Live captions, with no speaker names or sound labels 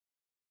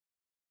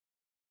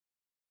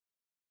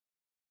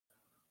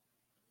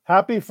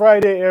Happy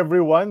Friday,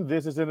 everyone.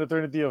 This is an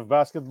eternity of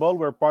basketball.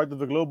 We're part of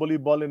the Globally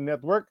Ballin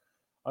Network.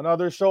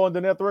 Another show on the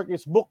network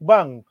is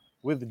Bookbang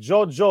with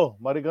Jojo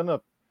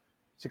Mariganot.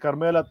 Si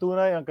Carmela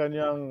Tunay ang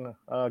kanyang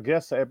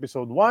guest sa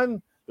episode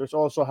 1. There's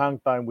also Hang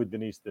Time with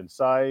Denise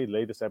Densay,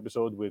 latest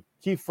episode with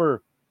Kiefer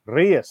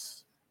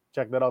Reyes.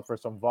 Check that out for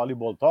some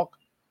volleyball talk.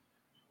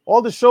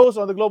 All the shows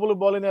on the Globally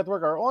Ballin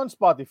Network are on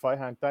Spotify.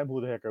 Hang Time, who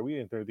the heck are we?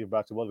 Eternity of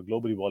Basketball, the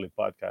Globally Ballin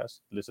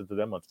podcast. Listen to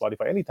them on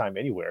Spotify anytime,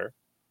 anywhere.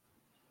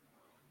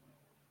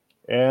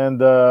 And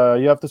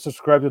you have to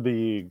subscribe to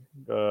the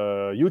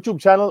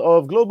YouTube channel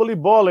of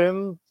Globally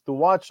Ballin to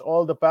watch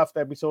all the past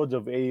episodes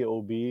of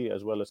AOB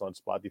as well as on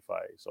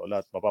Spotify. So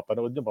lahat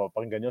mapapanood nyo,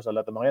 mapapakinggan nyo sa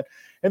lahat ng mga yan.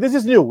 And this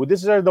is new.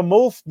 These are the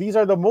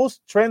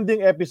most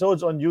trending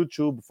episodes on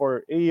YouTube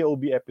for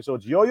AOB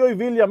episodes. Yoyoy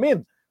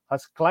Villamin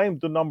has climbed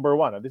to number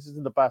 1. And this is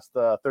in the past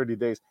 30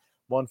 days.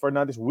 Mon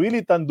Fernandez,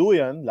 Willie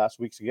Tanduyan, last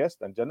week's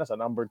guest, andyan na sa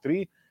number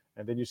 3.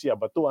 And then you see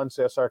Abatuan,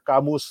 Cesar,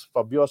 Camus,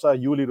 Fabiosa,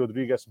 Yuli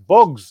Rodriguez,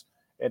 Boggs,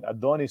 and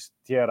Adonis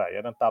Tierra.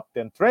 Yan ang top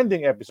 10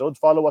 trending episodes.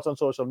 Follow us on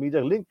social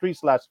media.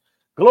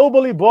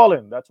 Linktree/Globally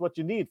Ballin. That's what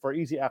you need for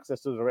easy access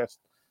to the rest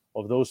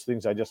of those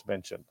things I just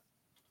mentioned.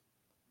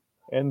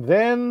 And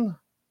then,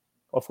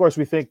 of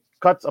course, we thank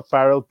Cuts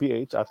Apparel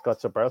PH at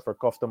Cuts Apparel for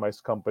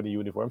customized company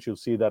uniforms.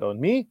 You'll see that on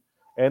me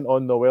and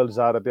on Noel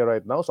Zarate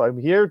right now. So I'm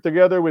here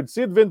together with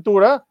Sid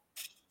Ventura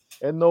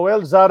and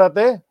Noel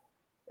Zarate.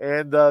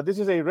 And this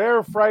is a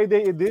rare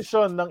Friday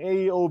edition ng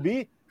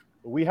AEOB.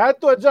 We had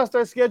to adjust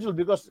our schedule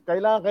because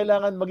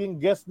kailangan maging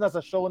guest na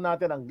sa show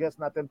natin, ang guest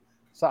natin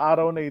sa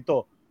araw na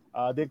ito.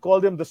 They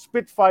called him the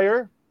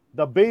Spitfire,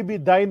 the Baby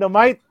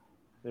Dynamite,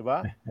 di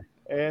ba?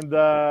 And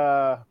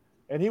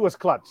he was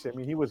clutch. I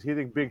mean, he was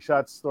hitting big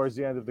shots towards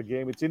the end of the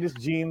game. It's in his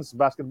genes,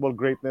 basketball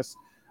greatness,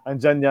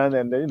 andyan yan.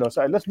 And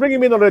so let's bring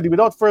him in already.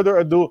 Without further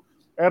ado,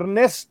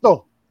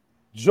 Ernesto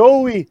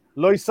Joey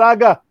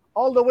Loizaga,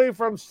 all the way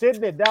from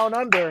Sydney, down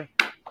under.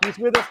 He's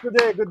with us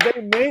today. Good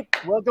day, mate.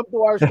 Welcome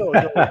to our show.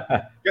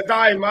 Good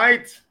day,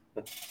 mate.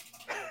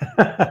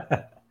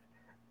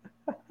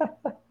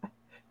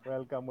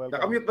 Welcome.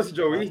 Nakamute ba si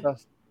Joey?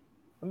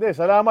 Hindi,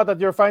 salamat that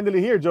you're finally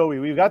here,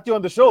 Joey. We got you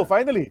on the show,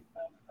 finally.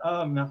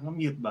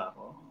 Nakamute ba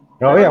ako?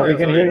 Oh, yeah, we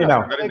can hear you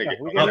now.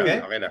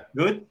 Okay,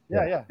 good.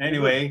 Yeah.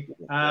 Anyway,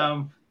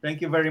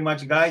 thank you very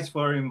much, guys,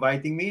 for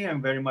inviting me.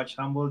 I'm very much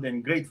humbled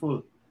and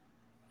grateful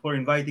for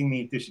inviting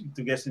me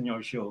to guest in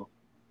your show.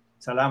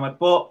 Salamat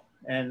po.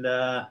 And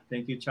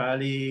thank you,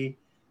 Charlie,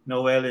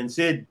 Noel, and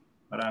Sid.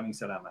 Maraming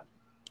salamat.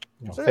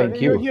 So,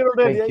 thank you.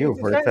 Thank you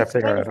for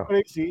accepting our offer.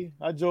 Crazy,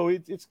 Joey.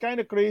 It's kind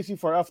of crazy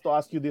for us to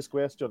ask you this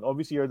question.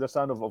 Obviously, you're the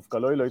son of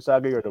Kaloy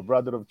Loizaga. You're the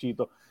brother of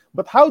Chito.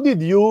 But how did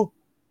you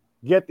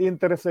get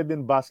interested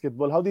in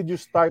basketball? How did you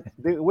start?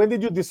 When did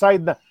you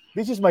decide that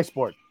this is my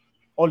sport?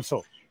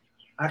 Also,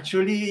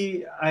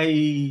 actually,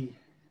 I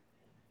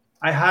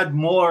had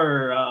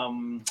more.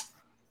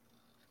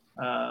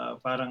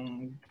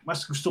 Parang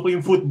mas gusto ko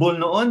yung football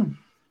noon.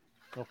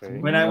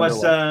 Okay. When I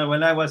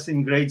was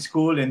in grade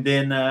school and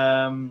then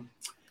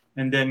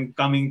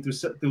coming to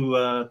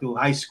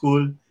high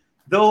school,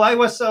 though I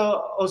was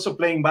also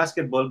playing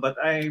basketball, but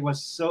I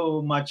was so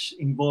much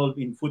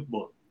involved in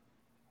football.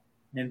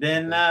 And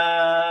then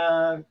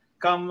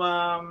come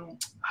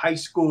high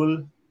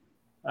school,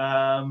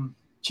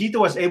 Chito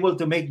was able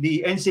to make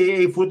the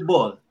NCAA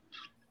football,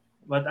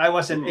 but I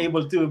wasn't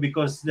able to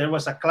because there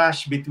was a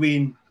clash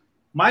between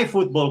my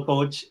football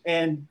coach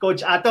and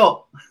Coach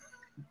Ato.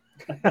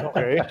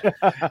 Okay.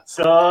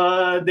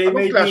 So they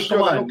made me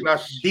come on,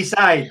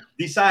 decide.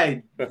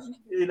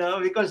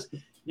 Because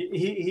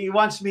he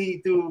wants me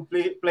to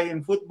play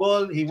in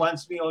football. He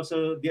wants me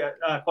also.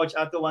 Coach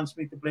Ato wants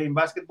me to play in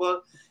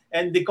basketball,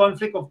 and the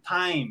conflict of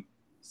time.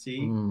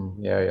 See.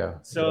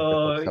 Yeah.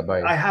 So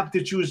I have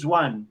to choose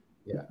one.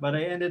 Yeah. But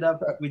I ended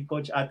up with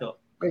Coach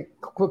Ato.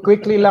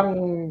 Quickly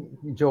lang,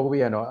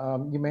 Joey,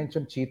 you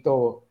mentioned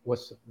Chito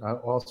was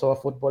also a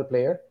football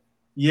player?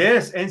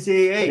 Yes,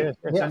 NCAA.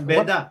 San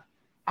Beda.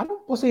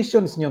 Anong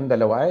positions niyong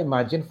dalawa?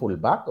 Imagine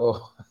fullback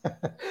o?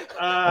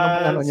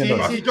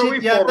 Si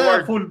Joey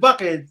yata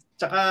fullback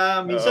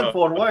tsaka minsan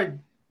forward.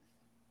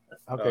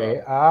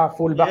 Okay,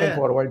 fullback and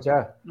forward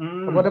siya.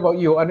 But what about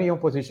you? Ano yung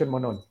position mo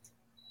nun?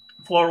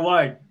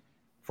 Forward.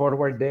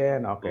 Forward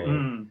din, okay.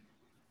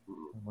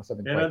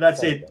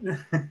 That's it.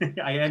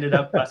 I ended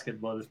up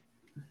basketball.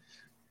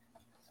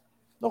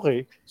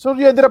 Okay. So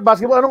you ended up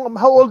basketball.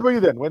 How old were you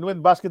then? When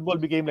basketball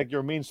became like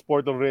your main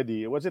sport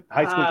already? Was it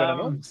high school ka na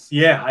no?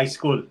 Yeah, high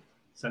school.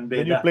 San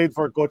Beda. Then you played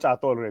for Coach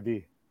Ato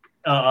already.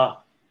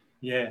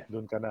 Yeah.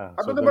 Doon ka na.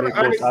 Ano naman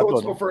ang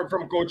anecdotes mo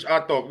from Coach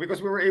Ato?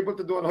 Because we were able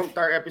to do an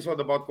entire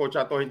episode about Coach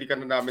Ato. Hindi ka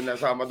na namin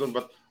nasama doon.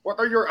 But what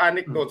are your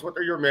anecdotes? What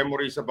are your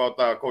memories about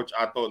Coach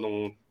Ato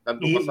nung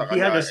nandun ka sa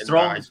kanya?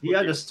 He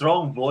had a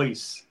strong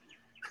voice.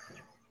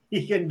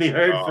 He can be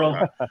heard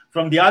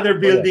from the other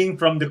building,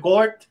 from the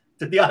court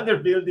to the other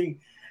building.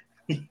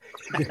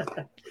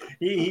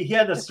 he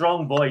had a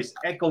strong voice,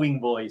 echoing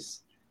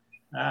voice.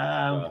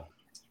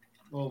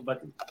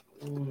 But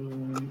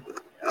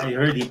I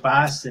heard he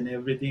passed and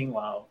everything.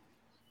 Wow.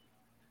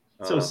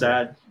 So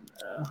sad.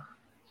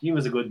 He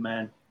was a good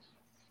man.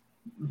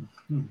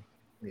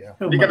 Yeah.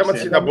 Hindi ka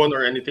naman sinabon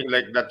or anything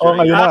like that. Oh,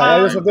 ngayon na.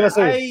 I was Um, gonna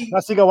say, I-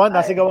 nasigawan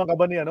ka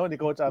ba ni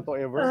Coach Ato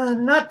ever?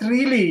 Not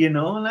really,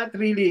 not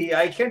really.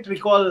 I can't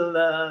recall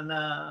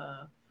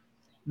na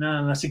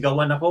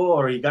nasigawan ako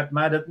or he got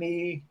mad at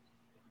me.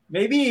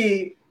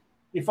 Maybe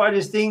the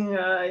farthest thing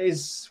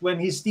is when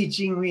he's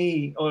teaching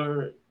me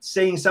or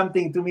saying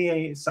something to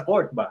me sa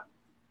court ba.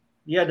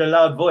 He had a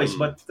loud voice,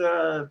 but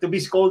to be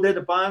scolded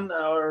upon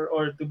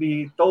or to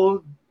be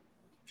told,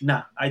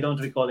 nah, I don't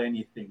recall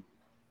anything.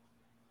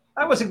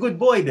 I was a good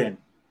boy then.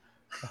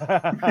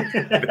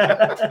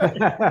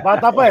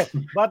 Bata pa.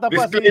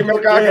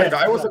 Disclaimer ka agad.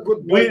 I was a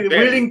good boy then.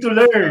 Willing to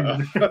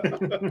learn.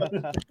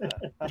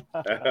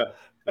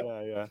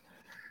 Yeah.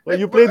 Well,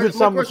 you played with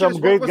some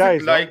great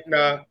guys. Like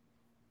na,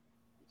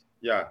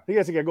 yeah.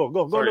 Sige, go.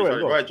 Sorry.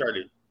 Go ahead,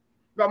 Charlie.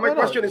 No, my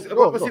question is,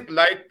 what was it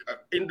like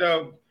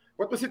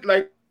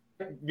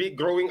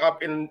growing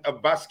up in a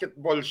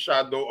basketball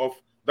shadow of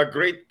the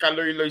great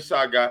Kaloy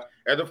Loizaga,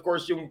 and of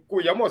course yung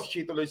kuya mo, si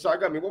Chito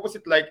Loizaga. I mean, what was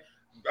it like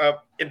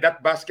in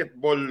that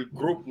basketball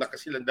group na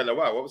kasilang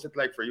dalawa? What was it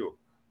like for you?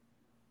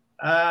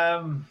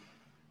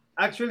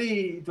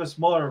 Actually, it was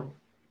more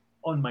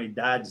on my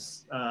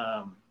dad's.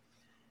 I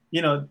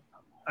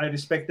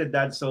respected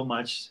Dad so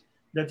much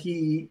that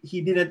he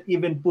didn't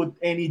even put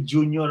any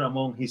junior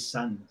among his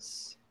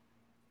sons.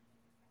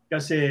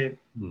 Kasi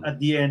at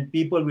the end,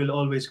 people will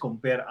always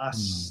compare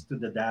us to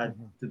the dad,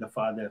 to the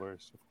father.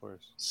 Of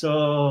course.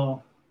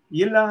 So,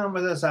 yun lang ang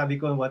masasabi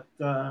ko what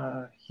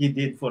he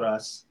did for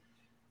us.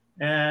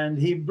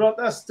 And he brought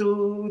us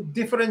to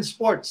different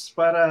sports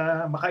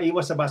para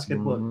makaiwas sa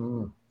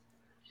basketball.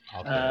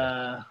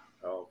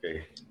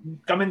 Okay.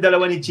 Kaming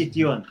dalawa ni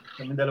Chito yun.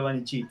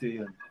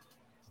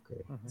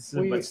 Okay.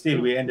 So, but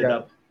still, we ended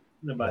up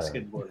the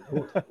basketball.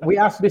 We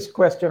asked this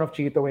question of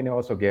Chito when he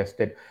also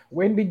guested.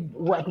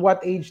 What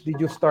age did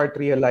you start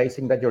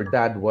realizing that your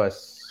dad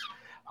was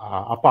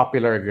a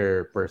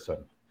popular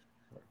person?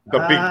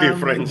 The big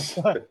difference.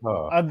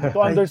 And to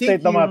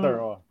understate the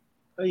matter.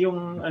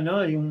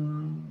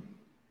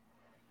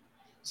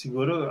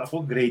 Siguro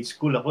ako grade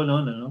school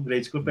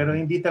pero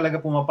hindi talaga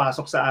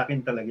pumapasok sa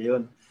akin talaga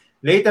yon.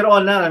 Later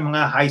on na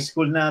mga high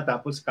school na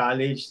tapos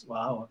college,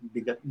 wow,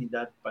 bigat ni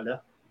dad pala.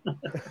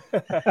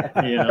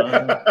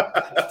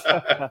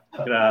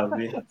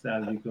 Grabe,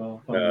 sabi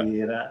ko,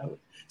 pambihira.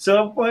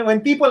 So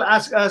when people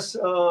ask us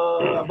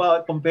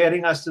about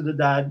comparing us to the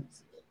dad,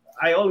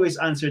 I always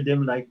answer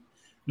them like,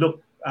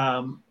 look,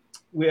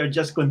 we are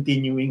just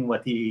continuing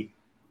what he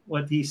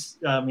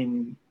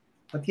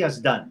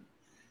has done.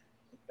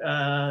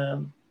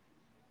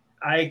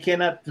 I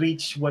cannot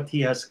reach what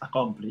he has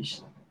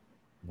accomplished.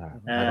 No,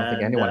 I don't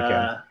think anyone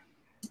can.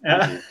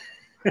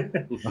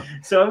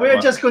 So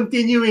we're just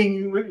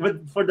continuing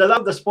for the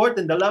love of the sport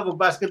and the love of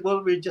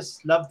basketball. We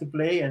just love to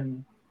play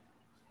and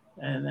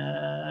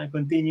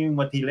continuing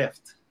what he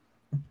left.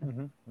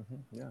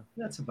 Yeah,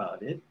 that's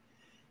about it.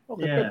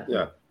 Okay,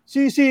 yeah.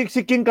 Si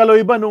King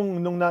Kaloy ba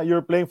nung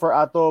you're playing for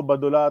Ato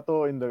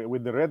Badulato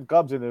with the Red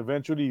Cubs and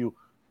eventually you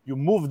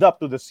moved up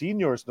to the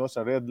seniors, no,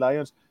 sa Red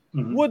Lions.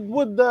 Would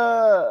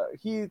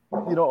he,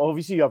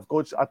 obviously you have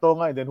Coach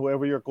Atonga and then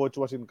whoever your coach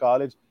was in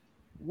college,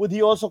 would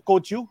he also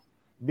coach you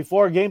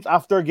before games,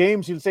 after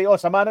games? He'll say,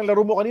 sama ng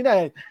laro mo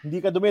kanina,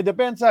 hindi ka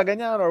dumedepensa,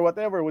 ganyan or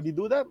whatever. Would he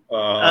do that?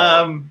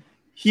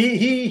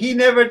 He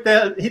never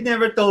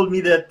told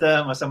me that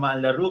masama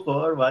ang laro ko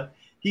or what.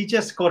 He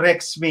just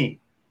corrects me.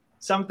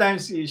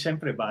 Sometimes,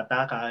 syempre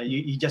bata ka,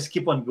 you just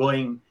keep on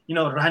going,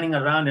 running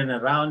around and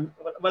around.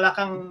 Wala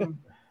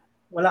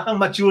kang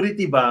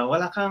maturity ba?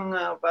 Wala kang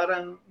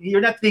parang,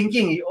 you're not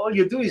thinking. All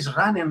you do is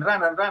run and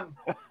run and run.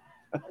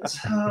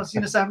 So,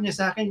 sinasabi niya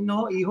sa akin,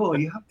 no, Iho,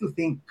 you have to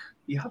think.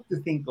 You have to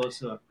think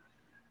also.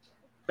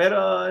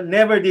 Pero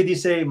never did he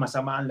say,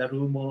 masama ang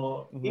laro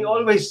mo. He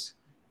always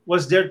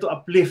was there to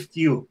uplift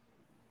you.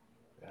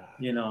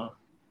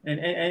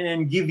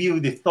 And give you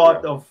the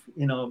thought of,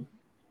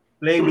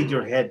 play with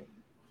your head.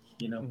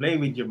 Play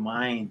with your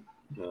mind.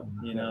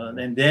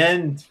 And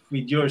then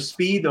with your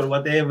speed or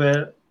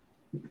whatever,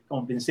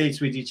 compensates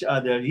with each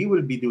other, he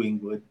will be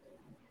doing good.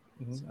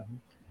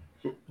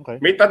 Okay.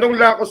 May tanong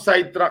lang ako,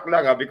 sidetrack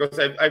lang because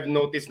I've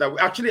noticed now.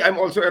 Actually,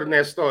 I'm also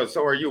Ernesto.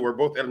 So are you. We're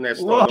both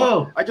Ernesto.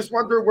 No? I just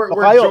wonder where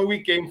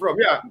Joey came from.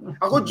 Yeah.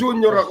 Ako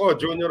junior ako.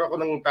 Junior ako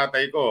ng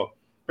tatay ko.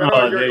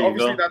 Pero you're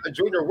obviously not a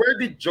junior. Where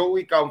did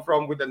Joey come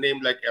from with a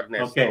name like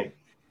Ernesto? Okay.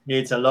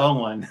 It's a long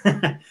one.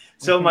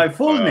 So my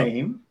full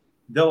name,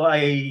 though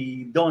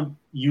I don't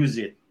use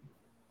it,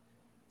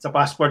 sa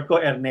passport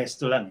ko,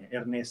 Ernesto lang.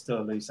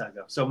 Ernesto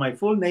Loizaga. So my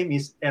full name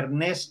is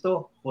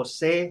Ernesto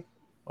Jose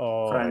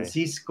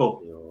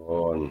Francisco.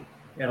 Yun.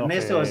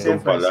 Ernesto Jose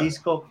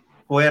Francisco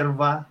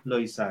Cuerva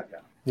Loizaga.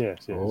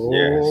 Yes.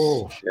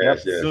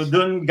 Yes. So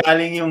doon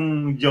galing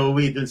yung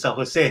Joey dun sa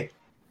Jose.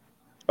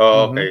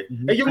 Okay.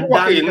 Yung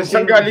Joaquin,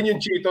 saan galing yung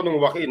Chito ng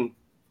Joaquin?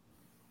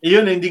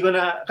 Iyon, hindi ko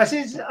na,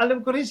 kasi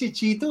alam ko rin si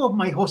Chito,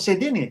 may Jose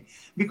din eh.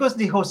 Because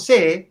the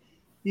Jose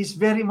is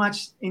very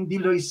much in the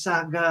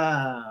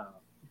Loizaga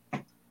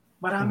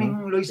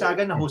maraming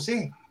Loizaga na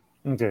Jose.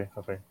 Okay.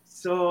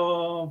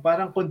 So,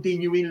 parang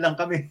continuing lang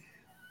kami.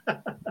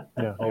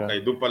 Okay,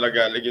 doon pala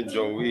galing yung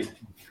Joey.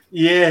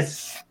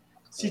 Yes.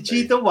 Si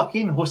Chito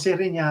Joaquin Jose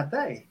rin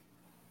yata eh.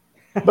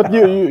 But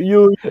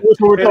you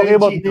were talking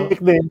about Chito.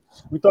 nicknames.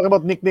 We talk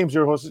about nicknames.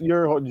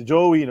 You're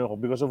Joey,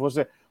 because of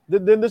Jose.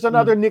 Then there's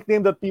another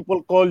nickname that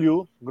people call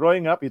you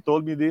growing up. You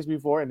told me this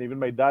before, and even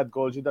my dad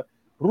calls you that.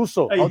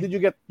 Russo. How did you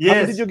get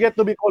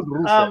to be called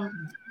Russo?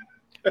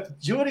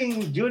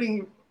 During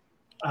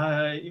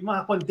yung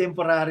mga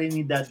contemporary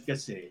ni Dad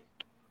kasi.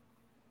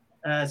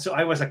 So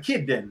I was a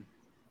kid then.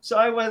 So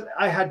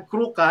I had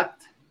crew cut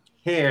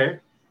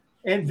hair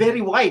and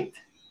very white.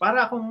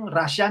 Para akong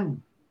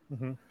Russian.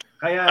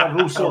 Kaya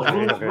Russo.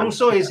 Okay.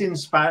 Russo is in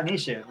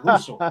Spanish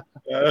Russo.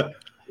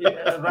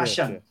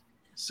 Russian. Yes.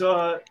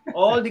 So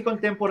all the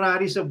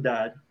contemporaries of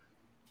Dad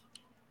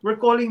were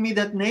calling me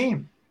that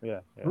name.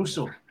 Yeah.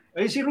 Russo.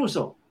 Si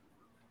Russo.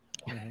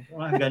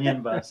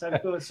 Ganyan ba? Sabi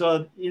ko,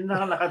 so yun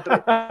na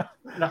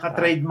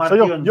naka-trademark So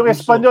yung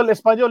Russo.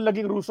 Espanyol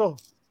naging Russo.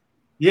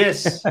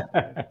 Yes.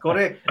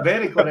 Correct.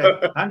 Very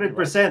correct.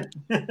 100%.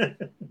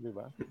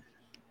 Diba?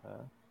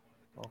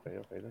 Okay,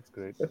 that's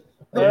great.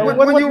 When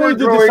What you made were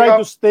you growing decide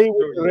up- to stay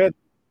with the Red?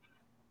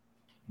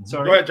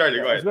 Sorry. Go ahead, Charlie.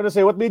 Go I was ahead. gonna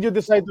say, what made you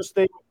decide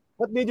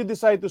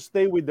to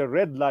stay with the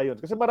Red Lions?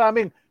 Kasi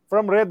maraming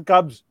from Red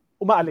Cubs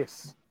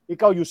umaalis.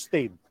 Ikaw, you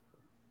stayed.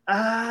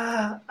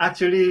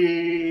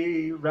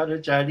 Actually,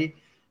 Brother Charlie,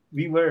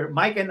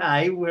 Mike and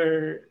I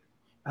were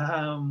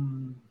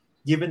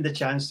given the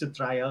chance to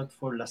try out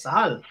for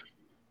LaSalle.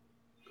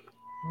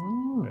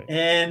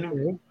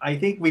 And I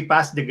think we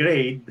passed the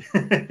grade.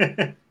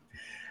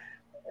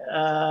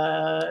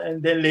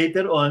 And then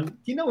later on,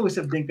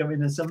 kinausap din kami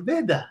ng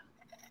Sambeda.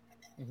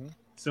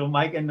 So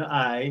Mike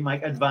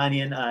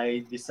Advani and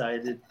I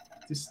decided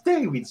to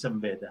stay with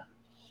Sambeda.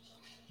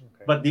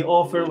 Okay. But the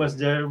offer was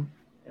there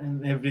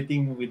and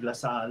everything with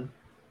LaSalle.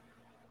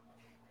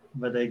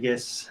 But I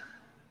guess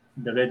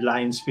the Red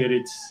Lion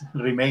spirits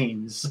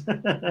remains.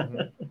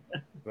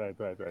 Right.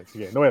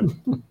 Sige, Noel.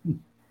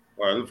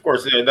 Well, of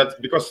course, that's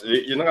because,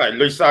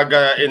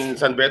 Loizaga in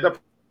San Beda,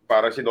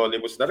 parang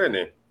synonymous na rin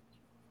eh.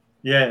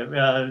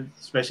 Yeah,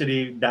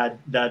 especially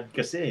dad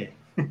kasi.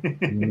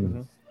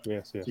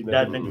 Yes. Si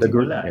Dad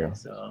nagsimula.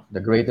 So. The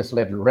greatest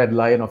Red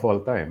Lion of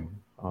all time.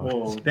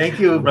 Oh, thank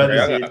you,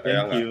 Brother Sid.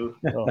 Thank you.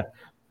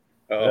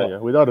 Yeah,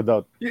 without a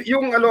doubt.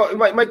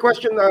 My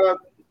question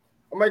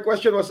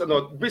was,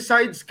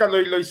 besides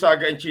Kaloy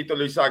Loizaga and Chito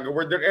Loizaga,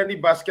 were there any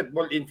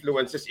basketball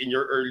influences in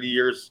your early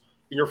years,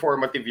 in your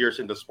formative years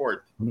in the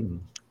sport?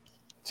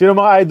 Sino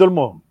mga idol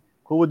mo?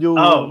 Who would you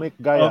make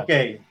gaya?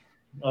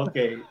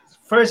 Okay.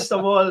 First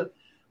of all,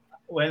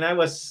 when I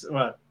was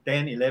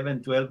 10,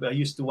 11, 12, I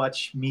used to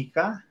watch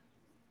Mika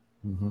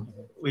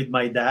with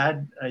my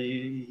dad.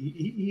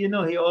 He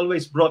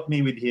always brought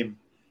me with him.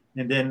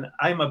 And then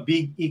I'm a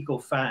big Eco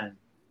fan.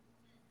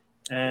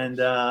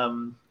 And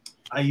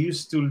I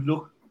used to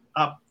look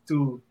up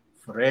to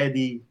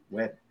Freddie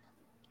Webb.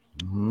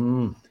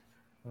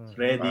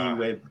 Freddie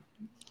Webb.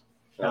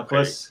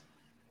 Tapos,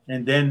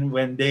 and then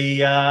when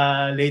they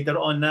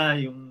later on na,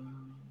 yung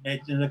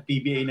medyo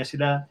nag-PBA na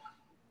sila,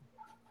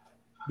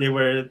 they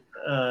were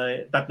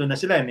tatlo na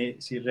sila,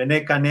 si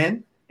Rene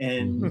Canen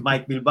and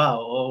Mike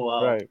Bilbao. Oh,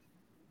 wow. Right.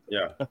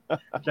 Yeah.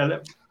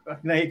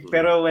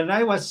 Pero when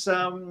I was,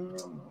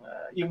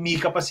 yung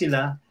Mika pa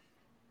sila,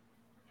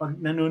 pag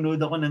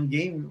nanonood ako ng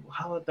game,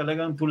 wow,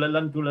 talagang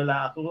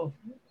tulala ako.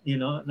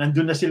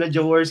 Nandun na sila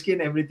Jaworski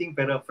and everything,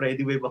 pero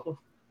Freddie Webb ako.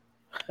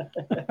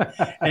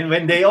 And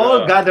when they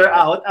all gather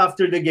out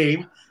after the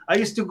game, I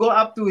used to go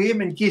up to him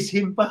and kiss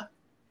him pa.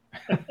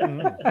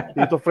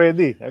 Tito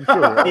Freddy, I'm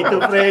sure. Tito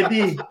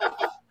Freddy.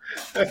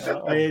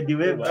 Freddie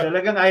Webb.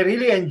 Talagang I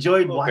really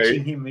enjoyed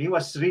watching him. He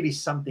was really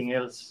something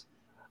else.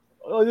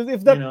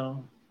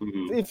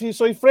 If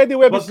Freddie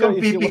Webb is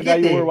the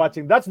guy you were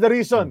watching, that's the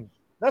reason.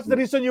 That's the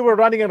reason you were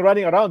running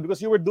around, because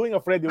you were doing a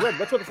Freddie Webb.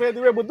 That's what Freddie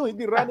Webb would do.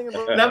 Hindi running and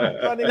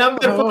running.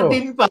 Number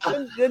 14 pa.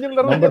 Yan yung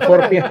laro niya. Number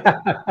 14.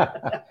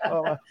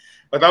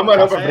 Tama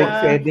na pa.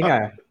 Freddie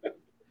nga.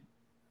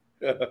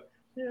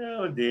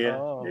 Oh dear.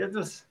 It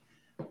was,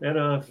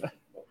 pero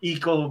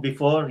Eco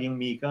before, yung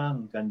Mika,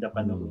 ang ganda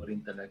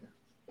panoorin talaga.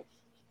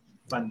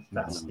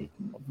 Fantastic.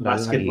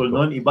 Basketball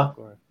noon, iba.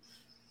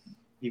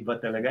 Iba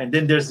talaga. And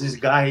then there's this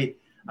guy,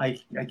 I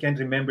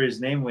can't remember his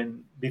name,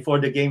 when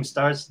before the game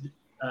starts,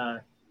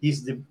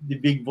 he's the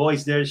big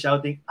voice there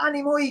shouting,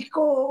 "Animo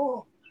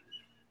Eco!"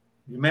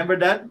 Remember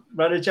that,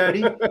 Brother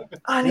Charlie?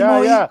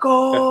 Animo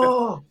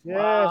Eco! Yes,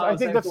 wow, I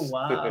think that's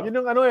yun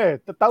yung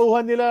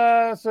tauhan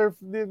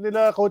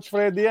nila Coach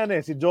Freddy yan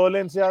si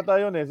Jolens yata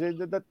yun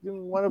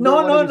one of No.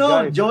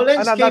 guys.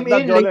 Jolens came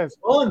in Jolens.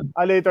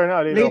 later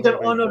on.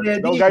 Later on already.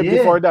 No guy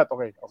before that.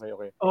 Okay.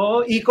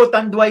 Oh, Eco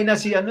Tanduay na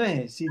si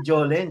si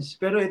Jolens.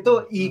 Pero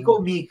ito,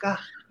 Eco Mika.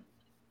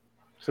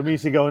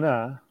 Sumisigaw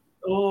na.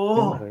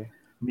 Oo. Okay.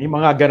 May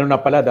mga ganun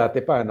na pala dati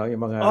pa, no?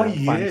 Yung mga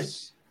fans.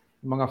 Yes.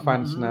 Mga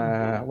fans na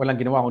walang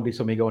ginawa kundi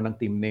sumigaw ng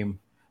team name.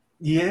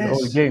 Yes. The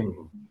whole game.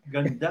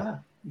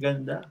 Ganda.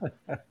 Ganda.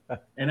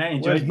 And I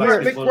enjoyed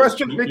basketball.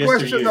 May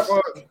question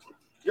ako.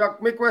 Yeah,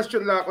 may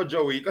question lang ako,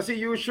 Joey. Kasi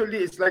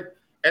usually it's like,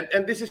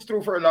 and this is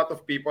true for a lot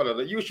of people.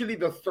 Usually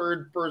the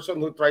third person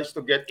who tries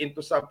to get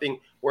into something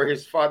where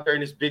his father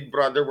and his big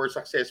brother were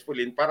successful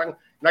in, parang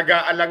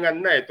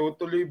nag-aalangan na eh.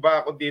 Tutuloy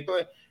ba ako dito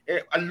eh?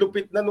 Ang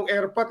lupit na nung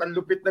airpot, ang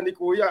lupit na ni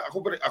Kuya.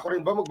 Ako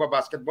rin ba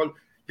magbabasketball?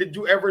 Did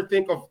you ever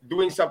think of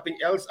doing something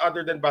else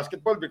other than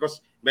basketball? Because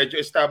medyo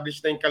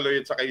established na yung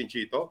Kaloy at saka yung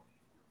Chito?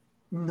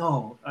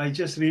 No, I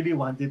just really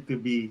wanted to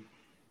be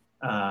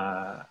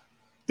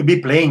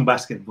playing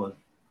basketball.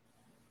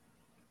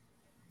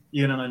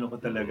 Yun ang ano ko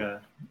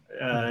talaga.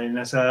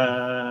 Nasa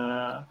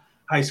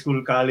high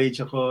school,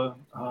 college ako.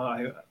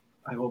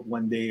 I hope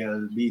one day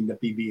I'll be in the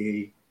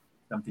PBA,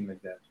 something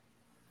like that.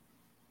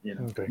 You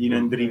know, yun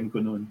ang dream ko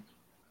noon.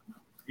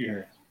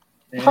 Yeah.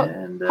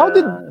 And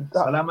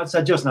salamat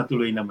sa Diyos,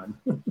 natuloy naman.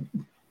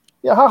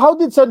 Yeah, how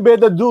did San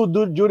Beda do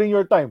during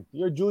your time,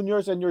 your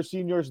juniors and your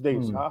seniors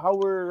days? How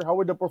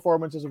were the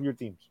performances of your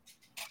teams?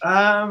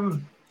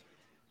 Alam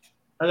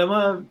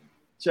mo,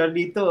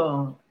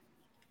 Charlito,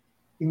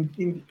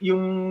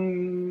 yung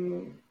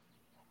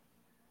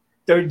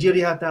third year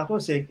yata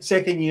ako,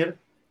 second year,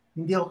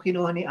 hindi ako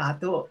kinuha ni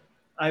Ato.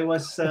 I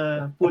was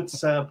put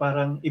sa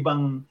parang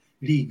ibang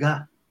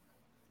liga.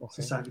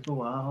 Okay. So sabi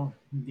ko, wow,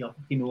 hindi ako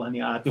kinuha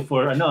ni Ato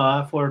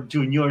for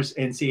juniors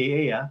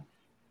NCAA.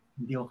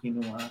 Hindi ako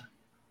kinuha.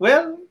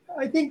 Well,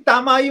 I think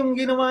tama yung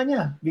ginawa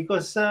niya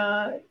because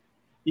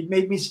it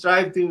made me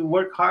strive to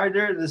work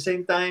harder, at the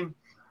same time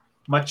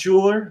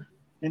mature.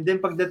 And then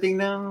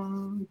pagdating ng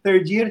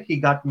third year, he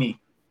got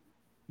me.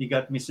 He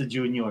got me sa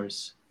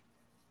juniors.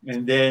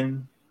 And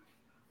then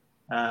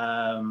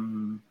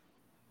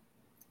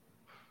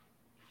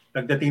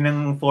pagdating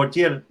ng fourth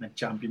year,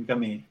 nag-champion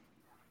kami.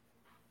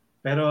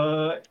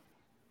 Pero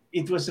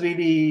it was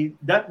really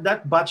that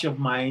batch of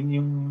mine,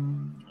 yung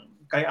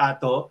kay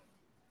Ato,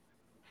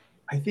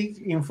 I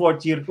think in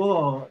fourth year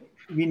ko,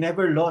 we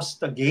never lost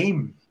a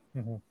game.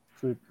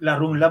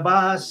 Larong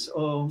labas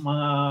o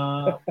mga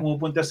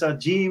pumupunta sa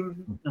gym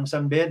ng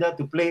San Beda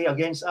to play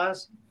against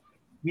us,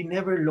 we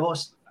never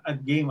lost a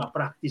game, a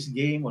practice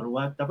game or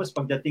what. Tapos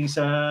pagdating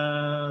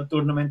sa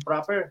tournament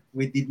proper,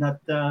 we did not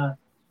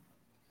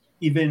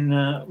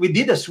we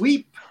did a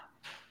sweep.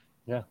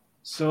 Yeah.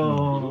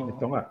 So,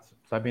 ito nga.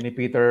 Sabi ni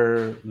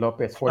Peter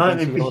Lopez,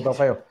 14-0 daw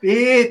kayo.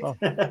 Pete!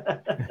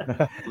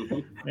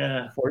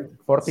 Yeah.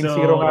 14-0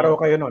 nga raw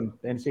kayo noon,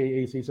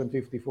 NCAA season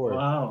 54.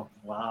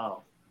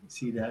 Wow.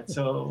 See that?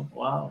 So,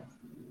 wow.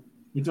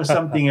 It was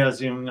something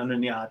else yung ano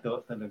ni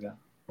Ato talaga.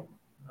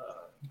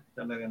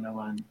 Talaga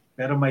naman.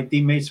 Pero my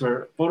teammates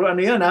were, puro ano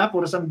yun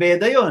puro San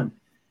Beda yun.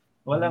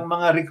 Walang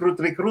mga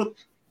recruit.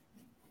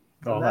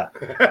 Wala.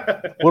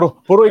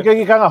 Puro ika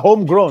nga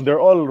homegrown.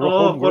 They're all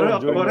homegrown.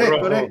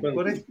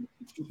 Correct.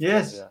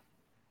 Yes. Yeah.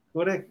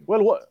 Correct.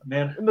 Well,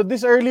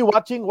 this early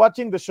watching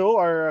the show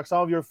are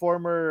some of your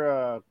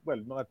former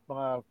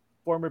mga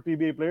former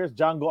PBA players.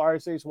 Django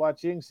Arce is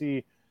watching,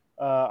 si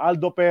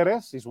Aldo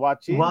Perez is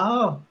watching.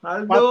 Wow,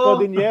 Aldo. Pat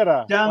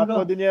Codinera. Pat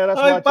Codinera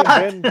is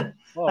watching.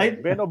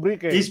 Ben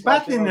Obrique. He's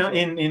Pat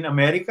in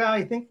America,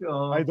 I think.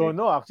 I don't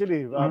know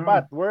actually.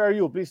 Pat, where are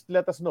you? Please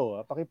let us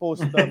know.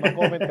 Paki-post,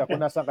 mag-comment ka kung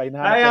nasaan ka.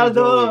 Hi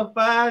Aldo,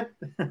 Pat.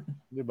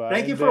 Diba?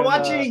 Thank you for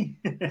watching.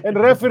 And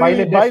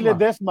referee Baile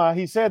Desma,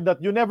 he said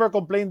that you never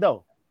complained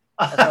daw.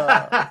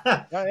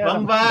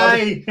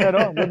 Bye.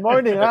 Good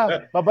morning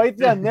Mabait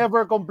yan,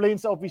 never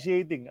complains sa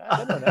officiating.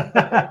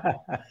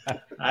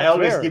 I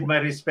always give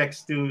my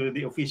respects to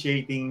the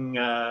officiating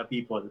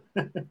people.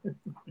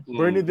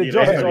 Bernie De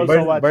Jos is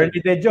also watching.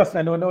 Bernie De Jos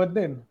nanonood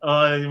din.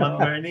 Mang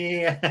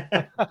Bernie.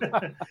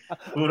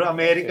 Puro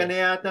America na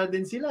yata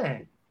din sila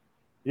eh.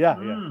 Yeah.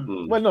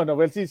 Well, no.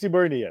 Well, si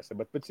Bernie, yes.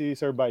 But si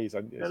Sir Bai is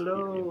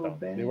hello,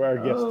 Ben. They were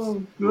our guests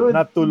good.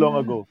 Not too long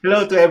ago.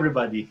 Hello to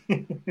everybody.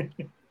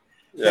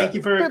 Thank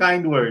you for your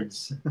kind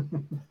words.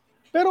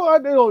 Pero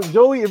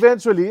Joey,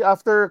 eventually,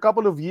 after a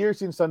couple of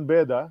years in San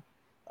Beda,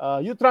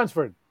 you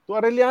transferred to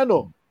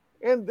Arellano.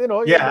 And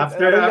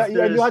after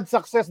you had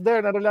success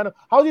there in Arellano.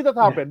 How did that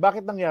happen?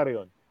 Bakit nangyari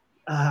yun?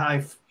 I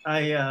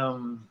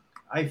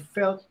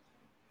felt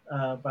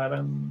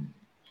parang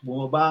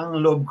bumaba ang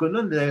loob ko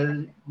noon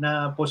dahil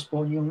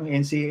na-postpone yung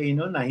NCAA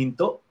noon,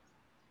 nahinto.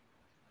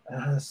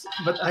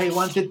 But I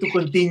wanted to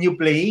continue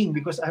playing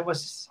because I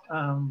was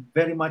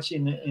very much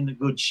in a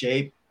good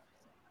shape.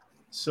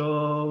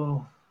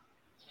 So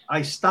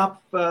I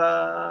stopped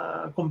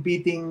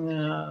competing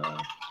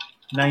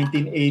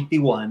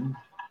 1981,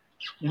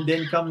 and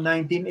then come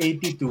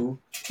 1982,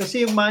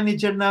 kasi yung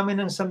manager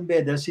namin ng San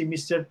Beda, si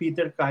Mr.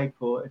 Peter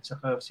Caico at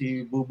saka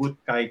si Bubut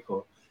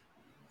Caico,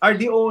 are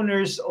the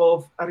owners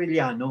of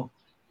Arellano.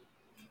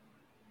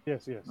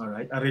 Yes. All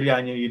right,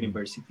 Arellano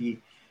University.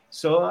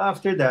 So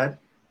after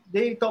that,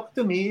 they talked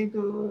to me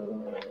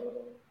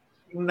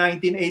in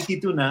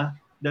 1982 na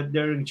that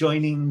they're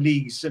joining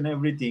leagues and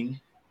everything,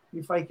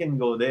 if I can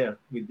go there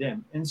with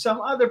them. And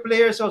some other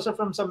players also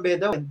from San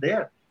Beda went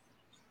there.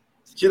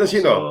 Sino?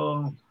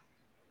 So,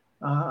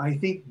 I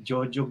think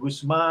Jojo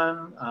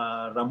Guzman,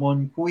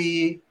 Ramon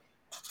Cui.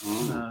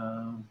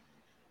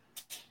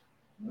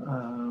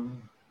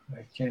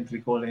 I can't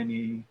recall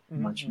any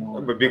much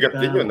more. Mabigat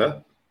din yun, ha?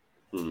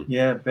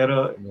 Yeah,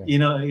 pero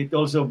it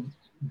also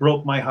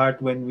broke my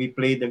heart when we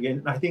played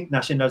against, I think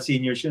National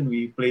Seniors yun,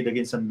 we played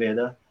against San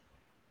Beda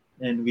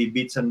and we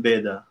beat San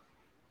Beda.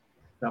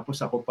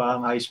 Tapos ako pa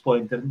ang highest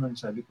pointer nun,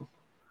 sabi ko.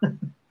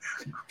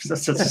 At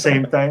the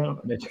same time,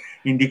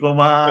 hindi ko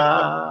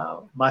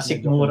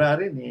masikmura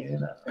rin eh.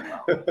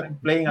 I'm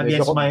playing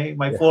against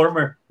my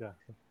former.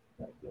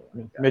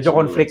 Medyo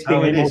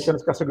conflicting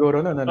emotions ka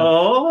siguro nun.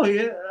 Oh,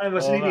 yeah. I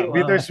was really...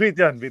 Bittersweet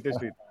yan,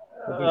 bittersweet.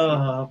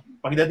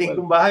 Pagdating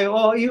kong bahay,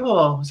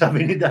 iho,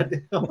 sabi ni Dad,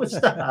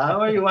 kamusta?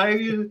 How are you? Why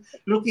are you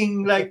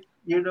looking like,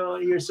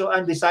 you're so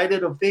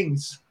undecided of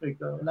things?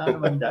 Wala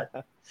naman that.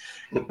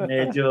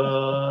 Medyo,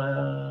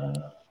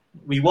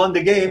 we won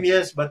the game,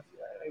 yes, but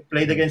I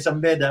played against San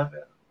Beda.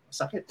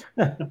 Sakit.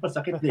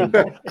 Masakit din.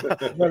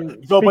 Well,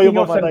 speaking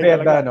of San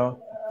Beda,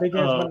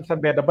 speaking of San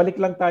Beda, balik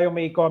lang tayo,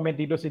 may comment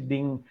dito si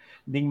Ding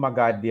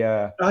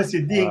Magadia. Si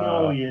Ding,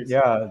 yes.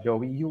 Yeah,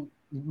 Joey,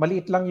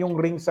 maliit lang yung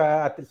ring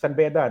sa San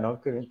Beda,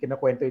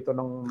 kinakwento ito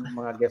ng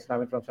mga guests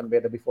namin from San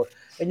Beda before.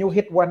 And you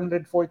hit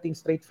 114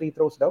 straight free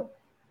throws daw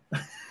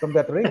from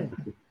that ring.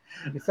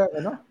 Isa,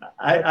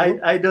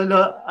 I don't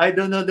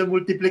know the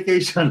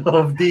multiplication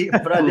of the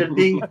brother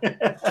Ding.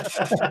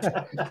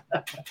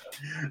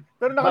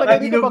 Pero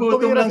nakalagay dito pag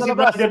ginugutom lang sa si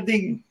labas, brother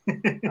Ding.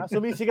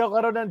 Sumisigaw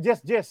ka ron ng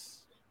Jess.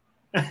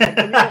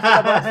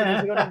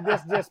 Sumisigaw ng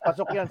Jess.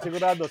 Pasok yan,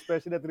 sigurado.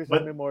 Especially at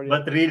Rizal Memorial.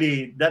 But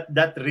really,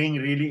 that ring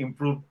really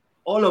improved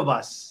all of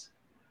us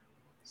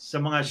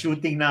sa mga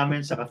shooting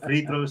namin, sa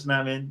free throws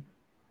namin.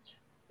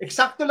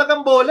 Eksakto lang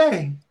ang bola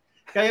eh.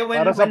 Kaya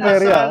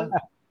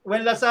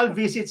when LaSalle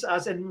visits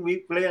us and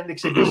we play an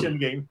exhibition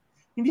game,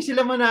 hindi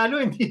sila manalo,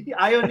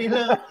 ayaw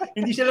nila,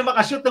 hindi sila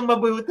makashoot ng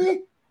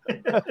mabuti.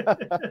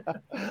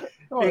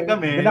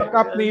 Kami, binack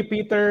up ni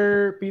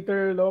Peter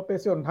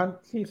Lopez yun.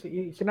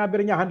 Sinabi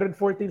rin niya 114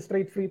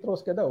 straight free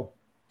throws ka daw.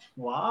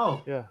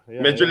 Wow. Yeah,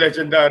 medyo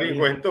legendary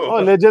kwento.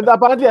 Legend.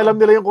 Apparently, alam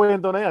nila yung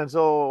kwento na yan.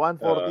 So,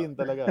 114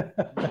 talaga.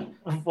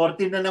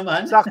 14 na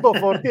naman? Sakto,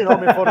 14.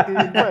 May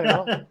 14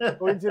 pa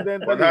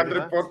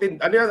Coincidentally. 114.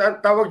 Ano yan? Ang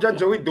tawag dyan,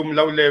 Joey?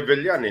 Dumlaw level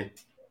yan eh.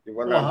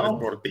 Yung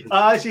 114.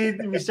 Wow. Si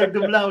Mr.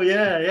 Dumlaw.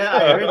 Yeah,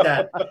 I heard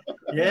that.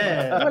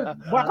 Yeah.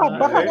 Well,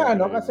 baka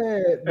nga, kasi...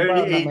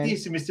 Early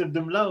 80s, si Mr.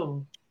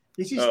 Dumlaw.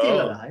 Is he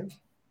still alive?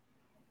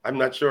 I'm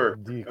not sure.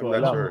 I'm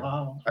not sure.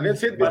 Wow. Ano yan,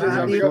 Sid?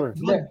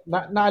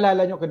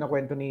 Naalala nyo,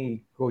 kinakwento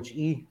ni Coach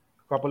E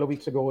a couple of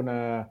weeks ago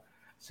na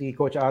si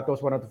Coach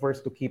Atos one of the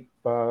first to keep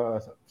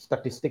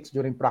statistics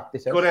during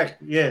practices. Correct,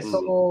 yes.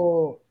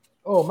 So,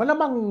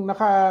 malamang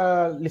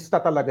nakalista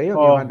talaga yun.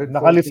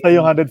 Nakalista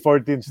yung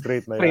 114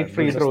 straight na yan. Straight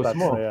free throws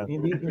mo.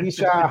 Hindi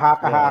siya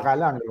haka-haka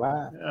lang, di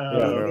ba?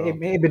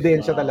 May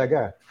ebidensya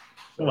talaga.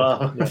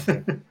 Wow.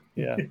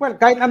 Yeah. Well,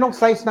 kahit anong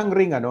size ng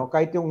ring,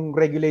 kahit yung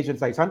regulation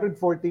size, 114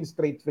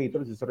 straight free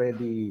throws is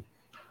already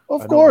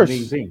of course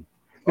amazing.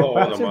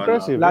 That's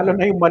impressive. Lalo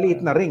na yung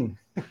maliit na ring.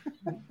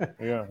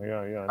 Yeah.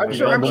 I'm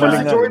sure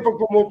si Joey pag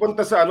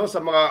pumupunta sa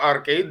mga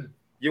arcade,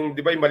 yung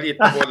di ba yung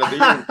maliit na bola doon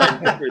yung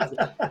time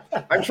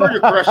I'm sure you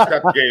crushed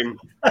that game.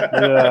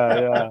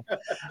 Yeah.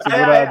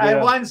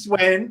 I once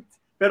went,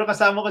 pero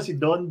kasama ko si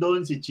Don,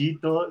 si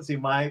Chito, si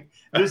Mike,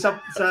 doon sa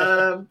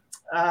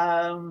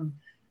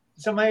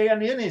may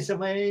sa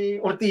may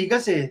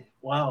Ortigas eh.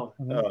 Wow.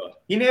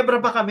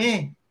 Ginebra pa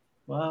kami.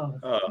 Wow.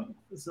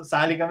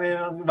 Sali kami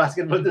ng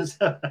basketball doon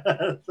sa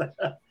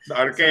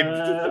arcade.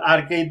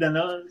 Arcade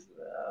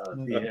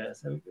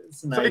Yes.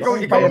 So ikaw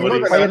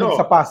payanig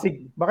sa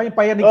Pasig. Baka yung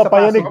payanig sa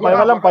Pasig.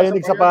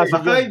 Payanig sa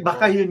Pasig.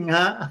 Baka yun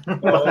nga.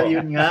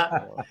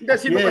 Hindi,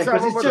 sino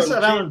kasama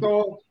mo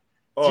doon?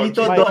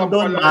 Chito,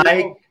 Don,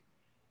 Mike.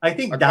 I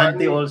think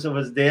Dante also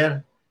was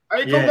there.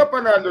 Ay, ikaw nga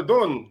panalo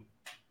doon.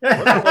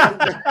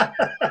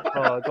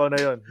 Ikaw na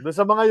yun. Doon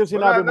sa mga yung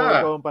sinabi mo,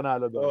 ikaw ang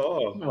panalo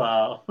doon.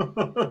 Wow.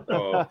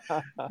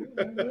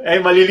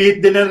 Maliliit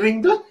din ang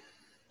ring doon.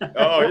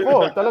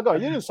 Talaga.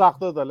 Yun yung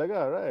sakto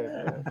talaga, right?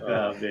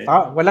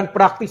 Walang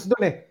practice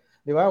doon eh.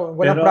 Di ba?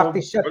 Walang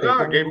practice shot.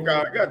 Wala, game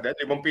ka agad.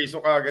 5 piso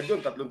ka agad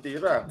yun, 3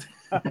 tira.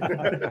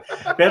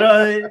 Pero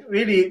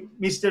really,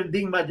 Mr.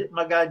 Ding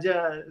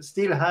Magadia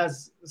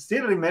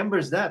still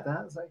remembers that.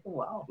 It's like,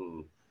 wow.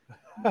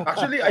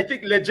 Actually, I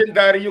think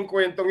legendary yung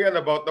kwentong yan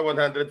about the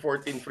 114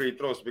 free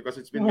throws because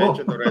it's been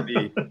mentioned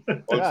already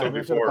also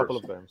before. A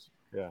couple of times.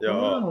 Yeah.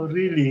 Oh,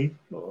 really?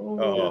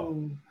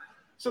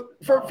 So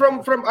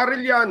from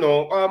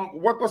Arellano,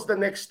 what was the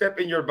next step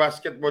in your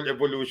basketball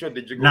evolution?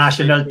 Did you go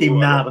national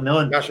team na ako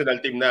noon? National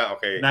team na,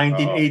 okay.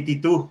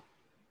 1982.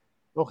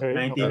 Okay.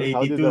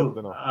 1982.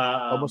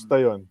 Kamusta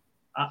yun?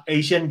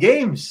 Asian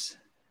Games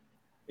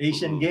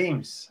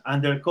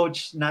under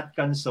Coach Nat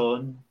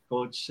Canson,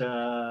 Coach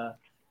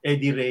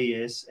Eddie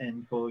Reyes,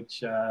 and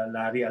Coach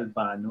Larry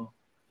Albano.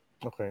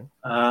 Okay.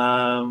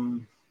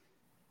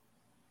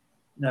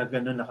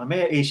 Gano'n na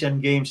kami. Asian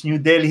Games, New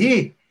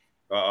Delhi.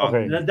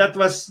 Okay. That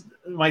was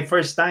my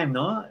first time,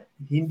 no?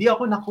 hindi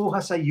ako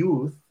nakuha sa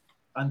youth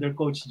under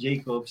Coach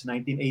Jacobs,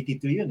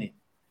 1982 yun eh.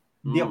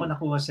 Hindi ako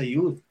nakuha sa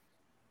youth.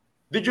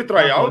 Did you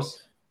try out?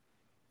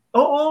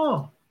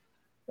 Oo.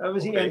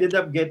 Tapos he ended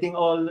up getting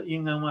all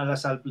yung mga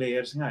Lasal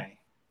players nga eh.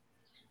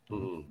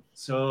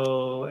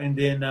 So, and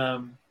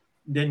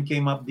then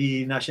came up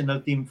the national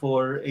team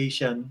for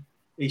Asian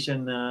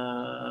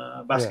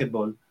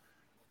basketball.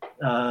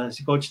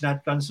 Si Coach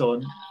Nat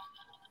Canson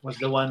was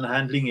the one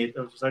handling it,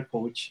 was our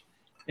coach,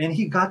 and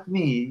he got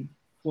me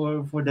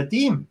for the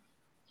team.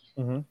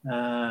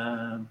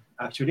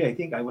 Actually, I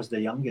think I was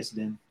the youngest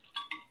then.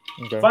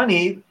 Okay.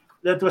 Funny,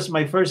 that was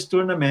my first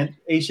tournament,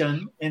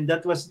 Asian, and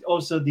that was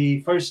also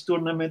the first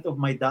tournament of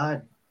my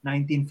dad,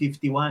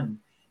 1951,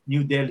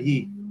 New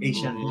Delhi,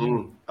 Asian.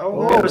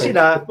 Pero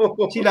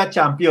sila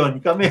champion,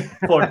 kami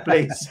fourth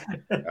place.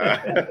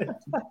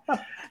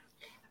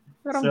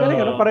 Pero ang galing,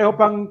 ano? Pareho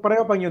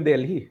pang New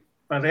Delhi.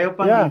 Pareho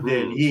pang New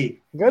Delhi.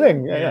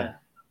 Galing. Yeah.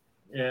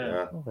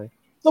 Okay.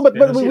 No, but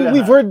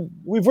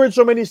we've heard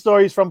so many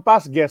stories from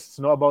past guests,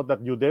 no, about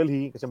that New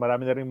Delhi kasi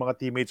marami na ring mga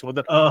teammates mo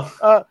doon.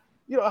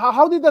 You know,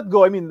 how did that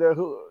go? I mean,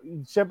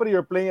 siyempre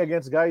you're playing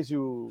against guys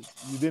you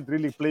didn't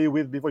really play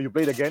with before. You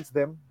played against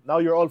them.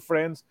 Now you're all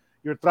friends.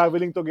 You're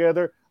traveling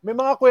together. May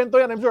mga kwento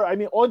yan, I'm sure. I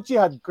mean,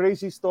 Onchi had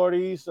crazy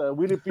stories.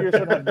 Willie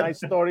Pearson had nice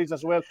stories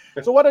as well.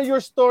 So what are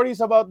your stories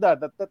about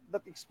that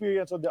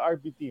experience on the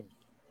RP team?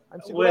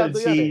 Well,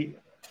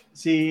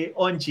 si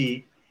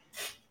Onchi,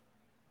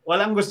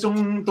 walang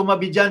gustong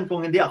tumabi dyan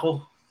kung hindi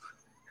ako.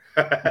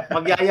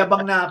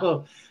 Magyayabang na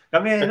ako.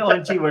 Kami and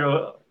Onchi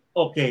were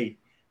okay.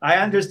 I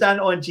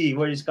understand Onchi,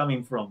 where he's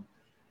coming from.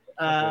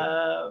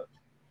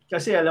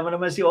 Kasi alam mo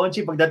naman si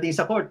Onchi, pagdating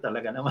sa court,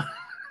 talaga naman.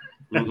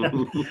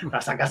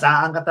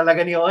 Kasagasaan ka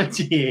talaga ni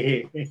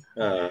Onchi.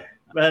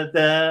 But,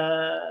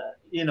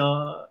 you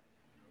know,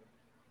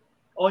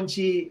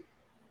 Onchi,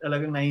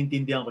 talagang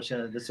naiintindihan ko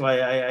siya. That's why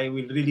I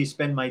will really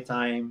spend my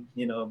time,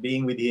 you know,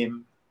 being with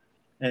him.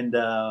 And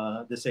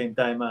at the same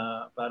time,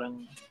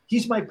 parang,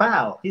 he's my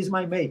pal. He's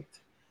my mate.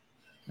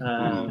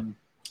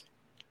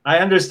 I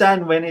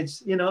understand when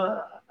it's, you know,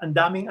 ang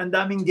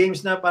daming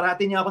games na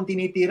parati niya akong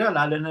tinitira,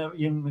 lalo na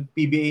yung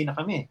PBA na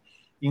kami.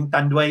 Yung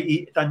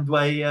Tanduay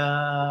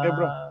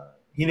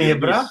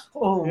Ginebra.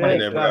 Oh my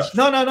gosh.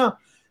 No.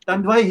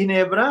 Tanduay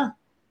Ginebra.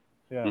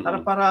 Yeah.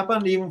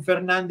 Harap-harapan yung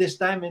Fernandez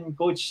time and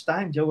Coach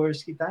time,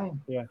 Jaworski time.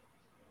 Yeah.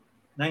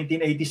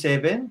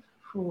 1987.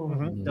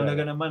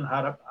 Talaga naman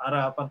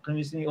harap-harapan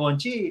kami ni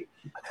Onchi.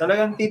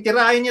 Talagang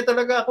titirahin niya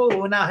talaga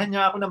ako. Unahin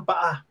niya ako ng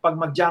paa. Pag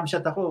mag-jump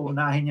shot ako,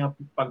 unahin niya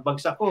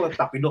pagbagsak ko,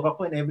 tapilok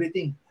ako and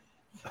everything.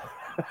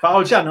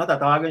 Foul siya, no?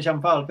 Tatawagan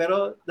siyang foul.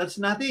 Pero that's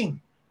nothing.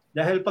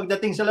 Dahil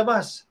pagdating sa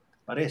labas,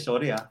 pare,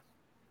 sorry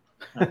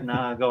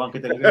nagawan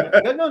kita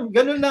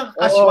ganun lang,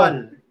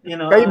 casual. You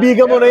know,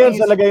 kaibigan mo na yan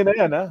sa lagay na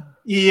yan, ha?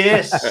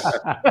 Yes.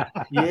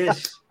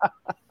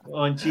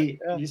 Onchi,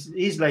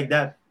 he's like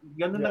that.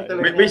 Ganun lang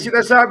talaga. May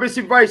sinasabi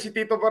si Vice, si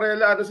Tito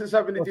Varela. Ano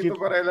sinasabi ni Tito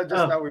Varela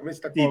just now? We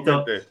missed the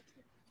comment eh.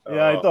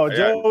 Ito.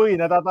 Joey,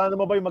 natatanda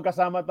mo ba yung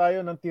magkasama tayo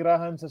ng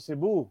tirahan sa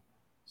Cebu?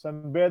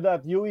 San Beda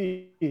at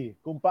UE.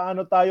 Kung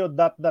paano tayo ...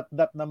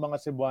 ng mga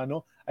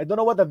Cebuano. I don't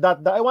know what the ...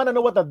 I want to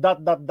know what the ...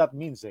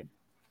 means eh.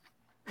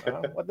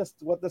 What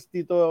does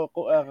Tito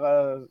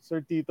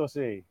Sir Tito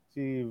say?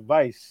 Si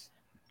Vice.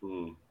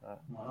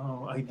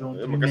 Wow, I don't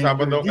remember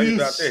magkasama daw kayo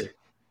dati.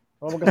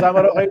 Magkasama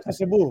raw kayo sa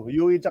Cebu.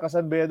 UE tsaka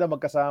San Beda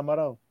magkasama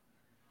raw.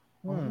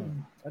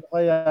 Ano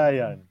kaya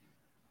yan?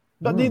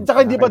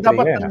 Tsaka hindi ba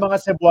dapat ng mga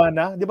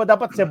Cebuana? Di ba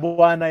dapat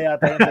Cebuana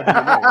yata yung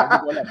sabihin?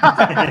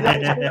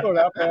 Pero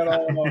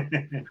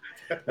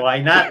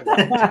why not?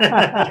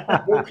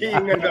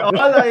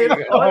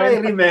 all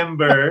I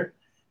remember,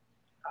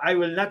 I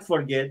will not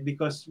forget,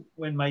 because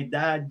when my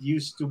dad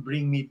used to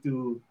bring me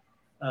to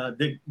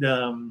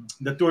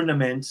the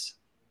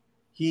tournaments,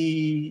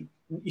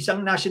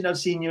 isang national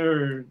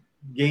senior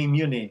game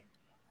yun eh.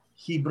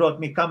 He brought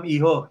me, come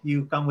Iho,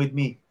 you come with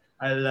me.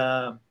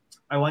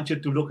 I want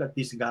you to look at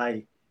this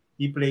guy.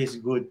 He plays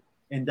good.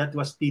 And that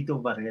was Tito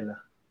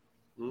Varela.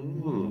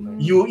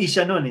 UE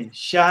siya nun eh.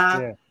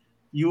 Siya,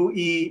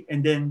 UE, and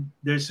then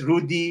there's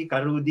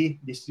Karudi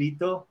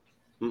Distrito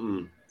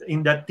in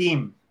that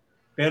team.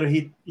 Pero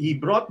he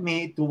brought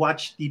me to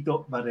watch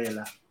Tito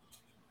Varela.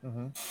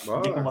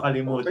 Hindi ko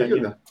makalimutan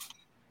yun.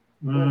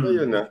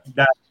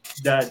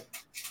 That.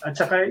 At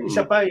saka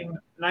isa pa, yung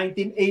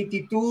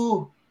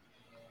 1982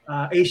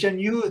 Asian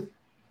Youth.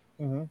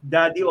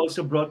 Daddy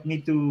also brought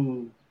me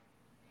to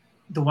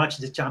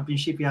watch the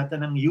championship yata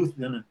ng youth,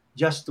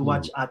 just to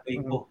watch Atoy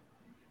ko.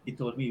 He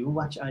told me, you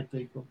watch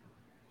Atoy ko.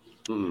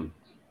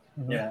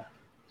 Yeah.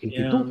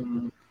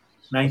 82?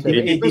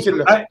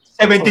 1982.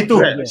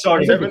 72.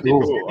 Sorry. 72.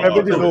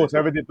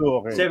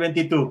 Okay.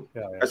 72.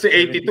 Kasi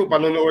 82,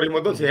 panunuorin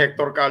mo doon si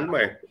Hector Calma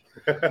eh.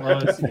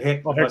 Si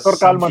Hector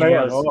Calma na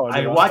yan.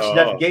 I watched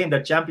that game, the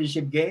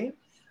championship game.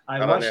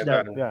 I watched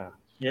that.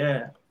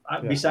 Yeah.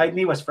 Beside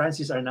me was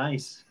Francis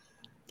Arnaiz.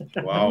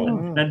 Wow.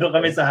 Nandun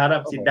kami sa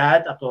harap. Si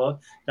Dad,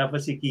 ako,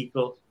 tapos si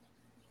Kiko.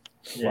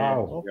 Yeah.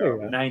 Wow.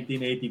 Okay.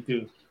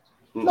 1982.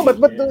 No,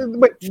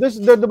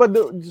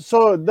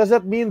 so does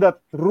that mean that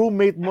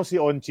roommate mo si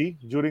Onchi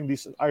during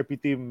this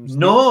RP team?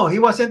 No, he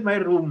wasn't my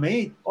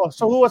roommate. Oh,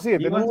 so who was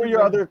it? And who were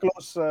your other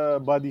close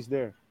buddies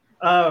there?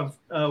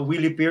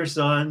 Willie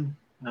Pearson,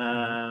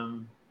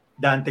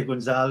 Dante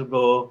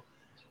Gonzalgo,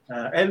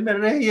 Elmer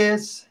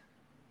Reyes.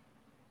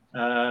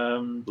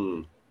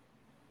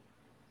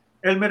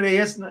 Elmer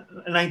Reyes,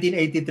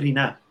 1983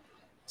 na.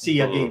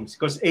 SIA Games.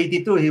 Because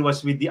 82, he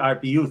was with the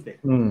RP Youth. Yeah.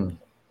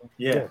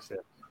 Yes,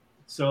 yeah.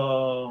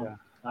 So,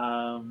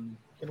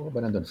 Ano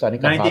ba nandun? Sani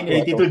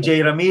 1982,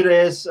 Jay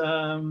Ramirez,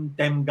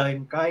 Tem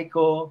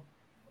Kaiko,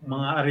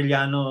 mga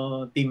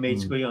Arellano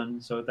teammates ko yon.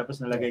 So,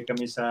 tapos nalagay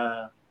kami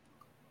sa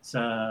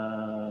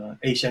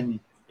Asian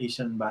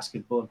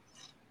basketball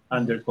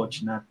under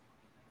Coach Nat.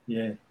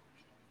 Yeah.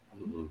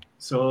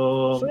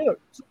 So who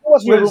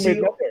was your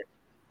roommate?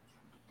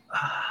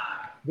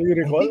 Do you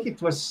recall? I think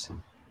it was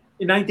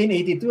in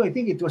 1982. I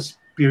think it was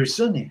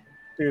Pearson.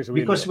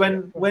 Because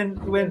when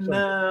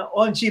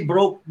Onchi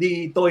broke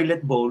the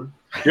toilet bowl,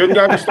 yun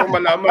nga gusto kong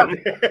malaman.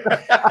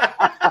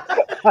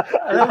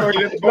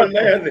 Toilet bowl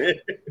na yan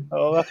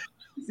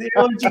Si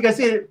Onchi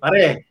kasi,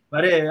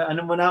 pare,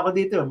 ano muna ako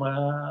dito?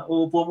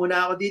 Uupo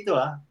muna ako dito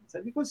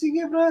Sabi ko,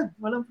 sige Brad,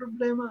 walang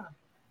problema.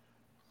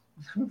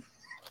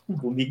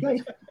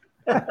 Bumigay.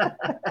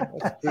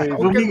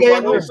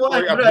 Bumigay ang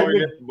upuan, Brad.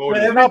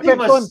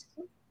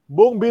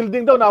 Buong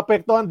building daw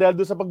naapektuhan dahil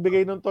doon sa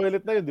pagbigay ng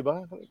toilet na yun, di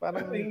ba?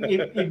 Parang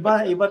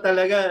iba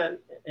talaga.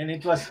 And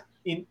it was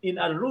in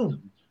a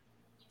room.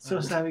 So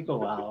sabi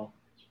ko, wow.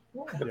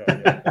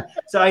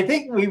 So I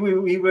think we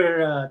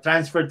were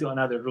transferred to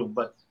another room,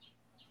 but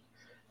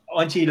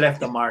Onchi left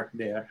a mark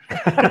there.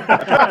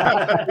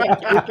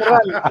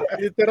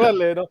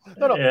 literal, no?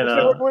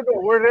 No.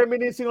 We're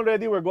reminiscing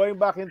already. We're going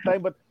back in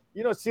time, but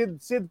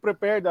Sid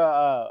prepared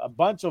a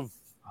bunch of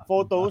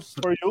photos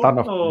for you.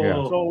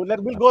 So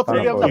we'll go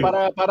through them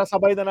para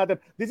sabay na natin.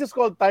 This is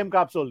called Time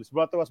Capsule. It's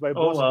brought to us by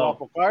Boss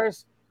Guapo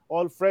Cars.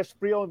 All fresh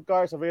pre-owned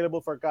cars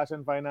available for cash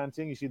and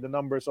financing. You see the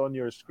numbers on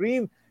your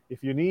screen.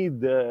 If you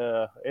need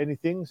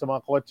anything sa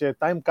mga kotse,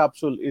 Time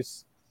Capsule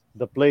is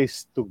the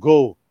place to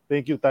go.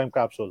 Thank you, Time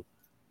Capsule.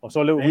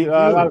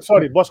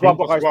 Sorry, Boss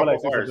Guapo Cars pala.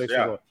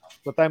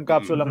 So Time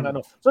Capsule lang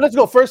So let's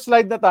go. First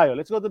slide na tayo.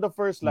 Let's go to the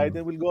first slide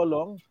and we'll go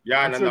along.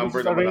 Yan, ang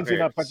number na malaki.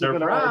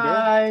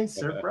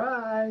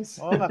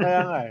 Surprise! Kaya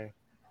nga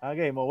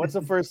Okay, what's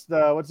the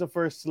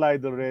first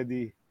slide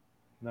already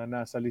na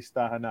nasa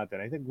listahan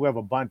natin? I think we have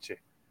a bunch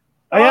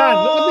Ayan,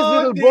 look at this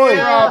little boy.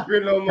 Grabe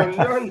naman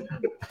yan.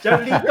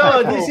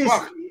 Charlito,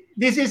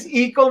 this is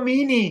Eco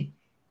Mini.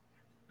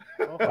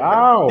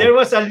 Wow. There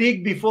was a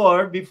league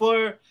before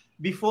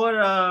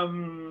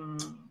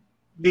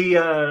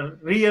the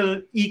real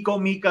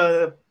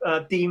Eco-Mika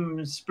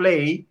teams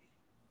play,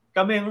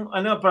 kami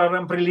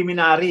parang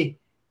preliminary.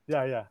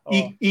 Yeah.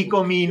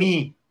 Eco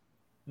Mini.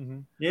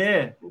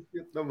 Yeah.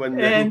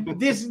 And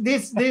this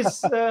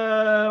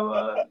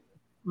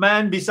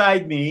man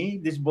beside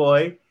me, this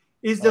boy,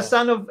 is the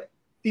son of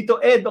Tito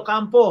Ed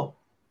Ocampo.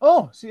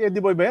 Oh, si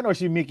Eddie Boy ba yan or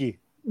si Mickey?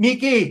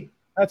 Mickey.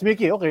 That's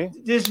Mickey, okay.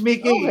 This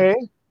Mickey. Okay.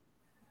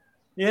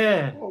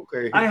 Yeah.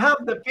 Okay. I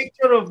have the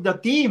picture of the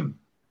team.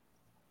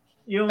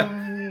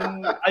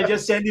 I'll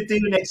just send it to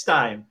you next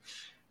time.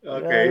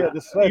 Okay. Yeah,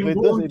 that's right. Yung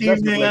buong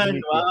team na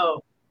yan. Wow.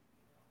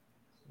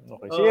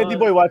 Okay. Si Eddie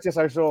Boy watches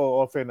our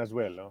show often as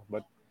well, no?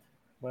 But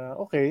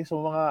okay,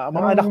 so mga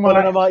anak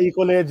pala ng mga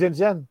Eco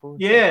Legends yan.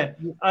 Yeah.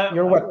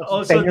 You're what?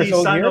 Also 10 years the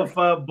old son here? of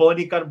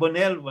Bonnie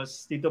Carbonell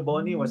Tito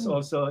Bonnie was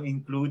also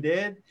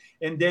included.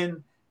 And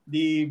then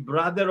the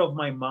brother of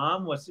my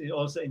mom was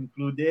also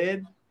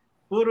included.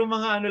 Puro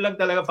mga lang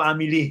talaga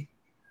family.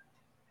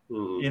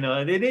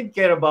 They didn't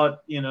care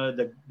about,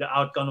 the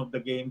outcome of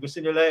the game.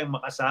 Gusto nila yung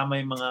makasama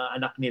yung mga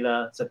anak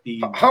nila sa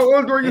team. How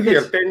old were you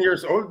here? 10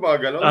 years old,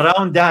 mga ganon?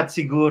 Around that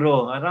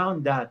siguro.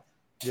 Around that.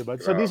 Diba?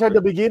 So these are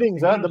the beginnings,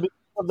 The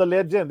beginnings of the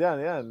legend.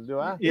 Yan. Di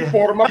ba? Yeah.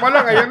 Forma pa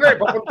lang. Ayan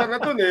papunta na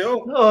dun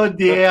Oh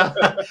dear.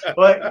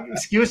 Well,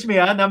 excuse me,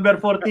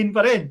 number 14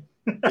 pa rin.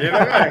 Yan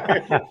na nga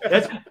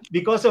That's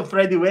because of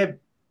Freddie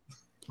Webb.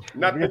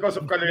 Not because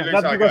of Kaloy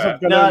Not because of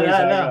Kaloy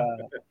Saga.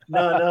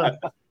 No.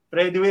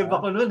 Freddie Webb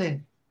ako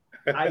nun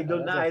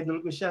idol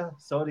ko siya.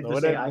 Sorry to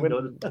say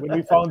idol. When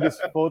we found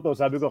this photo,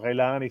 sabi ko,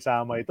 kailangan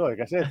isama ito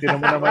Kasi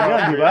tinan mo naman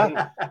yan, di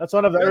ba? That's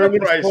one of the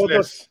earliest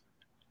photos.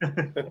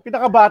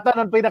 Pinakabata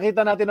nang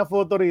pinakita natin na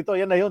photo rito,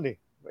 yan na yun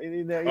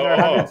In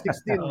our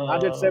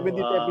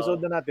 170th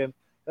episode na natin,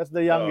 that's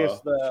the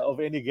youngest of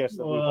any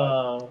guest.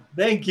 Wow.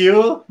 Thank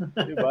you.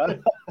 Diba?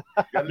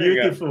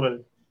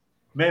 Beautiful.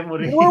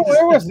 Memories.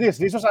 Where was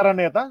this? This was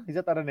Araneta? Is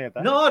that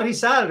Araneta? No,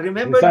 Rizal.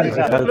 Remember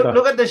Rizal.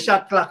 Look at the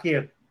shot clock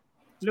here.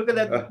 Look at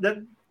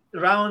that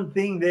round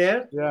thing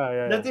there.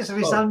 Yeah. That is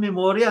Rizal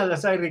Memorial,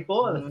 as I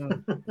recall.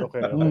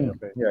 Okay.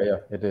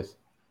 Yeah, it is.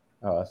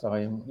 Saka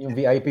yung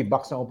VIP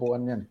box ng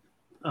upuan yan.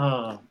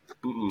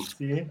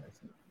 See?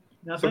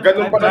 So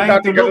ganun pala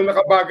dati, ganun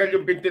nakabagal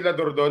yung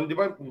ventilador doon. Di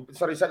ba?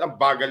 Sa Rizal, ang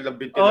bagal ng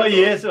ventilador. Oh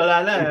yes,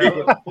 wala na.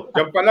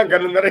 Diyan pa lang,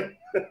 ganun na rin.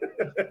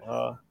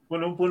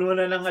 punong-puno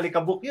na ng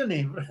alikabok yun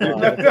eh.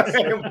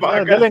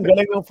 Galing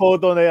ng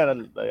photo na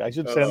yan. I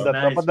should send that.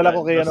 Nice, Papadala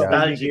ko kay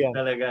nostalgic Mickey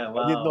talaga.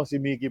 Wow. Dito si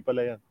Mickey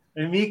pala yan.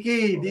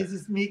 Mickey, this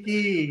is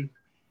Mickey.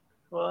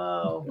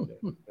 Wow.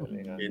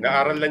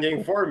 Inaaral na niya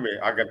yung form eh.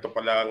 Agad to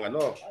pala ang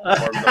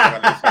form ng mga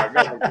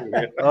Lisaga.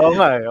 Oo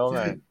nga.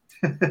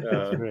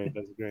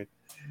 That's great.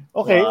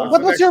 Okay, wow.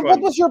 What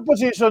was your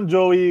position,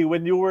 Joey,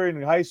 when you were in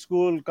high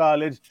school,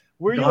 college?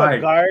 Were you a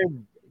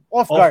guard?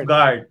 Off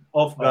guard.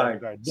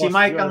 Si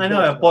Mike ang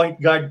point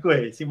guard ko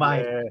eh. Si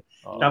Mike. Yeah.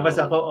 Tapos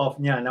ako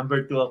off niya.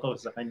 Number 2 ako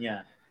sa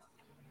kanya.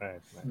 Right.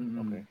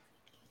 Okay.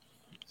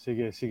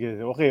 Sige.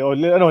 Okay,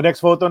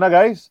 next photo na,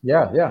 guys.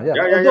 Yeah.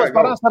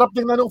 Parang sarap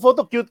tingnan ng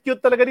photo.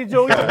 Cute talaga ni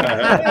Joey.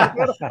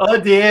 Oh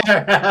dear.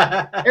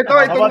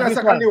 Ito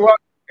nasa kaliwa.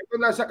 Ito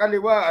nasa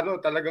kaliwa,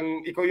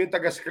 talagang ikaw yung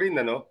taga-screen,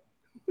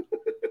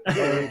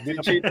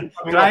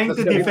 Trying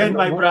to defend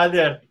my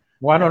brother.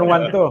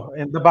 One-on-one to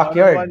in the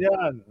backyard.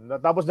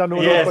 Tapos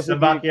nanonood pa si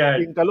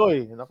King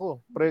Kaloy. Naku,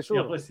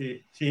 pressure. Ako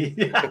si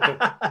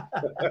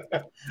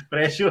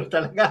pressure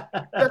talaga.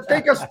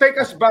 Take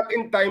us back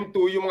in time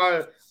to yung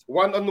mga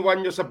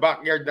one-on-one nyo sa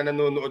backyard na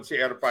nanonood si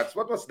Airpods.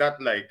 What was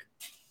that like?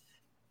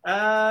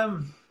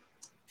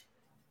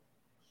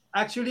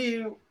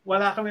 Actually,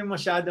 wala kami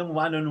masyadong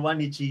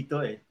one-on-one ni Chito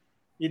eh.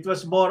 It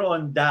was more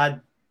on Dad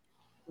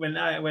when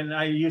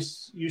I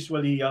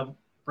usually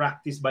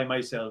practice by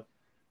myself.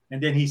 And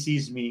then he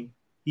sees me,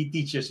 he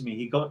teaches me.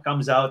 He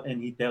comes out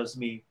and he tells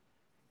me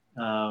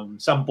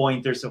some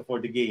pointers for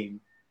the game.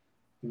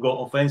 To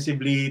go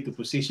offensively, to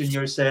position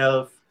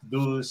yourself,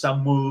 do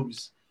some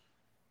moves.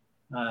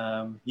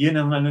 Yun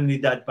ang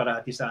ni Dad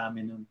parati sa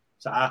amin nun.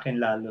 Sa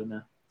akin lalo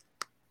na.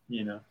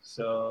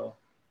 So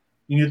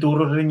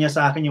inuturo rin niya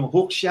sa akin yung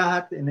hook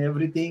shot and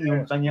everything.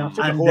 Yung kanyang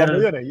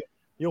under.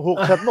 Yung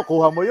hook shot mo,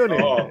 kuha mo yun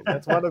eh.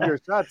 That's one of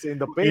your shots in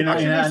the paint.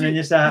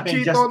 Niya sa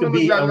akin just to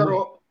be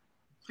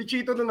Si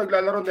Chito nung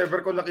naglalaro, never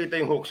ko nakita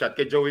yung hook shot.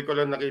 Kay Joey ko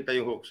lang nakita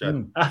yung hook shot.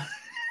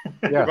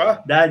 Diba?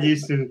 Dad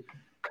used to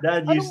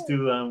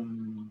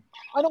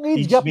anong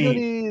age gap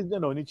yun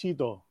ni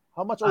Chito?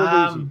 How much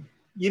older is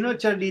he?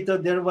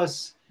 Charlito, there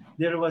was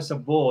a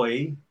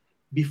boy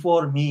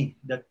before me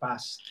that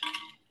passed.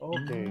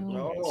 Okay.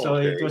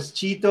 So it was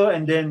Chito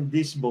and then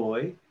this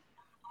boy.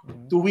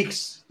 2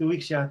 weeks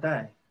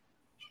yata.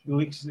 2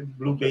 weeks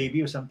blue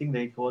baby or something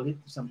they call it,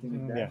 something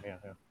like that.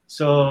 Yeah.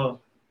 So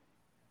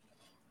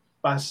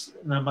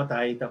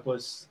namatay,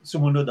 tapos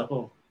sumunod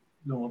ako.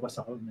 Lumabas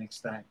ako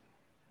next time.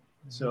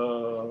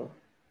 So,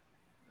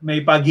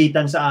 may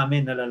pagitan sa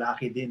amin na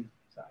lalaki din.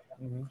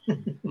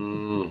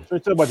 So,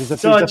 it's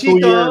a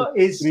Chito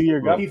is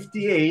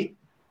 58,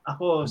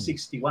 ako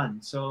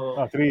 61. So,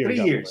 3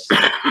 years.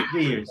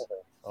 3 years.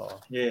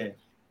 Yeah.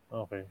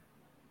 Okay.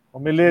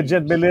 May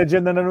legend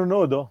na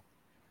nanonood,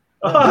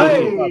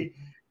 Oy!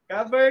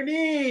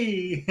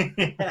 Ka-Bernie!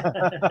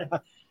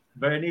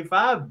 Bernie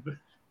Fab.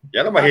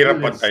 Yan ang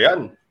mahirap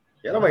pantayan.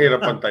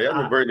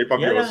 Yung Bernie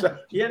Fabiosa.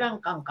 Yan ang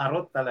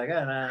kangkarot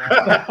talaga na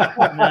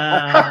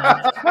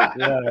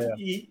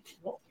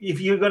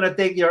if you're gonna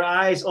take your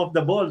eyes off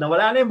the ball,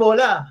 wala na yung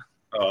bola.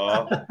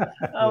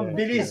 Ang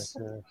bilis.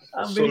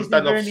 Ang bilis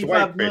ni Bernie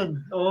Fab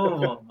nun.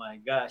 Oh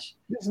my gosh.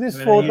 This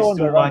photo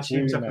on the right. Watch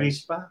him sa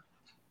crease pa.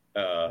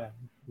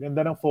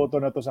 Ganda ng photo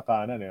na to sa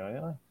kanan.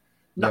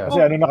 Kasi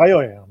na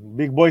kayo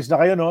Big boys na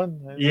kayo noon.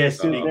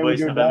 Yes, big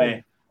boys na kami.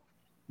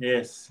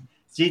 Yes.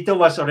 Chito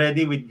was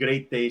already with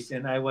great taste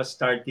and I was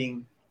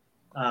starting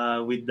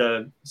with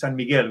the San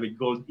Miguel, with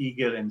Gold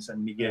Eagle and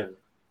San Miguel.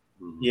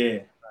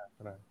 Yeah.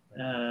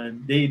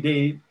 They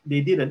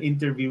did an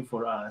interview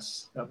for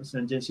us. Tapos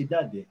nandiyan si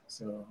Dad eh.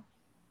 So,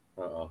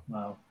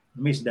 wow.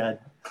 Miss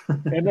Dad.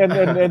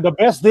 and the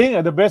best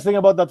thing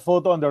about that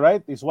photo on the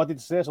right is what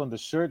it says on the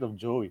shirt of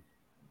Joey.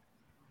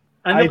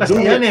 Ano kasi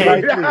yan eh?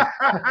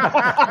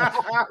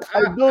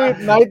 I do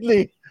it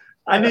nightly.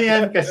 Ano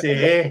yan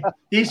kasi?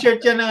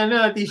 T-shirt yan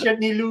t-shirt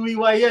ni Louis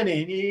Y yan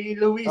eh. Ni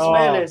Louis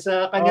Ismael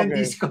sa kanyang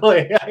disco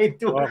eh. I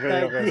do it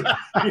nightly.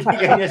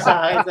 Binigay niya sa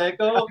akin. Sabi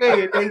ko,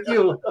 okay, thank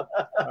you.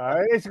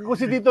 Kung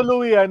si Tito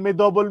Louis yan, may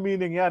double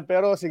meaning yan.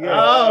 Pero sige.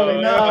 Oh,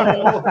 no.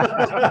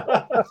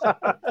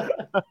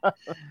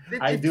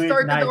 It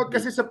started out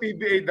kasi sa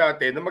PBA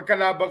dati na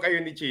magkalabang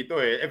kayo ni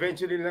Chito eh.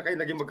 Eventually na kayo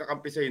naging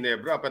magkakampi sa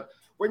Ginebra. But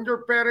when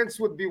your parents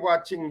would be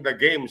watching the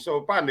game,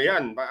 so paano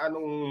yan?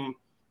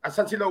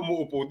 Asan sila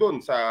umuupo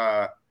doon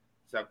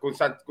kung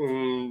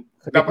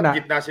dapat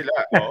gitna sila?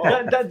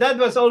 Dad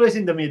was always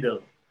in the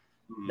middle.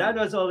 Dad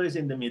was always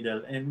in the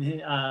middle, and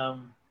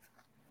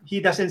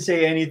he doesn't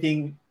say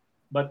anything,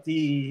 but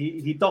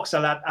he talks a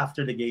lot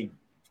after the game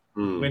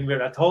when we're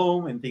at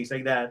home and things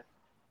like that.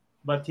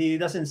 But he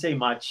doesn't say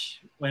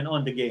much when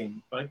on the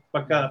game.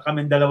 Pagka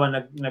kami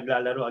dalawa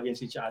naglalaro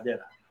against each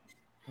other,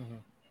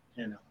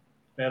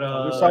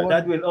 Pero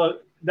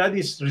Dad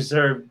is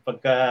reserved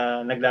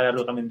pagka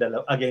naglalaro kami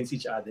dalawa against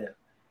each other.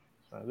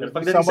 Pero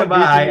pagdating sa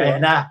bahay, ayan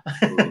na.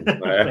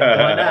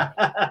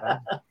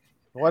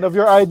 One of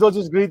your idols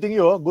is greeting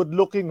you,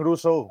 good-looking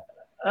Russo.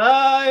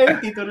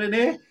 Ay, Tito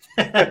Rene.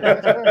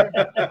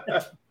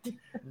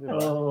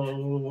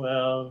 Oh,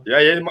 well. Yeah,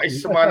 yan yung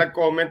isa sa mga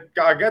nag-comment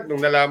kaagad nung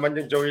nalaman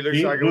yung Joey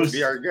Loizaga will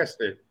be our guest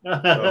eh.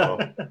 So,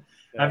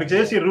 Sabi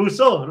ko si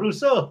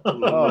Russo.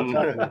 Oh,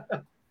 exactly.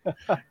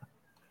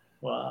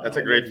 Wow. That's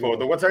a great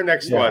photo. What's our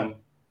next one?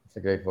 It's a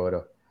great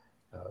photo.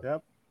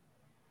 Yep.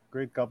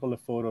 Great couple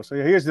of photos. So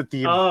here's the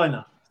team. Oh,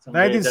 no.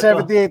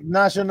 1978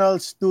 National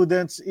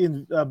Students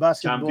in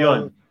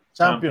Basketball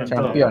Champions,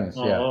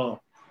 yeah. Oh,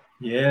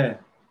 yeah.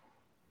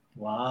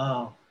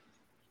 Wow.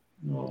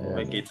 Oh.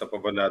 May kita pa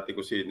ba natin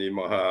kung sino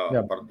yung mga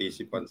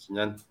participants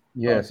niyan?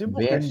 Yes,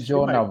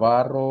 Benjo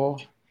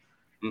Navarro.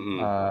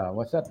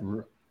 What's that?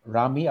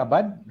 Rami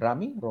Abad?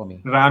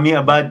 Romy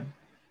Abad.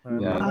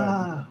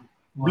 Yeah.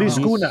 Bliss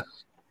Kuna.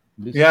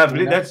 Yeah,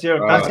 that's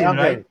your cousin,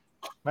 right?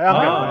 My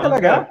uncle.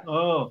 Talaga?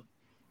 Oh.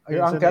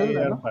 Your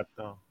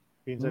uncle?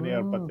 Pinsan ni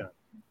Erpat yan.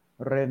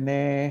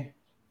 Rene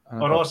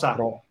Orosa.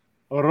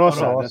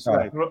 Orosa, that's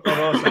right.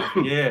 Orosa,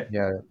 yeah.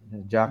 Yeah,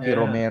 Jackie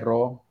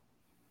Romero.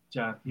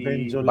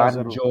 Jackie.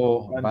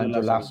 Banjo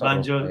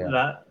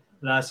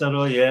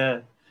Lazaro,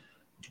 yeah.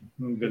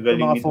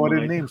 Gagaling mga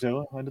foreign names, eh.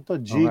 Ano to?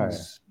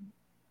 Jigs.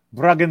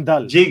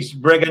 Bragendal.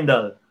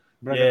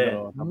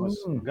 Yeah. Tapos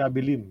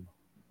Gabi Lim.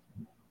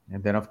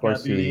 And then of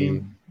course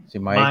si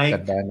Mike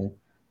Cadani,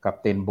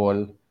 Captain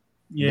Ball.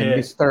 Yeah.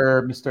 Then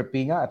Mr.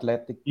 Pinga,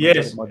 athletic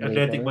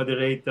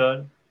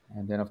moderator.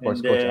 And then of course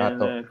Coach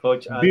Ato.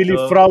 Coach Ato. Billy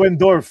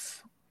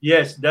Frauendorf.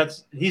 Yes,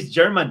 he's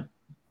German.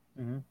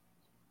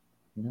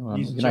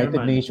 He's United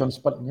German.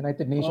 Nations.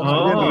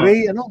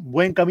 Ray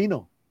Buen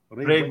Camino.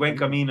 Ray Buen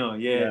Camino,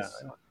 yes.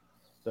 Yeah.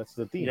 That's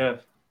the team.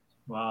 Yeah.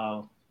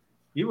 Wow.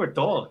 You were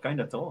tall, kind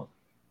of tall.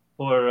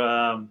 For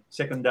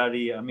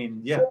secondary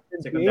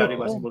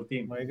basketball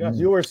team. My God,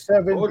 you were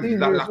 17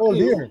 years old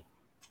here.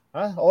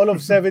 Huh? All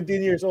of 17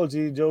 years old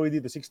si Joey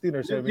dito, 16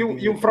 or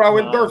 17. Yung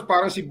Frauendorf,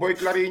 parang si Boy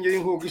Clarinho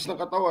yung hugis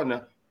ng katawan,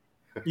 ha?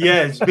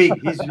 Yeah, it's big.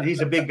 He's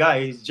a big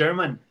guy. He's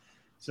German.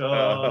 So,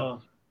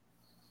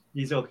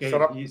 he's okay.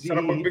 Sarap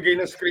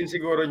magbigay ng screen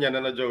siguro niya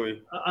na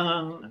Joey.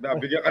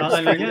 Nabigyan ka ng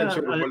screen yan,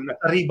 sure na.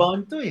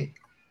 Rebound to eh.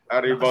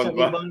 Rebound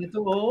ba? Rebound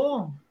nito,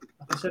 oo.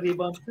 Sa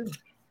rebound to.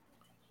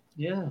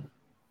 Yeah.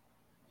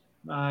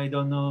 I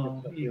don't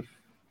know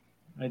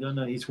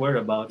his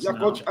whereabouts yeah,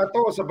 now. Coach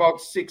Ato was about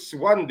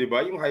 6'1", di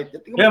ba? Yung height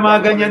niya. Yeah, mga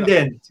ganyan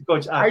din. Si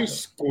Coach Ato. High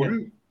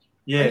school?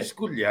 Yeah. High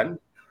school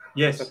yan?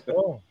 Yes.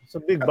 Oh, it's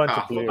a big bunch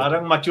of players.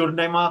 Parang mature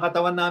na yung mga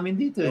katawan namin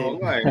dito eh. Oo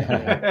nga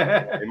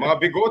eh. May mga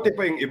bigote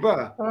pa yung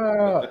iba.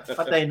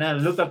 Patay na.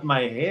 Look at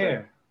my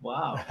hair.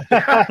 Wow.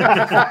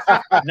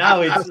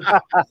 now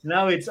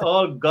it's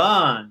all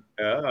gone.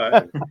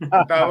 Yeah.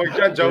 Tawag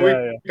dyan,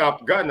 Joey,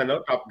 Top Gun, ano?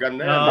 Top Gun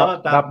na yan. No,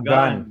 Top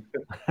Gun.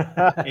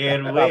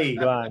 Airway.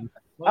 Top Gun.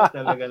 Oh,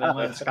 talaga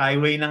naman.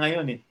 Skyway na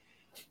ngayon eh.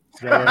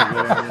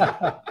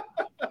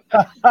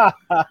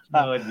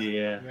 Oh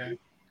dear.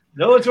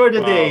 Those were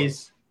the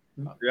days.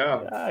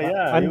 Yeah.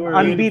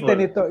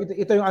 Unbeaten ito.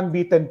 Ito yung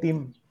unbeaten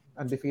team.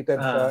 Undefeated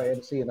sa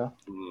NC, no?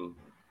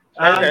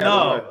 No.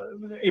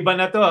 Iba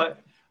na to.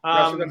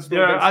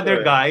 There are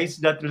other guys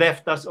that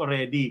left us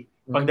already.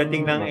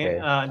 Pagdating ng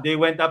they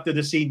went up to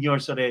the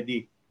seniors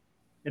already.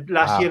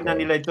 Last year na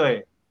nila ito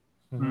eh.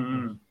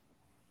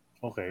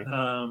 Okay.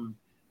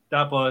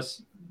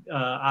 Tapos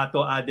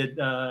Ato added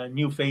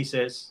new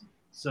faces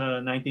sa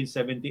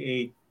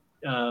 1978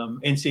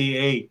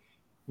 NCAA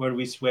where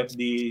we swept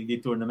the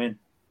tournament.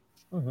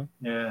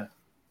 Yeah.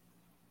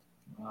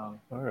 Wow.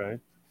 All right.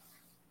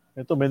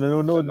 Ito may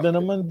nanonood na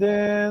naman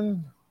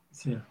din.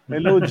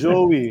 Hello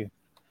Joey.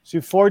 Si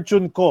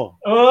Fortune ko.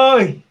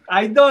 Oy,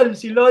 idol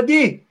si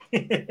Lodi.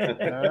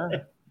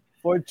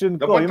 Fortune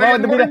ko.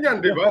 Nabantayan mo rin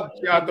yan, di ba?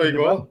 Si Atoy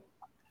ko.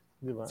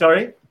 Diba?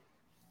 Sorry?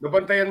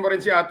 Nabantayan mo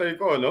rin si Atoy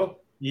ko, no?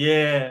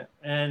 Yeah.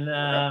 And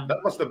that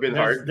must have been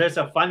hard. There's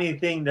a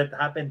funny thing that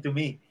happened to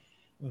me.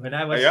 When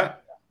I was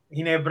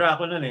Hinebra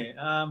ako noon eh.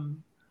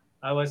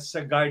 I was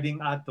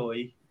guarding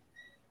Atoy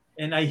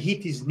and I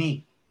hit his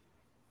knee.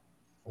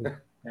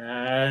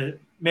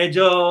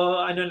 Medyo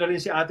ano na rin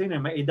si Atoy na,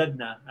 may edad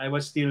na. I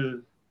was still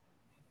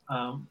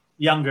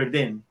younger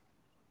then.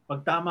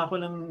 Pagtama ko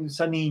lang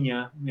sa knee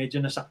niya, medyo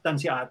nasaktan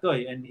si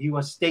Atoy and he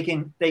was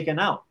taken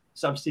out,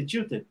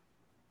 substituted.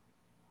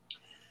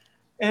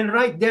 And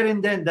right there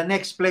and then, the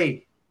next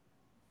play,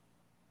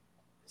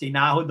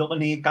 sinahod ako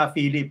ni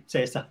Philip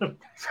Cesar.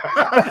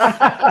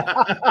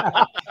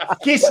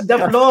 Kiss the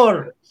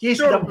floor.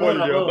 Kiss the floor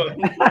ako.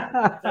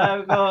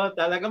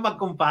 Talaga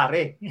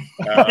magkumpare.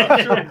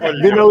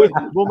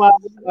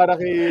 Para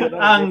kay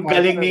ang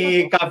galing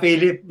ni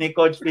Philip, ni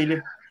Coach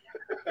Philip.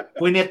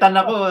 Punitan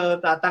ako,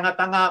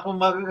 tatanga-tanga ako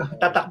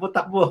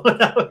tatakbo-takbo.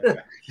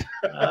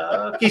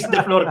 Kiss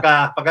the floor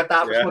ka.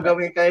 Pagkatapos mo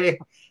gawin kay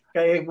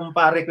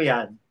kumpare ko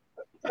yan.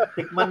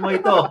 Tikman mo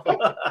ito.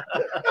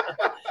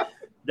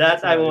 That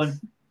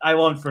I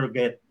won't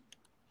forget.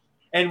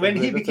 And when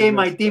he became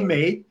my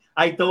teammate,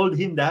 I told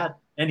him that,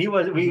 and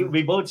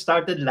we both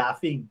started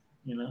laughing.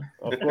 You know.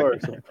 Of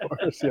course,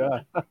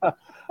 yeah.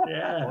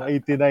 Yeah.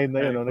 89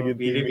 na yun, no? Naging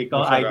Philip,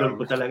 ikaw idol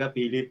ko talaga,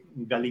 Philip.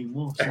 Galing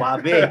mo,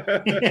 suabe.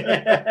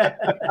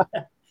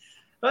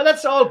 Well,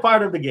 that's all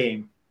part of the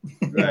game.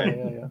 Right.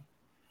 Yeah.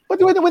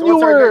 But when you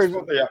were...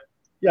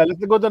 Yeah,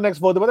 let's go to the next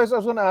photo. But I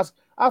was going to ask,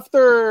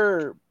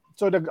 after...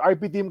 So the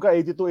RP team ka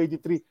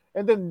 82-83,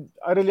 and then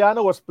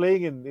Arellano was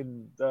playing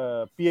in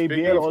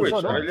PABL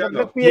also, no?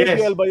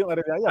 PABL ba yung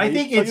Arellano? I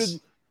think it's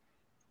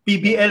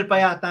PBL pa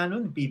yata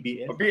nun,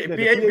 PBL.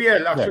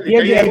 PABL actually.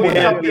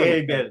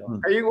 PABL.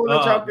 Kayo yung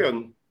unang champion.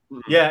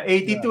 Yeah,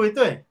 82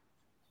 ito eh.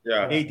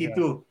 Yeah.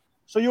 82.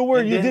 So you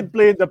did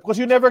play because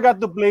you never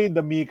got to play in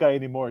the Mika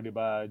anymore, di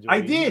ba, Joey?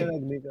 I did.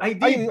 I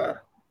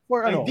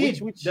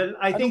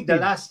think the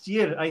last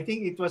year, I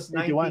think it was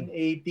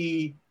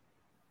 1980.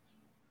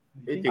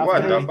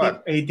 81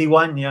 dapat.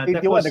 81, yeah.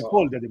 81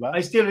 nag-fold, di ba?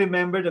 I still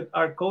remember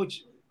our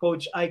coach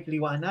Ike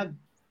Liwanag.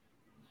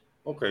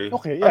 Okay,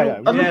 yeah.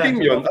 Anong team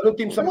yun? Anong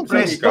team sa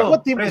Presto?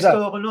 What team is that?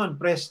 Presto ako noon,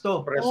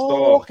 Presto.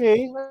 Oh,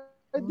 okay.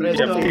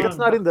 Presto. It's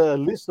not in the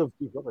list of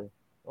teams.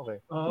 Okay.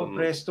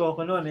 Presto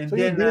ako noon. And so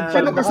then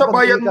sino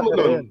kasabayan mo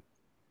noon?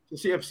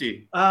 Sa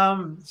CFC?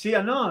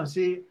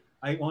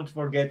 I won't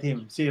forget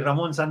him. Si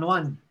Ramon San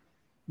Juan.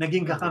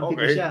 Naging kakampi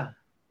ko siya.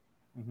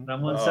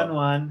 Ramon San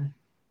Juan.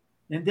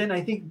 And then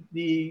I think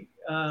the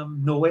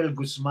Noel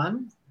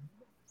Guzman.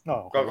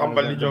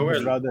 Kakambal ni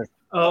Joel.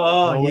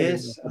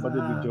 Yes. Kapatid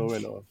ni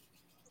Joel.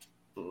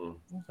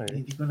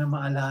 Hindi ko na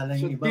maalala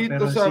yung iba. Dito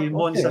pero sa, si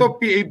Monza. ito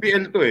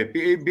PABL to eh.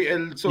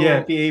 PABL. So,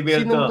 yeah,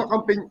 PABL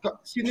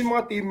sino yung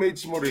mga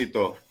teammates mo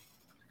rito?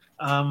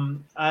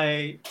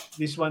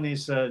 This one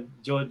is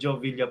Jojo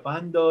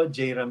Villapando,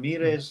 Jay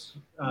Ramirez,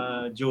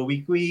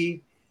 Joey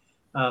Cui,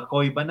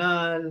 Koy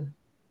Banal,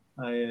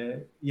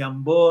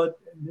 Yambot.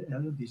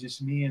 This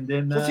is me, and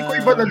then si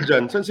Koy Banal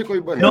dyan? Saan si Koy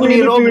Banal?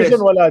 Noni Robles.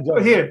 Wala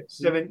dyan. Here,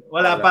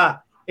 wala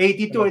pa.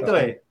 82 ito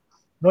eh.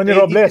 Noni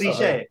Robles. 83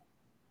 siya eh.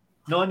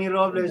 Noni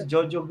Robles,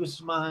 Jojo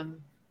Guzman.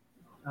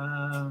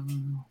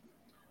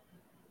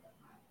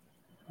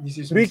 This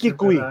is Ricky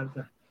Cui.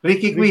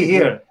 Ricky Cui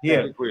here.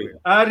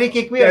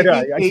 Ricky Cui, I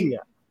think.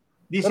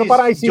 This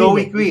is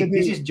Joey Cui.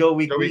 This is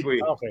Joey Cui.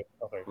 Okay.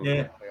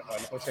 Yeah.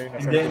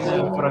 And then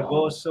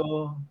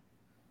Fragoso,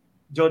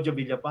 Jojo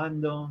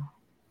Villapando.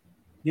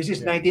 This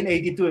is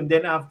 1982, and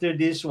then after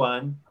this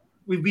one,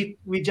 we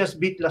just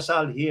beat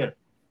LaSalle here,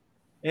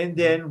 and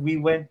then we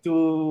went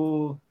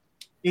to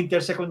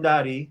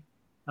intersecondary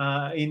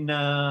in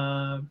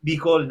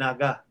Bicol,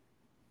 Naga,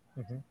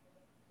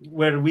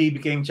 where we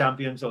became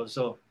champions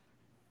also.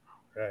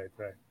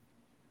 Right.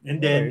 And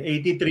then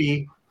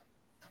 83,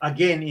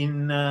 again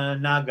in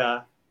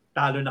Naga,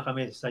 talo na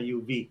kami sa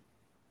UV.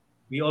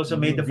 We also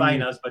made the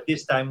finals, but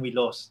this time we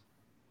lost.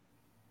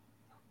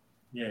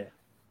 Yeah.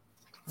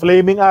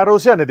 Flaming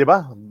Arrows yan, di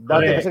ba?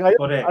 Dati kasi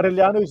ngayon,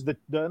 Arellano is the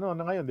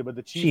ngayon, di ba?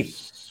 The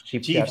Chiefs.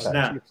 Chiefs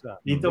na.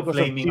 Dito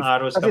Flaming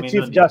Arrows kami nun. Kasi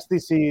Chief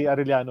Justice si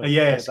Arellano.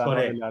 Yes,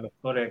 correct.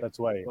 That's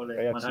why.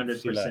 Kaya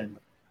 100%.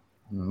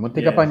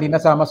 Munti ka pa hindi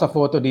nasama sa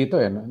photo dito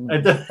eh.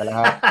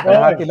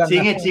 Kalahati lang.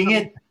 Singit.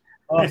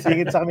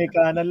 Singit sa kami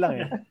kanan lang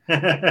eh.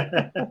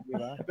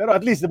 Diba? Pero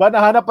at least, di ba?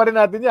 Nahanap pa rin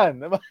natin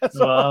yan. Diba?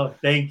 So, wow,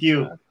 thank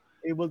you.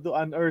 Able to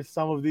unearth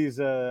some of these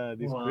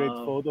great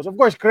photos. Of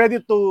course,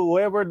 credit to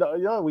whoever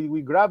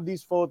we grabbed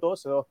these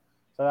photos. So,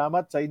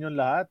 salamat sa inyong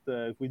lahat.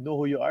 If we know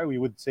who you are, we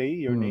would say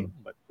your name,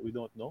 but we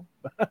don't know.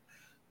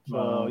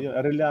 So,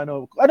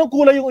 Arellano. Anong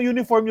kulay yung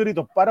uniform nyo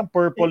dito? Parang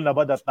purple na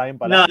ba that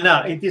time pala?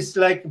 No, it is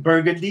like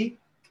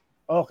burgundy.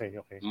 Okay.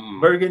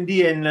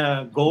 Burgundy and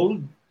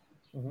gold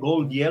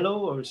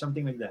yellow or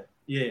something like that.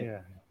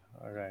 Yeah.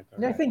 All right.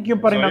 I think yung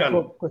pa rin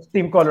ang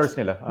team colors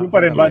nila. Yung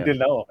pa rin ba until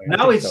now? Okay.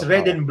 Now it's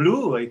red and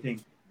blue, I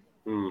think.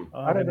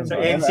 Sa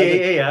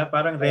NCAA,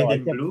 parang red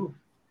and blue.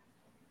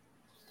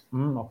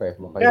 Okay.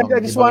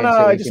 I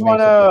just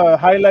wanna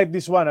highlight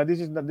this one.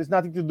 This is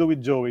nothing to do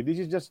with Joey.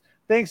 This is just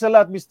thanks a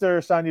lot, Mr.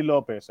 Sunny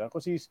Lopez,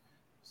 because he's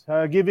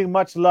giving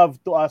much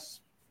love to us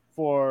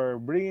for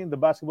bringing the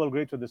basketball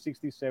greats of the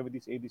 60s,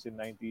 70s, 80s, and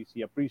 90s.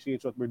 He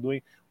appreciates what we're doing.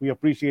 We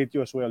appreciate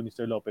you as well,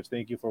 Mr. Lopez.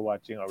 Thank you for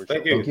watching our show.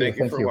 Thank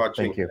you for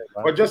watching. Thank you.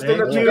 But just to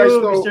let you guys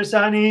know, Mr.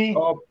 Sunny.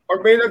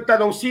 Or may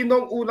nagtanong,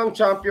 sinong unang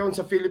champion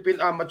sa Philippine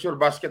Amateur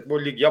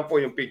Basketball League? Yan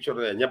po yung picture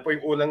na yan. Yan po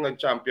yung unang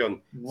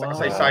nag-champion sa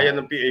kasaysayan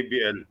ng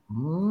PABL.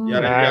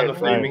 Arellano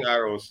Flaming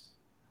Arrows.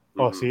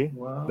 See?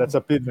 Wow. That's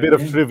a bit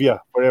of trivia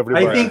for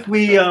everybody. I think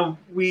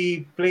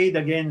we played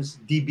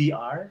against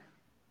DBR.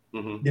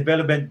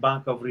 Development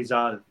Bank of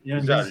Rizal.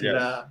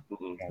 Sila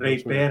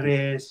Ray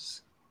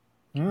Perez.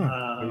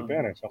 Ray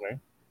Perez, okay.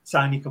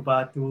 Sani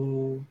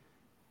Cabatu.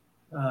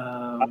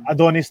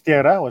 Adonis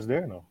Tierra was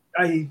there, no?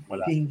 I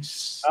think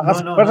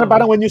no.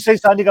 Parang when you say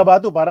Sani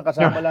Cabatu, parang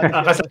kasama lang.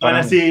 Kasama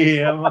na si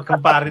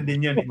kumpare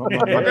din yun.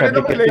 Matagal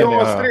naman Leo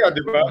Austria,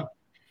 di ba?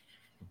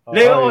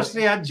 Leo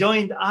Austria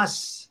joined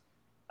us,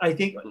 I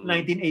think,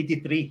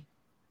 1983.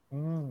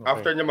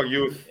 After niya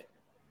mag-youth.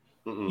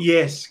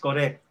 Yes,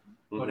 correct.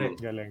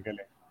 Correct. Galing.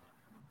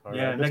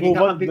 Yeah, naging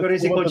kakampi ko rin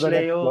si Coach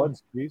Leo.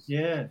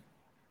 Yeah.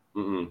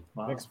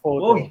 Wow. Next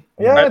photo.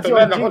 Ito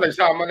na,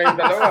 nagsama na yung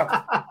dalawa.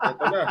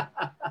 Ito na.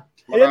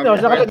 Ayan,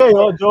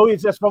 nakalagay, Joey,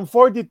 it says from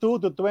 42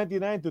 to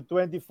 29 to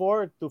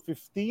 24 to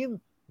 15,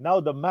 now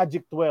the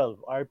Magic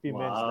 12 RP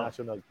Men's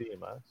National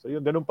Team. So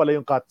yun, ganun pala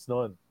yung cuts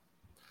noon.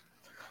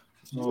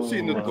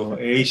 Sino to?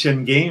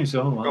 Asian Games.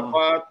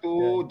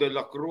 Kapato, De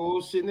La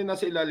Cruz, sino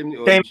nasa ilalim ni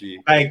Onchi?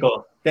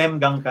 Tem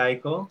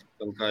Gangkaiko.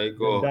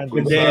 Dante.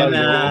 And then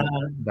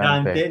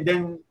Dante. And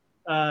then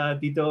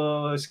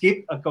Tito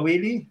Skip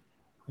Agkawili.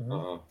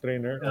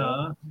 Trainer.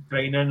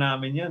 Trainer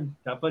namin yun.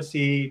 Tapos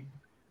si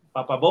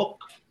Papa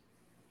Bok.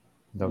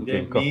 And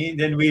then me.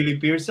 Then Willie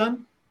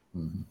Pearson.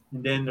 And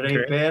then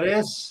Ray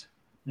Perez.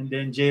 And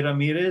then Jay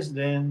Ramirez.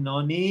 Then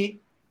Noni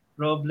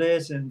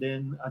Robles. And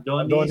then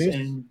Adonis.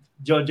 And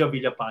Jojo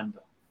Villapando.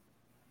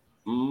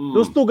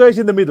 Those two guys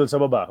in the middle sa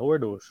baba, who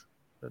are those?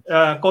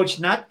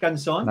 Coach Nat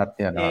Canson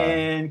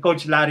and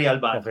Coach Larry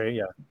Albano. Okay,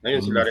 yeah.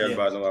 Ayun si Larry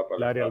Albano nga pala.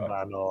 Larry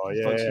Albano,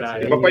 yes. Coach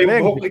Larry. Iba pa yung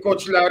buhok ni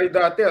Coach Larry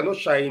dati,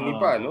 shiny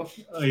pa, no?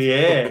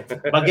 Yeah.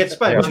 Bagets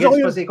pa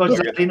si Coach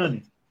Larry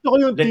nun. Gusto ko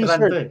yung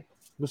t-shirt.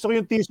 Gusto ko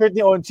yung t-shirt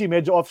ni Onchi,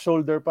 medyo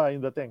off-shoulder pa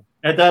yung dating.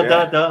 Ito.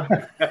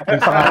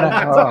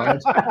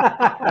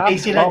 Ay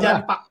sila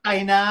dyan,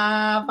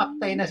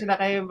 paktay na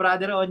sila kay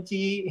Brother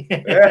Onchi.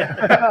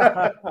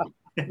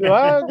 Di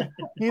ba?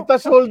 Kita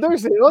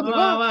shoulders di ba?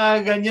 Mga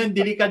ganyan,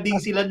 delikading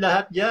sila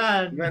lahat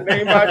dyan.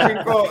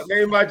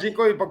 Na-imagine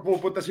ko, pag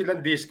pupunta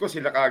silang disco,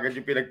 sila kagad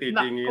yung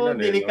pinagtitinginan.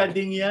 Nako,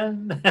 delikading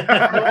yan.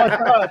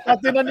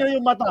 Tinan nyo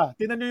yung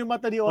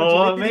mata. Ni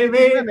Onchi.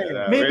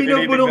 May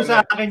binubulong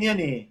sa akin yan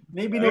eh.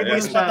 May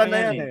binubulong sa akin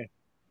yan eh.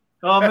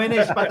 May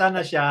naispatan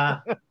na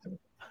siya.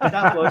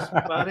 Tapos,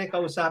 pare,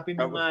 kausapin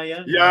mo nga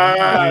yan.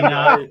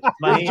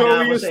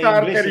 Mahina ako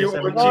sa English. Yung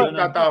Onchi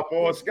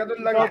tatapos.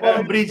 Ganun lang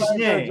yung bridge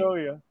niya eh.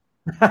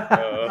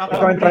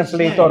 Ikaw yung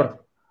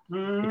translator.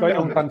 Ikaw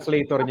yung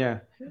translator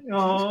niya.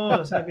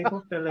 Sabi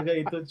ko talaga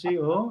ito,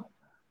 Chi.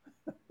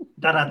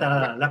 Tara.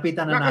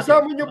 Lapitan na natin.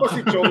 Nakasama niyo ba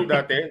si Chong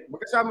dati?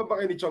 Magkasama ba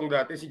kayo ni Chong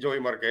dati, si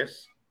Joey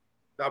Marquez?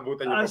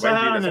 Naabutan niyo pa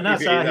ba?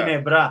 Sa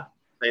Ginebra.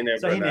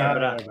 Sa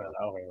Ginebra.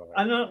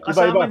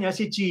 Kasama niya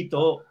si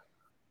Chito.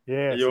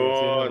 Yes.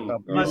 Yun.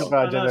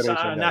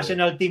 Sa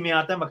national team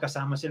yata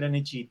magkasama sila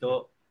ni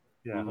Chito.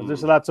 Yeah,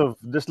 there's lots of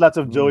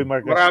Joey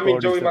Marquez. Maraming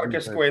Joey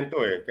Marquez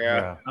kwento eh.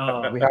 Kaya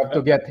we have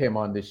to get him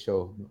on this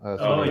show.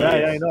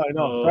 I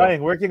know.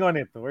 Trying, working on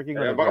it.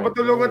 Baka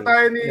matulungan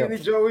tayo ni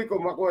Joey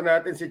kung makuha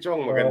natin si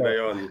Chong. Maganda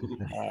 'yon.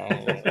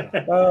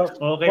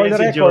 Okay na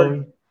si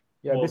Joey.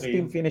 This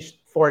team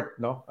finished fourth,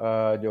 no?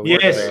 Joey.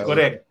 Yes,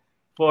 correct.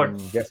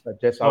 Fourth. Just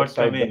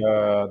outside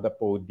the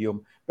podium.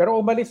 Pero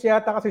umalis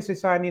yata kasi si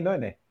Sunny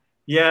noon eh.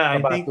 Yeah,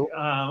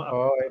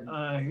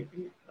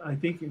 I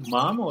think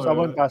mom or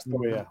someone passed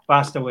away. Yeah.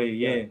 Passed away,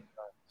 yeah.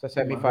 Sa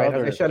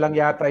semifinals, siya lang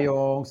yata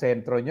yung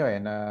sentro nyo eh.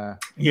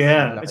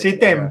 Si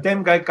Tem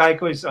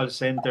Gangkaiko is al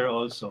center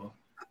also.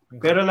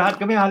 Pero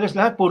halos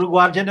lahat, puro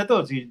guardian na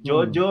to. Si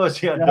Jojo,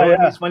 si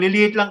Adonis,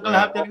 maliliit lang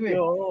lahat.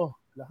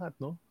 Lahat,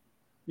 no?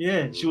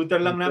 Yeah, shooter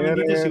lang namin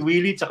dito, si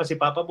Willie tsaka si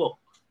Papa Bok.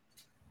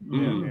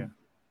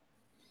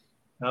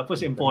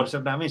 Tapos enforcer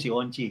namin si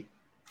Onchi.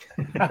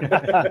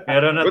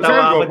 Pero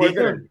natawa ako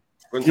dito.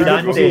 Si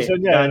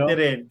Dante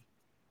rin.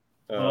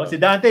 Si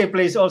Dante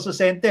plays also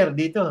center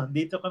dito.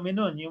 Dito kami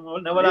noon.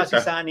 Yung nawala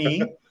si Sunny,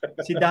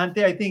 si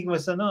Dante I think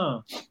was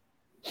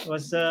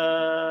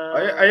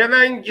ayan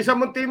na yung isa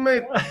mong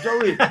teammate,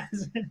 Joey.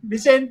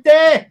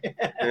 Vicente!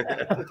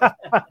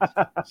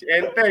 Si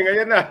Enteng,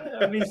 ayan na.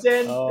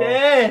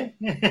 Vicente!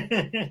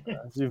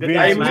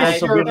 I miss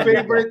your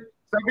favorite.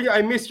 Sabi niya,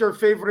 I miss your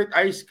favorite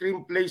ice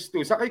cream place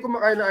too. Saan kayo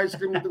kumakain ng ice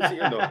cream nito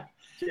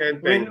si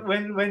Enteng?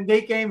 When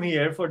they came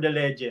here for the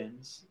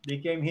Legends,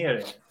 they came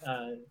here.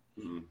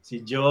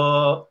 Si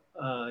Joe,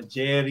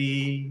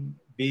 Jerry,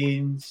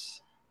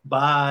 Vince,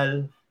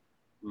 Bal,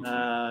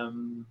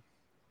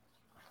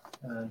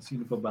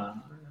 sino pa ba?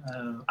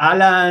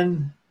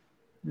 Alan,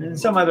 and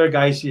some other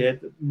guys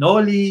yet.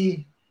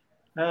 Noli.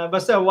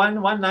 Basta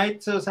one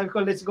night, so sabi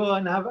ko, let's go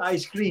and have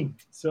ice cream.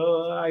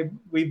 So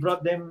we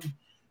brought them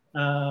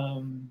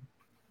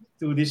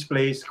to this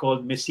place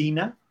called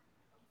Messina.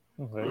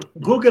 Okay.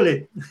 Google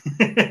it.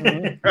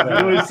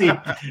 You will see.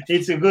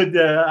 It's a good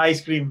ice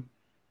cream.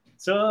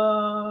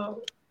 So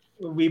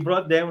we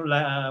brought them.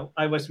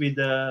 I was with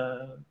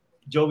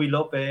Joey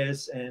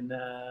Lopez and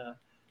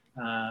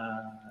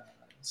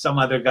some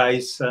other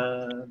guys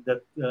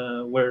that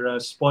were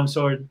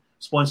sponsoring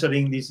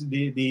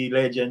the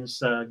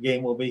Legends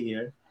game over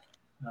here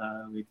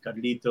with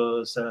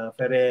Carlitos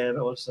Ferrer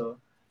also.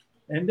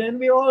 And then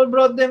we all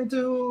brought them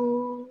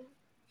to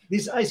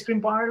this ice cream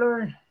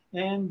parlor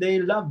and they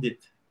loved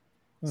it.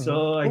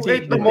 So I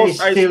think the taste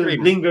still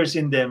lingers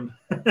in them.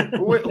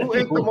 Who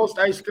ate the most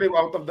ice cream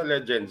out of the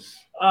Legends?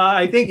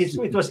 I think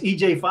it was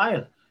EJ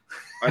File.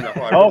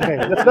 Okay,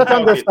 that's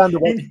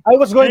understandable. I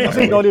was going to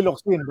say Noli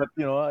Locsin, but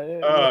you know.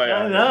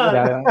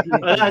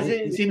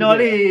 Si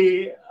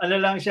Noli, ano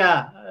lang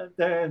siya,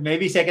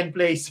 maybe second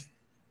place.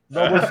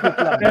 Double stick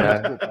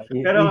lang.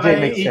 Pero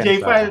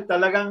EJ File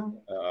talagang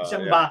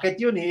isang bucket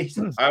yun eh.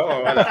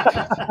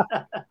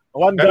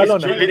 One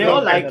gallon. They all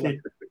liked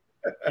it.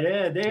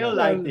 Yeah, they all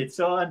liked it.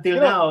 So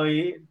until now,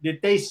 the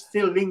taste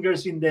still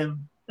lingers in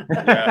them.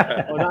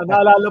 Yeah.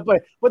 Naalala pa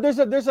eh. But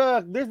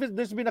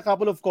there's been a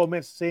couple of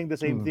comments saying the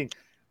same thing.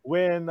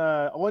 When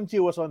Onchi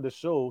was on the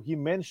show, he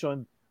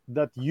mentioned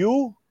that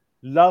you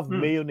love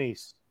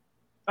mayonnaise.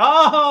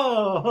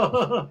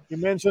 Oh! He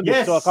mentioned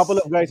Yes. it. So a couple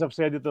of guys have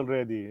said it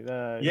already.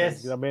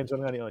 Yes.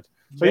 Mentioned nga ni Onchi.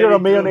 So Very you're a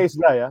true. mayonnaise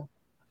guy, huh?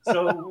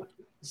 So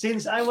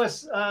since I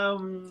was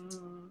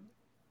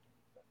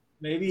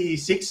maybe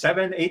 6,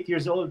 7, 8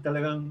 years old,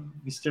 talagang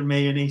Mr.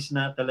 Mayonnaise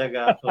na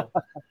talaga ako.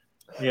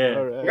 Yeah.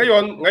 Alright.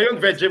 Ngayon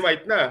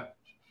Vegemite na.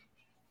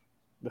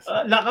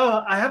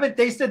 Nako, I haven't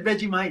tasted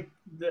Vegemite.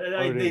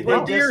 They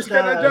Years ka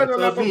na dyan,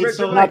 wala told me pang it's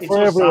so, Vegemite. it's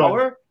so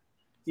sour.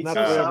 It's Not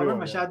so for sour, everyone,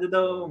 masyado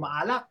daw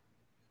maalak.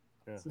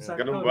 Yeah, So yeah. sabi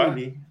Ganun ko, ba?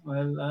 really?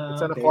 Well,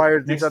 It's an okay.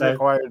 acquired Next taste. time.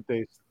 Acquired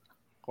taste.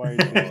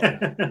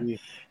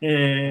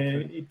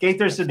 It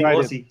caters to the Tried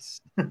it.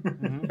 Aussies.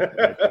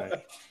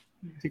 Right.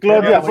 Si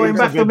Claudia, Going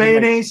back to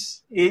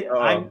mayonnaise, Oo.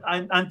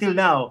 I'm until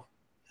now,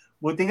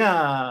 buti nga,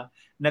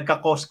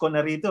 nagka-Costco na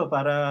rito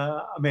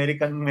para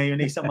American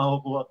mayonnaise ang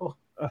makukuha ko.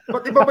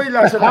 Ba't iba ba yung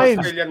lasa ng Heinz.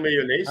 Australian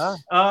mayonnaise?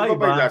 Ah, Iba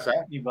ba yung lasa?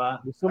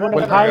 Iba. Gusto mo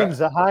ng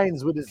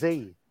Heinz with a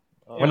Z.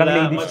 Walang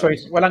Wala. ladies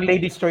choice. Walang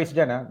ladies choice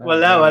diyan, ha.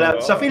 Wala.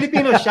 Sa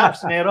Filipino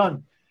shops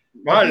meron.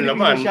 Mahal Sa Filipino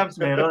naman. shops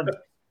meron.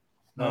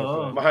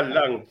 Oo. Mahal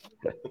lang.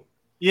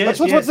 Yes,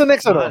 What's the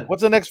next mahal.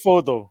 What's the next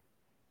photo?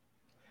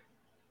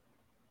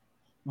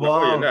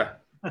 Wow. Yun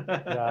na.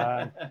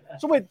 Yeah.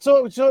 So wait,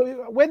 so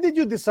when did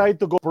you decide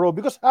to go pro?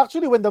 Because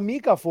actually when the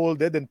Mika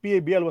folded and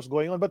PABL was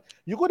going on, but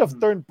you could have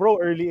turned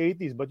pro early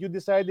 80s, but you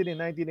decided in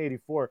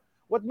 1984.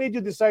 What made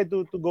you decide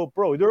to go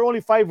pro? There were only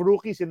 5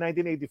 rookies in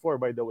 1984,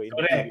 by the way. In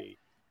Correct. the PBA.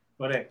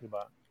 Correct.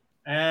 Diba?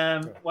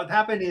 What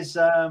happened is,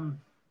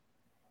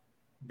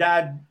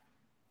 Dad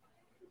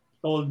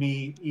told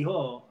me,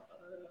 "Iho,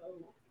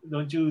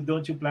 don't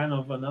you plan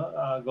of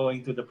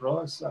going to the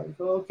pros?" I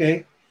go,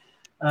 "Okay,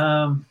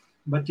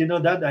 but you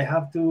know, Dad, I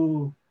have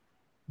to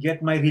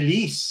get my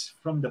release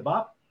from the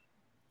BAP,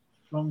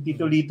 from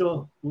Tito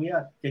Lito.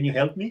 Kuya, can you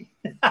help me?"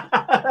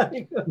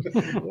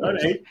 All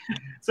right.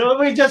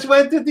 So we just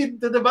went to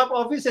the BAP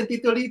office, and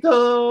Tito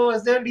Lito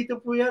was there,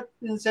 Lito Puyat,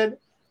 and said,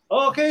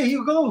 "Okay,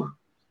 you go."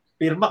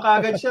 Pirma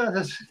kagad siya.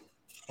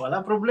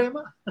 Walang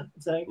problema.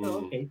 Sabi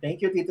ko, okay,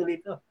 thank you, Tito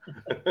Lito.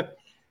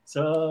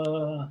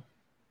 So,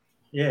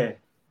 yeah.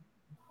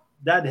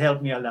 That helped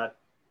me a lot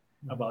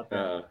about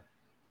that.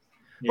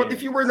 But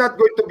if you were not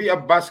going to be a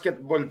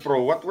basketball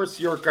pro, what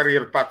was your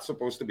career path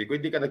supposed to be?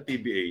 Kung hindi ka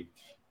nag-PBA?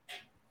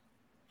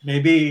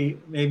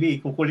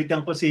 Maybe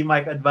kukulitan ko si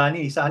Mike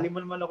Advani. Isali mo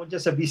naman ako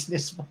dyan sa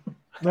business mo.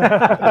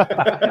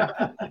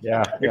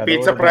 May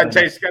pizza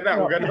franchise ka na.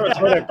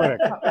 Correct.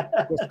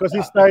 Because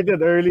he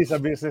started early sa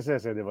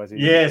businesses, di ba?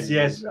 Yes.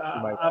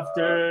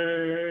 After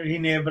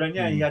Ginebra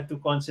niya, he had to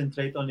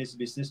concentrate on his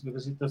business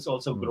because it was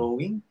also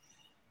growing.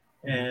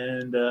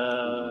 And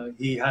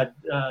he had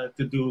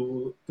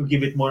to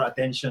give it more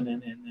attention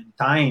and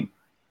time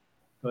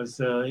because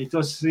it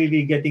was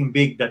really getting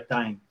big that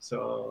time.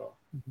 So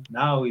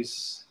now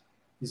he's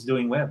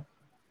doing well.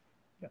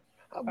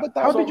 But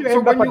how did you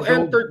end up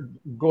at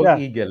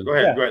Gold Eagle? Go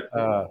ahead.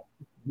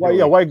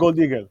 Why Gold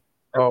Eagle?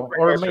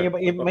 Or may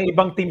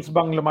ibang teams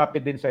bang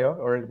lumapit din sa'yo?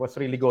 Or it was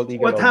really Gold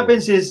Eagle? What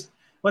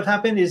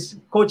happened is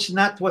Coach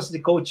Nat was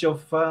the coach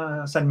of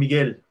San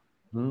Miguel.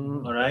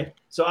 All right.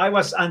 So I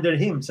was under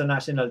him sa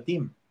national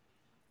team.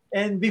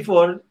 And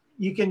before,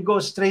 you can go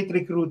straight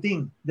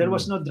recruiting. There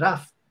was no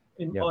draft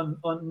on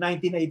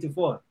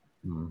 1984.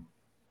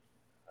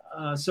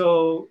 So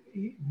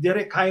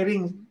direct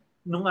hiring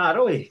nung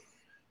araw eh.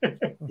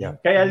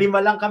 Kaya 5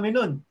 lang kami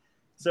nun.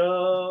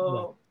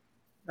 So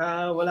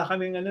wala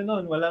kaming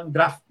walang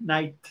draft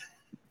night.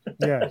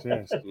 Yes.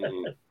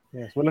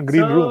 Walang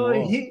green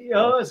room.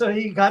 So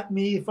he got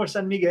me for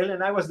San Miguel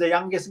and I was the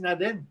youngest na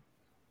din.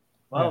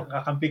 Wow,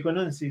 kakampi ko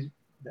nun si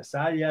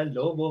Dasalia,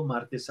 Lobo,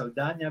 Martes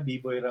Saldana,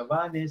 Biboy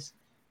Ravanes.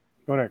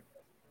 Correct.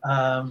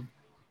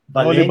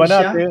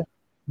 Valencia,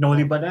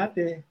 Noli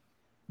Banate,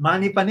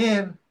 Manny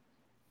Paner.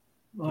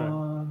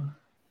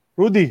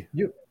 Rudy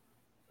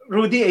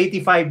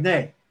 85 na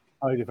eh.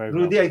 85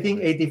 Rudy, na. I think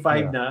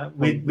 85 na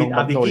with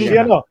Abby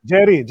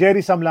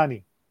Jerry Samlani.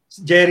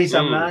 Jerry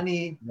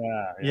Samlani.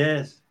 Yeah.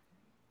 Yes.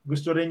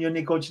 Gusto rin yun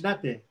ni Coach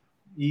Nat eh.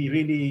 He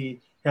really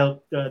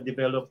helped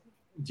develop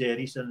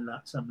Jerry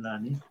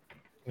Samlani.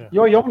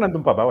 Yoyong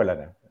nandun pa ba? Wala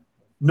na.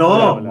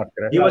 No,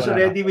 he was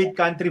already with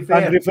Country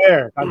Fair. Country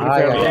Fair.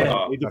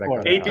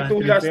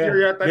 82 last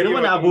year yata. Pero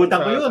naman, naabutan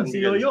ko yun,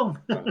 si Yoyong.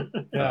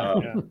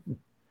 Yeah.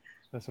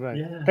 That's right.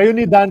 Yeah. Kayo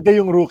ni Dante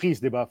yung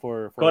rookies, di ba?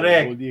 For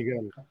Correct. Gold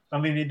Eagle.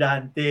 Kami ni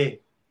Dante.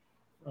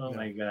 Oh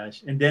my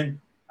gosh. And then,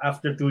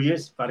 after 2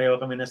 years, pareho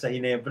kami na sa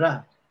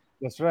Ginebra.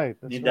 That's right.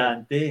 Ni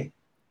Dante.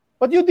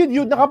 But you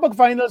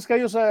nakapag-finals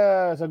kayo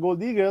sa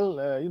Gold Eagle,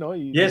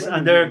 Yes,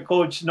 under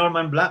Coach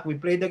Norman Black, we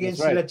played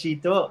against sila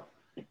Chito.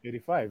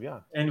 85, yeah.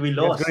 And we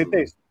lost.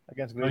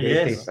 Against Great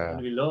Taste.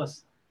 And we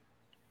lost.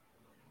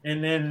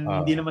 And then,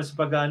 hindi naman sa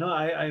pagano,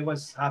 I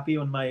was happy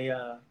on my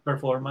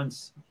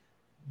performance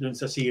dun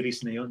sa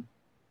series na yun.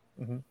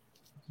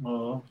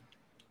 Oo.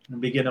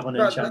 Nabigyan ako ng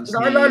chance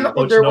Naalala ni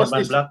ko, Coach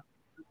Norman Black.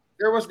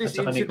 There was this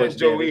incident,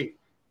 Joey.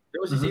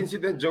 There was this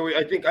incident, Joey.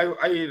 I think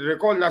I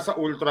recall nasa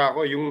Ultra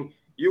ko yung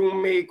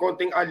may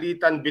konting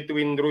alitan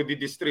between Rudy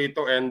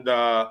Distrito and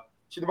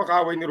sino ba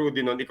kaaway ni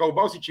Rudy noon? Ikaw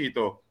ba o si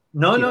Chito?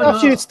 No.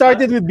 Actually, it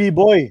started with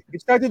B-Boy.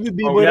 It started with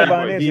B-Boy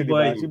Rabanes,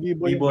 B-Boy. Si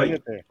B-Boy.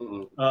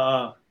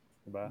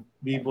 Diba?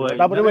 B-Boy.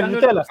 Tapos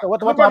you tell us,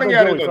 what happened,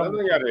 Joey? Ano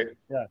nangyari?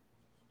 Yeah.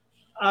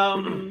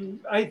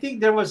 I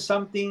think there was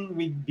something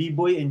with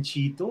B-Boy and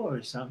Chito or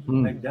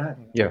something like that.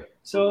 Yeah.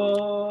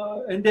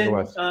 So, and then,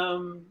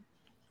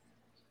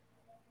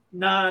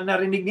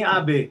 narinig ni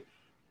Abe.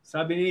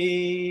 Sabi ni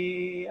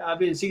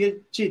Abe,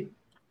 sige, Chit,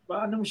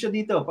 paano mo siya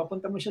dito?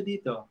 Papunta mo siya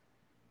dito.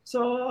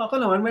 So, ako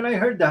naman, when I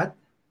heard that,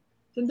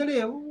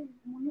 sandali,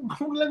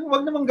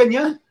 wag naman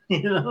ganyan.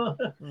 You know?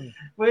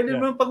 Pwede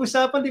naman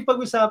pag-usapan, di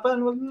pag-usapan.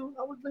 Wag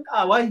nang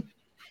away.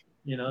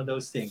 You know,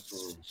 those things.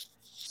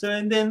 So,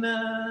 and then,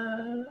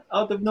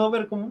 out of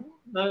nowhere,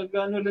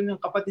 nag-ano lang yung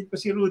kapatid ko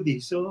si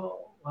Rudy.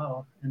 So,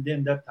 wow. And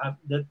then that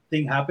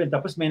thing happened.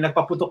 Tapos may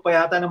nagpaputok pa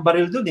yata ng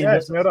baril dun.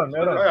 Yes, meron.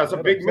 It's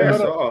a big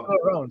mess.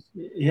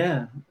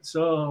 Yeah.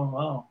 So,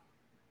 wow.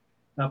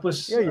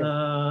 Tapos,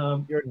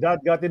 your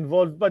dad got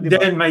involved pa, di ba?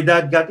 Then my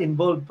dad got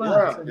involved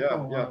pa. Yeah.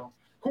 Wow.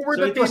 Who were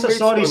So the it was a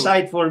teammates sorry nun?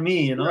 sight for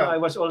me, you know. Yeah. I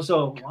was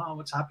also, wow,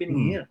 what's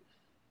happening here?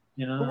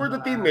 You know. Who were the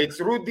teammates?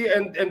 Rudy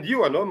and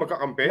you,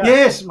 magkakampi?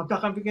 Yes,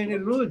 magkakampi kayo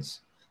ni Rudes.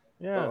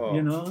 Yeah.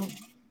 You know.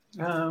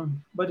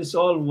 But it's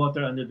all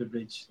water under the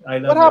bridge. I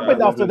What love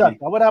happened Rudy. after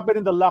that? What happened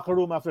in the locker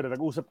room after that?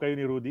 Nag-usap kayo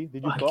ni Rudy?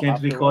 Did you I talk can't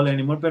afterwards? recall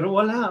anymore. Pero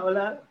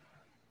wala.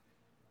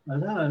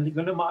 Hindi ko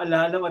na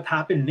maalala what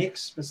happened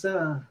next.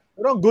 Basta.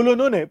 Pero ang gulo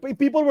nun eh.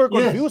 People were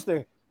confused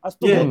as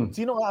to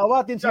sino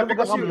aawatin, sino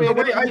Because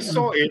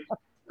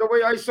the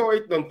way I saw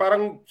it nun,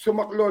 parang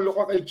sumaklolo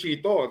ka kay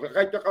Chito.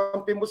 Kahit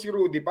kakampi mo si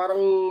Rudy, parang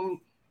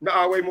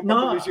naaway mo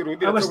pa si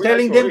Rudy. I was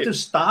telling them to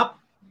stop.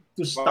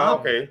 To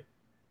stop. Okay.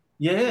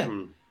 Yeah.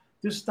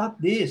 To stop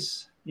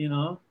this. You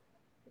know.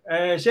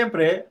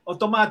 Siyempre,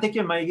 automatic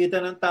yun. Makikita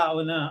ng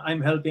tao na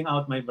I'm helping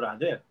out my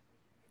brother.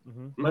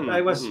 But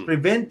I was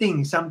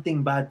preventing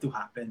something bad to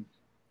happen.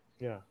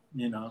 Yeah.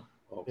 You know.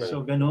 Okay.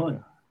 So, ganun.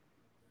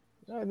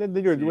 And then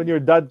when your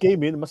dad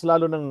came in, mas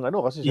lalo ng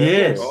kasi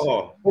Yes.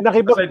 Oo.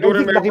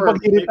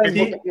 Nakipag-iritan.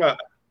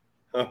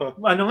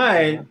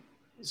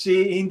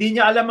 Hindi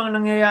niya alam ang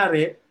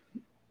nangyayari.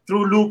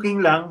 Through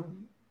looking lang,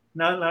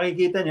 na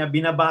nakikita niya,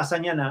 binabasa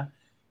niya na.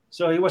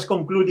 So, he was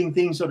concluding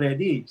things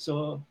already.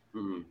 So,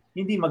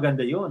 hindi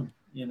maganda yun.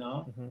 You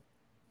know?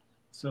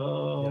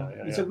 So,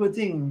 it's a good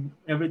thing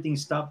everything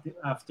stopped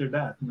after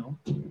that,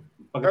 no?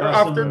 Pero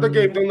after the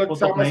game, nung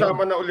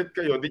nagsama-sama na ulit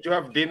kayo, did you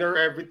have dinner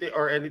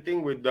or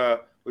anything with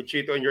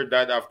Chito and your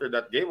dad after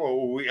that game?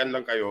 O uwian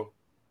lang kayo?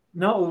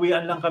 No,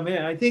 uwian lang kami.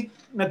 I think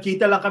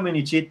nagkita lang kami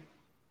ni Chit.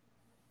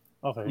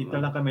 Okay. Kita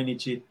lang kami ni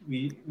Chit.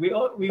 We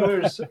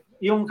were,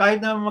 yung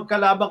kahit na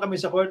magkalaban kami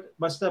sa court,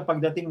 basta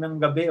pagdating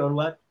ng gabi or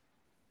what,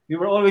 we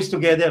were always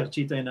together,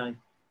 Chito and I.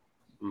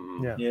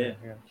 Yeah,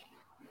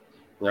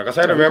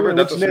 kasi I remember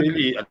that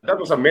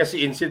was a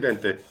messy incident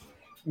eh.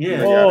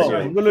 Yeah.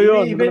 Gulo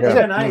yun. Even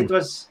it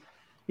was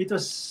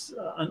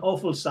an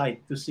awful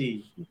sight to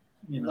see.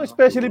 You know?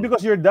 Especially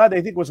because your dad, I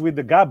think, was with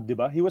the GAB, di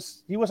ba? He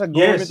was a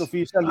government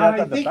official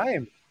at the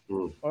time.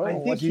 I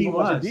think he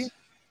was.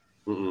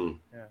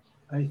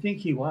 I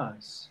think he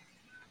was.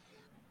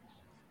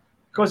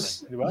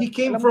 Because he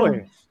came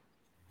from,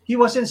 he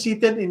wasn't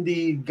seated in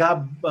the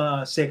GAB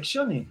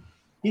section eh.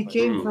 He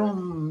came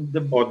from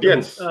the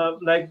audience.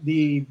 Like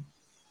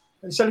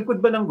sa likod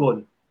ba ng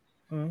goal?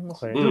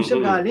 Okay. Doon siya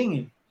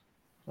galing eh.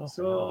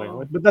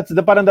 So, but that's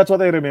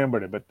what I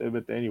remember. But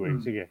anyway,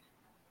 sige.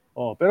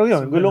 Pero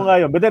yun, gulo nga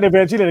yun. But then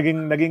eventually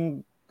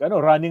naging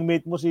running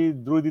mate mo si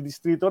Rudy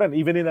Distrito rin,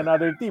 even in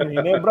another team, in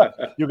Ginebra.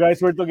 You guys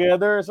were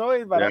together, so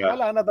parang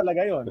wala na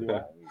talaga yun, di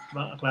ba?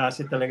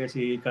 Klase talaga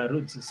si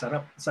Karud.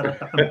 Sarap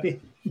kakampi.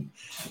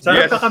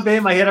 Sarap kakampi,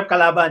 mahirap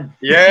kalaban.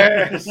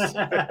 Yes.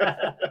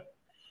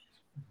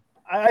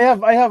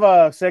 I have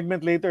a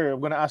segment later. I'm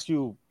gonna ask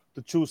you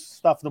to choose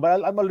stuff.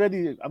 But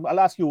I'll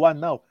ask you one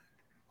now.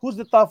 Who's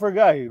the tougher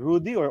guy,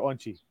 Rudy or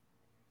Onchi?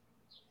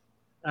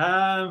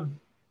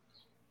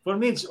 For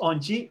me, it's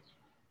Onchi.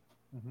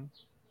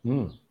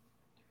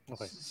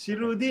 Okay. Si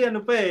Rudy,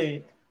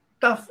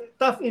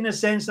 tough in a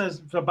sense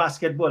sa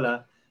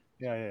basketball.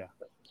 Yeah.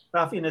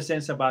 Tough in a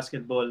sense sa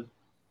basketball,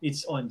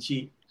 it's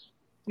Onchi.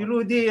 Si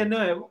Rudy,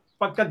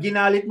 pagka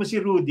ginalit mo si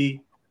Rudy,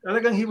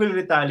 talagang he will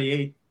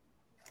retaliate.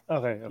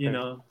 Okay. You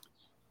know?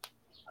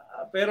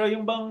 Pero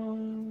yung bang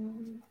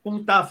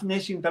kung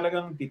toughness, yung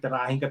talagang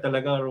titirahin ka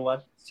talaga or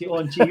what, si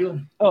Onchi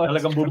yun.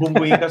 Talagang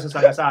bubungguin ka sa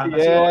sagasanga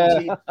si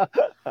Onchi.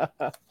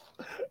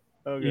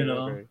 Okay, you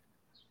know? Okay.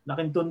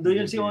 Laking tondo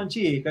yun si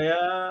Onchi. Kaya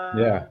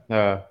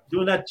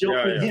do not joke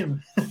with him.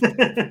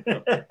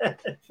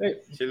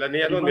 Sila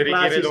ni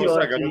Ricky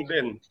Relosa, ganun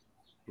din.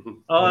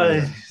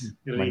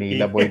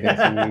 Manila boy din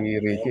si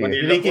Ricky.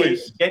 Ricky,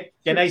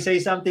 can I say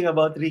something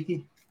about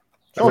Ricky?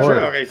 Sure.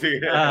 Okay,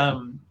 sige.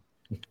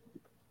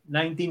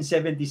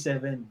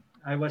 1977.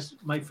 I was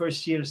my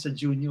first year sa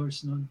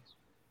juniors noon.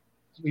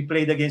 We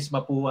played against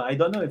Mapua. I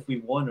don't know if we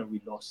won or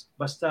we lost.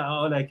 Basta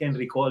all I can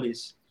recall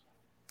is,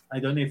 I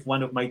don't know if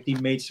one of my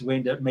teammates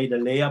made a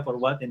layup or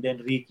what, and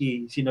then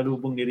Ricky,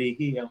 sinalubong ni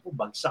Ricky, ako,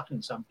 bagsak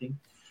and something.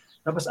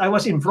 Tapos I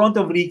was in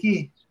front of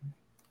Ricky.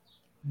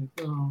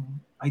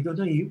 I don't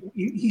know,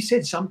 he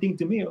said something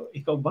to me,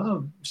 ikaw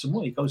ba, gusto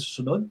mo, ikaw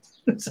susunod?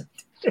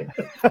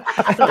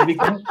 Sabi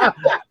ko,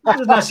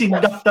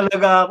 nasindak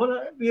talaga ako.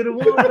 Pero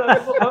mo,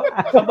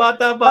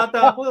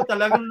 kabata-bata ako,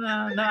 talagang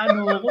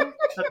naano ako,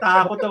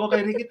 natakot ako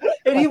kay Ricky.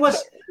 And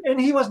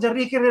he was the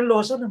Ricky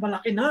Relosa na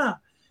malaki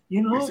na.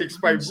 You know,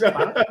 6'5"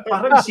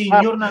 parang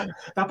senior na.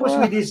 Tapos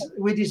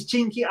with his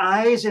chinky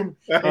eyes and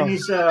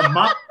his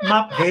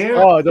mop hair.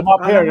 Oh, the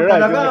mop hair, right?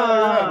 Talaga,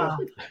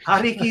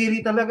 harikiri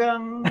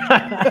talagang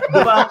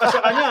dumaan ka sa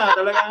kanya.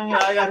 Talagang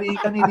hayari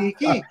ka ni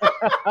Ricky.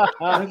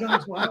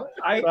 Talagang,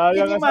 I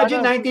can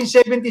imagine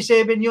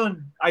 1977 yun.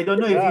 I don't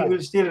know if you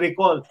will still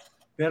recall.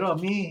 Pero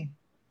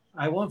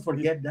I won't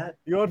forget that.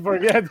 You won't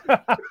forget.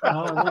 I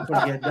won't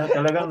forget that.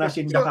 Talagang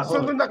nasindak ako.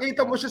 So nung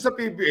nakita mo siya sa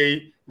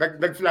PBA,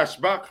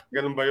 nag-flashback?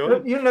 Ganun ba yun?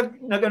 Yung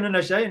nag-ano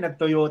na siya,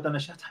 nag-Toyota na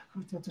siya.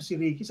 Ito si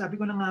Ricky. Sabi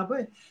ko na nga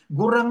ba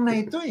gurang na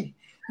ito eh.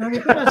 Sabi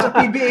ko na, sa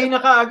PBA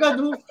na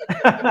kaagad.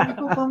 Sabi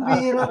ko,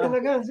 pambira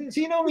talaga.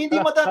 Sino hindi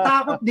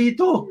matatakot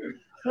dito?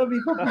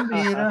 Sabi ko,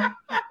 pambira.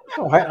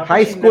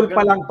 High school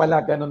pa lang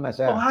pala, ganun na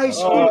siya. High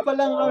school pa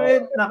lang.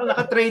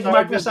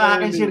 Naka-trademark na sa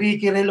akin si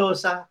Ricky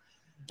Relosa.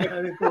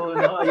 Sabi ko,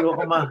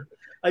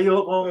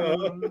 ayoko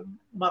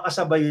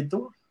makasabay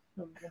ito.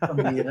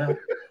 Pambira.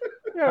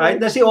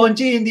 Kahit na si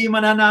Onchi, hindi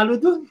mananalo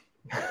dun.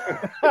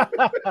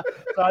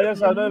 Sayang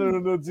sana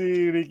nanonood si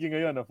Ricky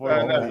ngayon.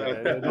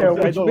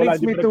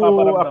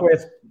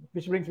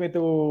 Which brings me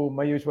to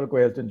my usual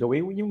question, Joey.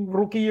 Yung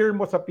rookie year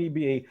mo sa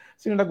PBA,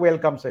 sino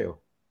nag-welcome sa'yo?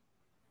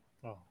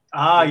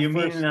 You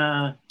mean...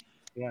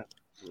 Yeah.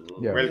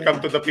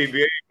 Welcome to the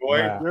PBA, boy.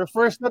 Your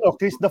first,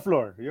 kiss the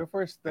floor. Your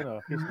first, kiss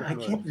the floor. I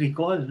can't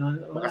recall. No?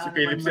 Kasi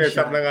Philip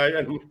Cesar na nga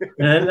yan.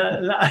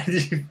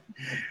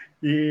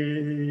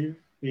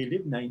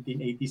 Philip,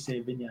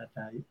 1987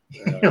 yata.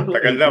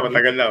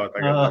 Matagal na.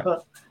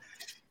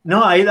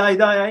 No, I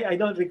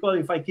don't recall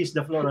if I kissed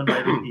the floor on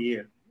my rookie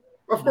year.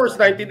 Of course,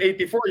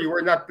 1984, you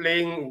were not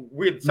playing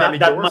with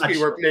Sonny Jaworski.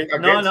 You were playing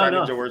against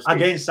Sonny Jaworski.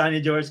 Against Sonny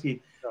Jaworski.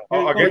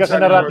 Against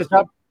Sonny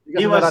Jaworski.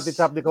 He was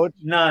the coach?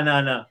 No.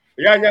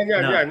 Yan,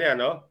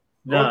 no?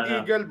 Gold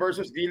Eagle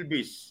versus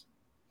Gilbis.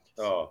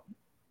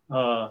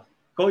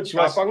 Coach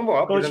was... Kapang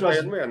mo,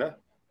 pinantayan mo yan, ha?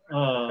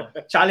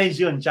 Challenge.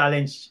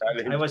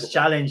 I was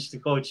challenged to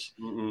coach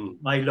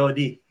my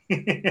Lodi.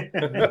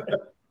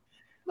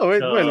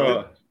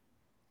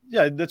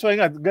 That's why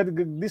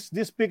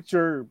this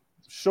picture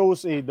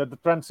shows the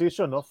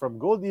transition from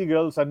Gold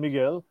Eagle, San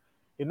Miguel.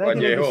 In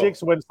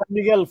 1986, when San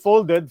Miguel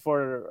folded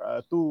for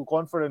 2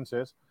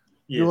 conferences,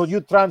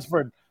 you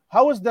transferred.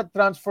 How was that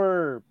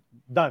transfer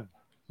done?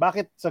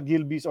 Bakit sa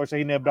Gilbis or sa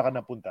Ginebra ka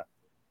napunta?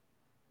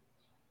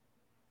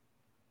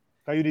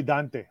 Kayo ni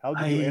Dante. How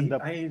did you end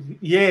up?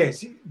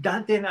 Yes,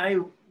 Dante and I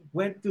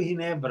went to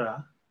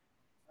Ginebra.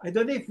 I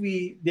don't know if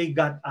they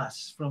got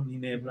us from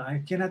Ginebra.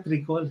 I cannot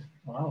recall.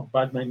 Wow,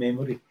 bad my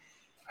memory.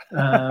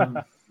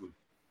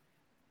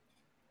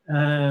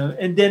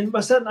 And then,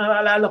 basta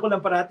naalala ko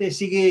lang parati,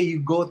 sige, you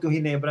go to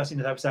Ginebra,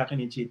 sinasabi sa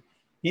akin ni Chit.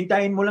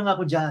 Hintayin mo lang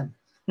ako dyan.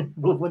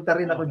 Pupunta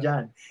rin ako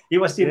dyan. He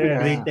was still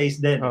with Great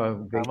Taste then.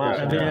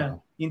 Sabi niya,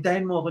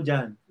 hintayin mo ako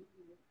dyan.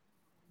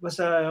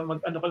 Basta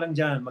mag-ano ka lang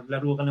dyan,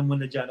 maglaro ka lang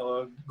muna dyan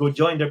or go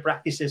join their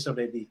practices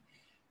already.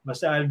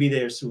 Basta I'll be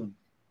there soon.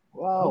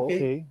 Wow,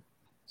 okay.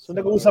 So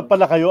nag-uusap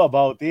pala kayo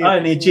about it.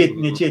 Ni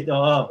Chit.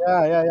 Oo.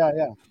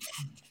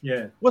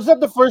 Yeah. Was that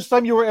the first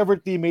time you were ever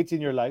teammates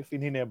in your life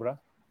in Ginebra?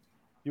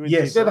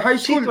 Yes. At high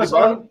school, di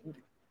ba?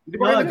 Di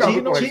ba kayo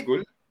nagkakapit high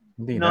school?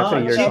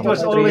 Chit was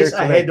always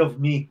ahead of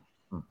me.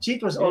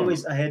 Chit was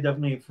always ahead of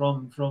me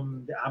from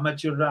the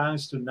amateur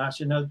ranks to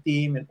national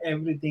team and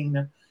everything,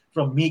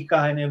 from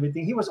Mika and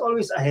everything. He was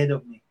always ahead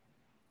of me.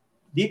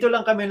 Dito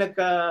lang kami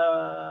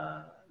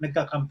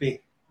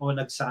nagkakampi o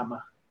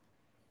nagsama.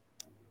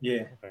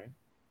 Yeah. Okay.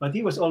 But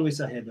he was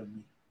always ahead of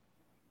me.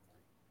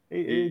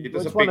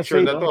 Ito sa picture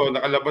na to,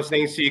 nakalabas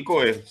na yung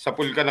Siko eh. Sa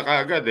pool ka na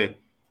kaagad eh.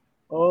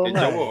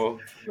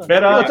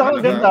 Pero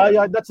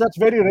that's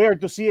very rare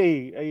to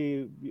see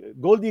a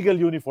Gold Eagle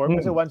uniform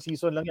kasi 1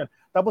 season lang yan.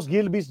 Tapos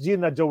Gilbis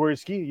Jean na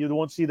Jaworski, you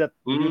won't see that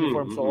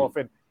uniform so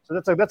often. So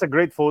that's a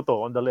great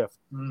photo on the left.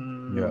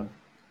 Yeah.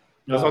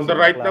 Tapos on the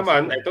right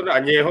naman, ito na,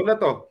 Añejo na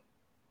to.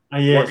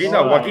 Yes.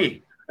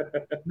 Wagi.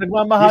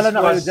 Nagmamahala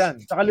na kayo dyan.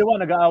 Sa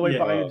kaliwa, nag-aaway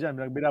pa kayo dyan.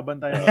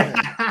 Nagbinabantayan kayo.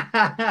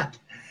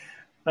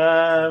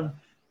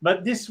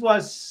 But this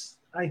was,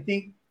 I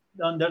think,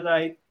 on the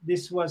right,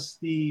 this was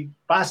the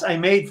pass I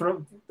made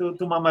to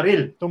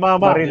Mamaril. To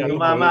Mama.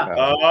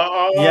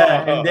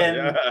 And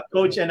then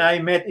Coach and I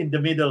met in the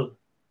middle,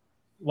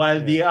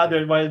 while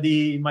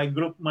my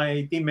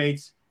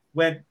teammates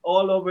went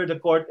all over the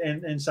court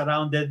and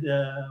surrounded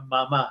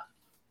Mama.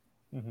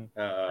 Mm-hmm.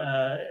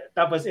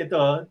 Tapos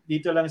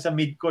dito lang sa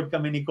mid-court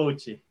kami ni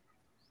Coach.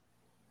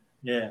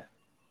 Yeah.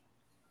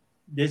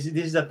 This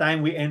is the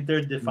time we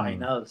entered the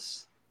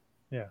finals.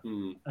 Yeah.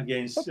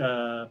 Against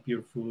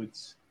Pure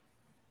Foods.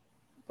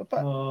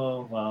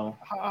 Oh, wow.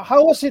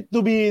 How was it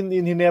to be in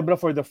Ginebra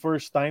for the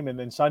first time, and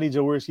then Sonny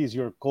Jaworski is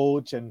your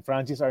coach, and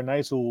Francis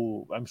Arnaiz,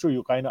 who I'm sure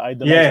you kind of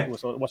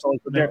idolized, was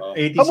also there.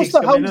 How was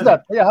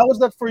that? Yeah, how was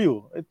that for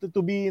you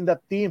to be in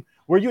that team?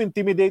 Were you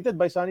intimidated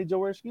by Sonny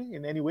Jaworski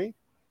in any way?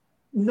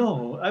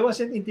 No, I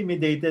wasn't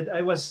intimidated.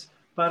 I was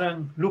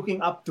parang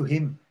looking up to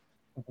him.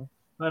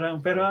 Pero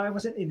I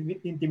wasn't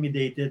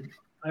intimidated.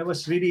 I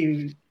was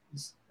really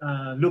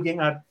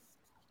looking at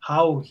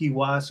how he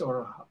was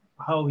or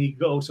how he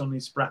goes on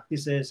his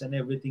practices and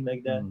everything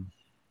like that.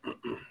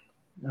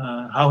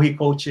 How he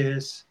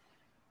coaches.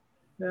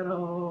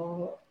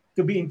 Pero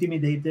to be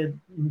intimidated,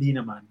 hindi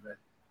naman.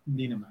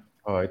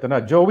 Oh, ito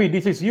na. Joey,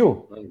 this is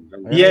you.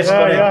 Yes,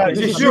 correct.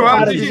 This is you.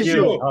 This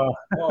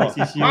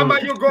is you. Mama,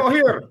 you go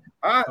here.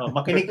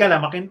 Makinig ka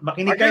lang.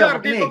 Makinig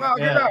kayo. Dito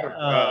ka, Aguilar.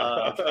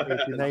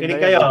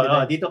 Makinig kayo.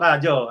 Dito ka,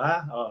 Joe.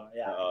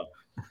 Yeah.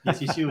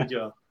 This is you,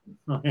 Joe.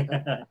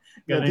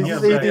 This is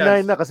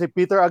 89 na kasi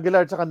Peter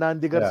Aguilar at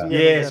Nandi Garcia.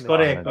 Yes,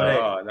 correct.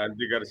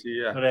 Nandi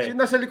Garcia.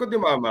 Sino nasa likod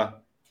ni Mama?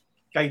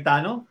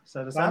 Cayetano?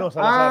 Salazar?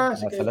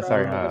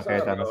 Salazar.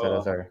 Cayetano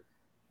Salazar.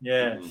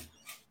 Yeah.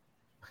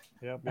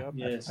 Yep.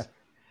 Yes.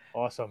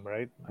 Awesome,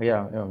 right?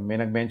 Yeah, may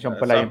nag-mention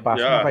pala yung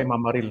pass mo kay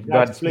Mamaril.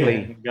 God's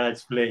play.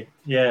 God's play.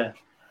 Yeah.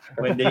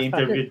 When they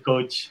interviewed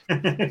Coach.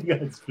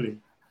 God's play.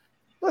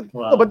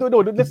 Wow. But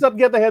no, let's not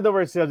get ahead of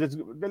ourselves.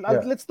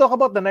 Let's talk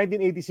about the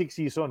 1986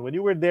 season when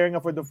you were there nga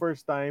for the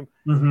first time,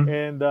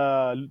 and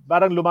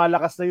parang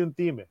lumalakas na yung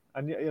team.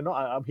 And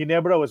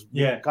Ginebra was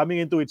coming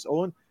into its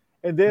own,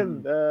 and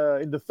then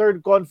in the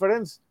third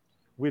conference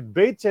with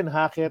Bates and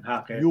Hackett,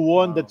 you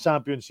won the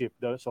championship.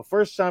 So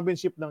first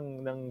championship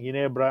ng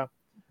Ginebra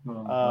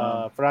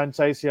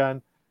franchise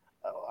yan.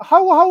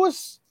 How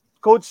was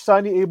Coach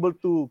Sonny able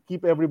to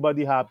keep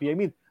everybody happy? I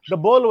mean, the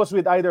ball was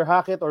with either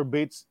Hackett or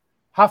Bates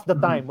half the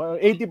time,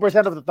 80%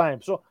 of the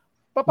time. So,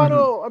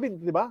 paano, I mean,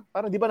 di ba?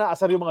 Parang di ba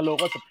naasar yung mga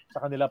locals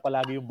sa kanila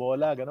palagi yung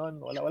bola, ganon?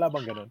 Wala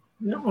bang ganon?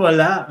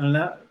 Wala.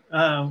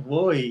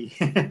 Boy.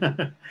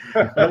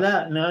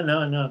 Wala.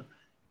 No.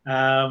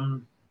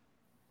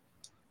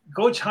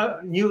 Coach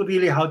knew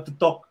really how to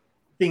talk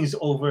things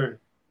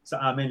over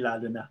sa amin,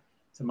 lalo na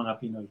sa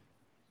mga Pinoy.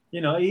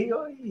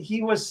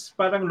 He was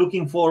parang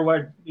looking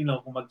forward,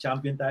 kung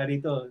mag-champion tayo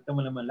rito, ito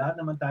mo naman,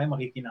 lahat naman tayo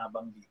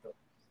makikinabang dito.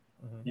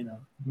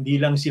 Hindi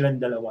lang silang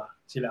dalawa,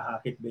 sila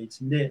Hackett,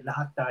 Bates. Hindi,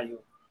 lahat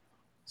tayo.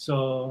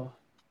 So,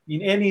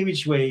 in any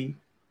which way,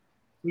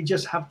 we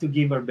just have to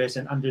give our best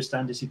and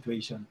understand the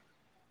situation.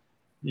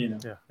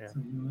 Yeah.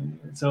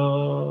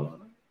 So,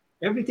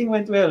 everything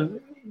went well.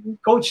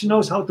 Coach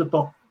knows how to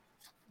talk.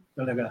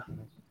 Talaga.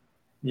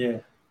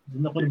 Yeah.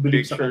 Doon ako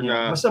nabilib sa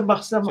kanya.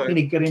 Basta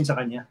makinig ka rin sa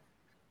kanya.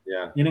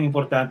 Yeah. Yun ang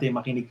importante,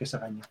 makinig ka sa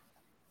kanya.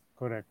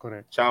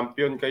 Correct.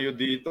 Champion kayo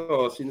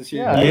dito.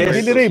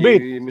 Billy Ray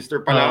Bates. Si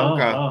Mr.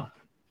 Palangka.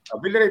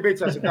 Billy Ray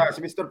Bates, si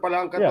Mr.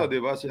 Palangka to,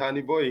 di ba? Si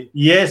Honey Boy.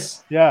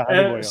 Yes. Yeah,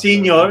 Honey Boy.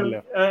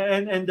 Senior.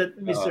 And that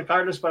Mr.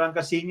 Carlos Palangka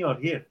Senior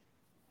here.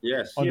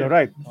 Yes. On the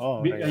right.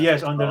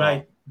 Yes, on the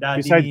right. Daddy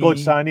beside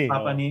Coach Sonny.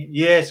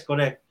 Yes,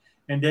 correct.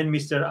 And then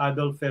Mr.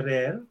 Adolf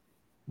Ferrer,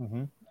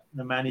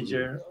 the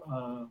manager,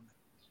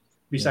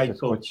 beside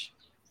Coach.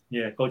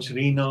 Yeah, Coach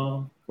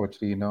Rino.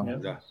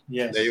 Yeah.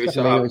 Yes.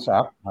 Leo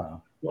Isaac.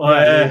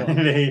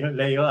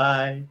 Leo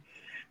I.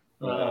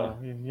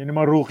 Yun yung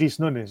mga rookies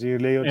nun eh. Si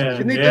Leo.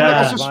 Sinito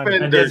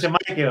naka-suspenders. Si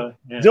Michael.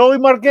 Joey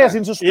Marquez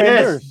in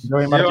suspenders. Yes.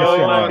 Joey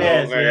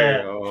Marquez.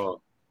 Okay.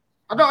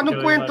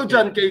 Anong kwento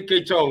dyan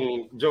kay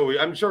Chong, Joey?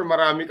 I'm sure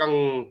marami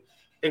kang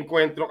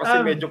enkwentro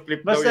kasi medyo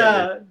clip daw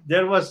yan.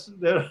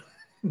 Basta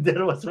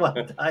there was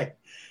one time.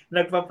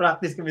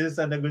 Nagpa-practice kami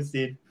sa San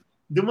Agustin.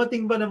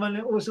 Dumating ba naman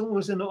yung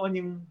usong-uso noon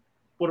yung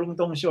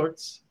purungtong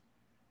shorts?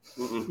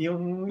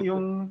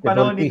 Yung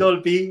panahon ni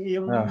Dolphy,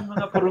 yung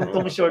mga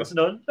purungtong shorts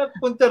noon,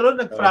 nagpunta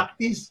ron,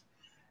 nag-practice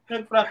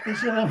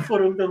siya ng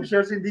purungtong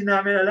shorts. Hindi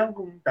namin alam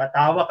kung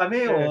tatawa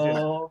kami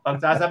o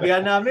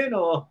pagsasabihan namin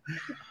o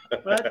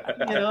but,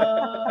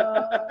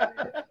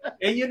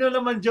 yun na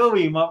naman,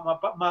 Joey,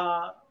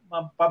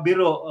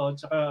 mapabiro o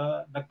tsaka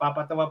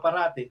nagpapatawa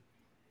parati.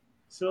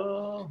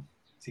 So,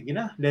 sige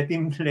na, let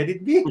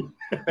it be.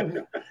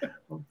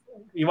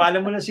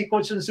 Iwanan mo na si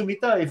Coach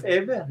Sumita if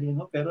ever,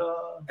 pero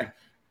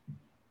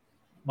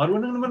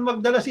marunong naman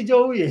magdala si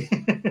Joey eh.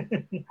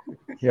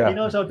 He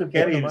knows how to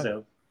carry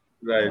himself.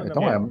 Right.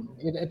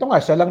 Ito nga,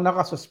 siya lang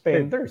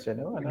naka-suspenders.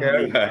 Ito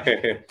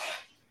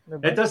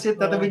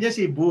tatabi niya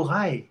si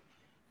Buhay.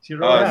 Si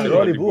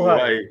Rolly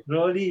Buhay.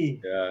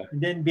 Rolly. Yeah.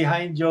 And then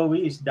behind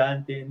Joey is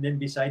Dante. And then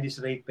beside is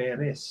Ray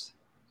Perez.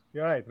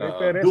 You're right. Ray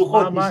Perez,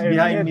 Dukot Mama, is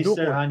behind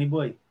Mr. Dukot.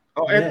 Honeyboy.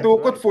 And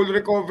Dukot, full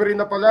recovery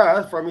na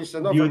pala from his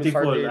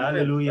beautiful.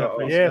 Hallelujah.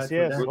 Yes.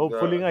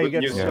 Hopefully nga he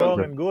gets strong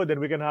and good and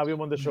we can have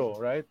him on the show,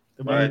 right?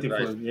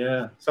 Beautiful,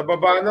 yeah. Sa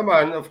baba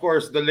naman, of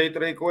course, the late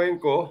Ray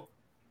Cuenco.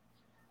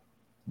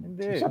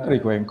 Hindi. Is that Ray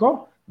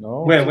Cuenco?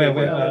 No. Where?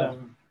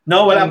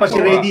 No, wala pa si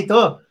Ray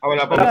dito.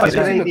 Wala pa si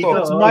Ray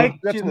dito.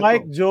 It's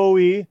Mike,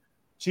 Joey,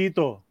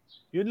 Chito.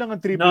 Yun lang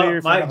ang three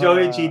players. Mike,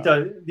 Joey,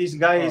 Chito. These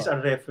guys are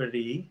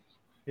referee.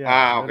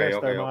 Yeah, okay.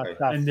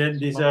 And then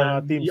these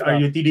are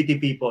utility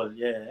people.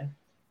 Yeah.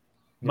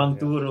 Mang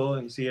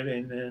Turo is here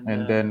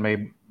and then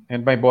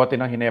may bote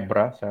ng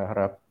Hinebra sa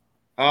harap.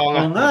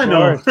 Nga,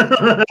 no?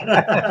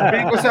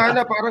 Sabihin ko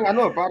sana parang 4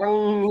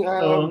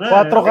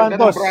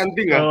 kantos.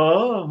 Branding,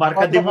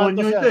 marka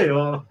demonyo ito eh.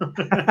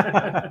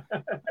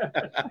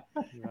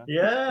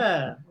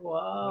 Yeah.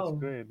 Wow.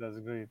 That's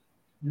great.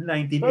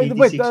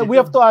 1986. We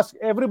have to ask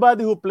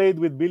everybody who played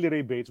with Billy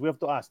Ray Bates. We have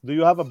to ask, do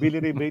you have a Billy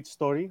Ray Bates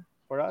story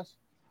for us?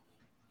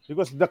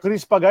 Because the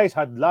Crispa guys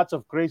had lots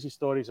of crazy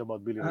stories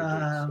about Billy Ray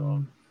Bates.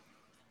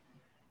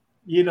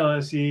 You know,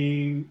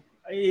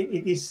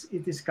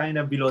 it is kind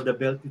of below the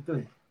belt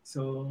ito eh.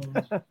 So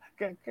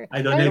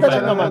I don't know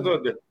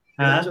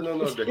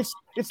if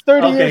it's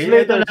 30 years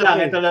later.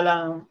 Ito na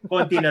lang,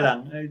 konti na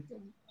lang.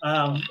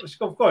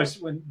 Of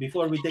course,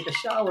 before we take a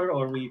shower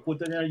or we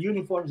put on our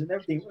uniforms and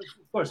everything, of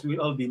course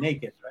we'll all be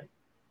naked, right?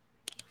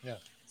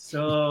 Yeah.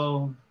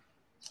 So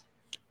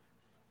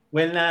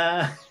when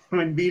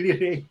Billy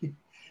Ray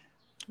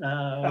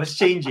was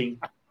changing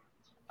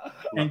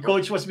and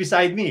coach was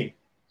beside me,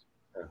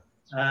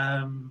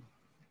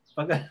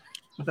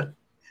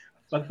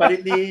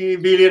 pagpalit ni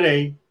Billy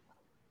Ray,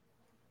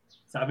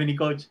 sabi ni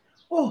coach,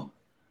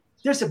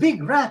 there's a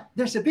big rat.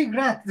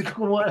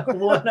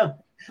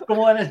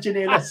 Kumuha ng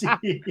tsinelas si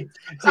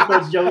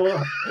Coach Joe.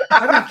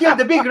 Have you killed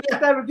the big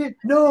rat?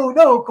 No,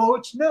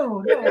 coach.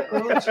 No,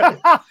 coach.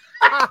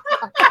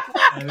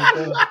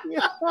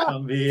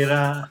 Ang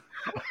bira.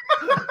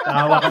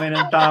 Tawa kami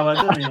ng tawa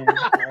dun eh.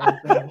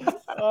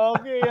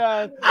 Okay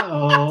yan.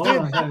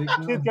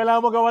 Sid,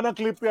 kailangan mo gawa ng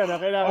clip yan.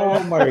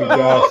 Oh my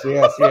gosh.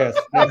 Yes.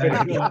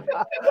 Definitely.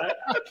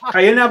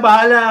 Kayo na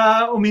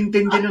bahala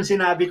umintindi ng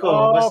sinabi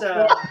ko.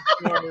 Basta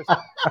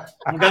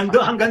hanggang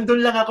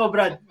doon lang ako,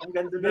 Brad.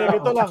 Hanggang doon lang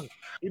ako. Ito lang.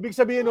 Ibig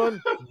sabihin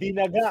nun,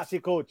 dinaga si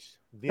coach.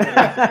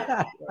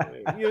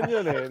 Yun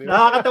eh.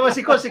 Nakakatawa si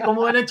coach.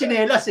 Kumuha ng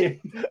tsinelas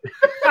eh.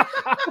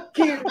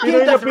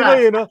 Pinoy na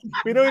Pinoy, no?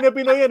 Pinoy na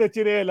Pinoy yan,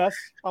 tsinelas.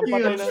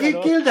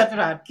 Kill that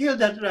rat.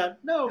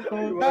 No,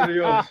 coach.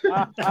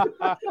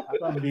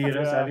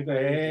 Pambira, sabi ko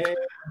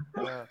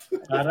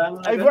parang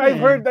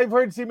I've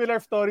heard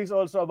similar stories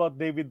also about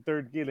David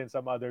Thirdkill and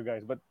some other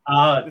guys, but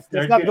let's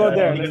not go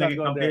there.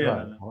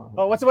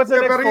 What's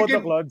the next photo,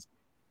 Claude?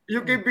 You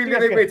gave Billy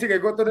Ray Bates.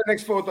 Sige, go to the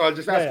next photo. I'll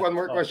just ask one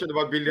more question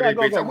about Billy Ray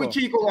Bates. Amoy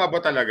Chico nga ba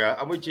talaga?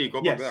 Amoy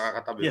Chico pag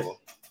nakakatabi mo?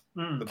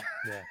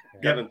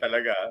 Ganun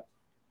talaga.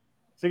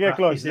 Sige,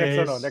 Claude.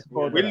 Next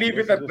photo. We'll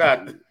leave it at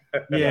that.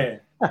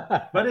 Yeah.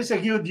 But it's a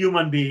huge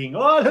human being.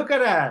 Oh, look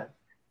at that.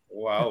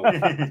 Wow.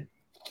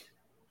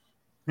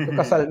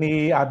 Kasal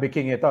ni Abby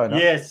King ito, no?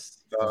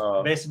 Yes.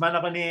 Best man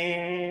ako ni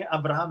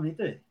Abraham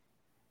nito eh.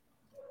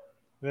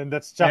 Then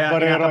that's Chuck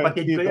Barrero.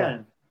 Kapatid ko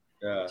yan.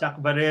 Yeah. Chuck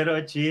Barrero,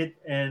 Chit,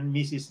 and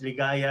Mrs.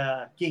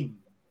 Ligaya King.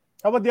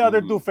 How about the other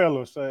two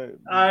fellows?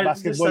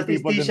 Basketball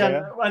people din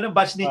ba yan?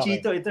 Batch ni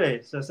Chito ito eh.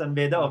 Sa San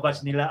Beda o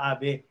batch nila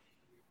Abe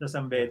sa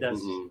San Beda.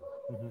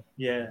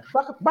 Yeah.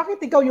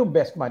 Bakit ikaw yung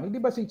best man? Hindi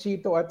ba si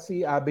Chito at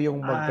si Abe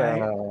yung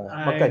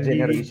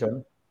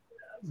magka-generation?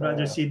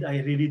 Brother Sid,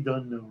 I really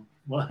don't know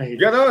why.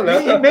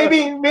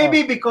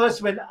 Maybe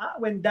because when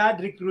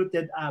Dad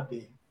recruited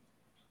Abe,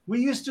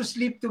 we used to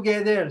sleep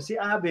together. Si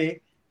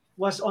Abe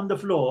was on the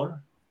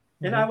floor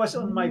and I was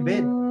on my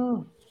bed.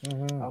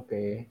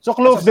 Okay. So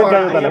close din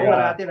kayo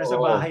talaga.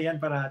 Nasa bahay yan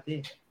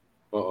parati.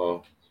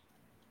 Oo.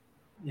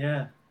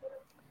 Yeah.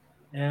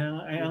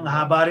 Ang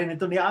haba rin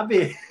ito ni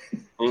Abe.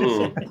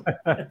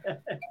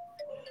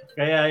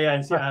 Kaya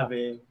yan, si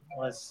Abe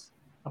was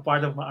a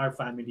part of our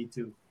family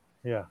too.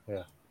 Yeah.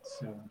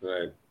 So,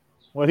 right.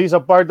 Well, he's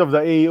a part of the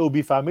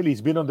AOB family.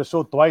 He's been on the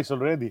show twice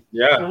already.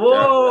 Yeah.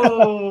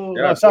 Whoa!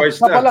 Yeah, twice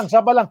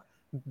siya pa lang.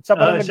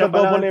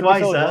 Nagka-double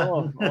episode.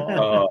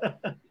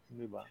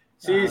 Diba?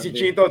 Si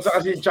Chito at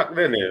saka si Chuck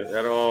din eh.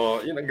 Pero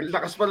yun,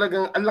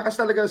 ang lakas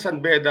talaga ng San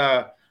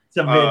Beda.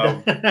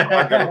 Diba?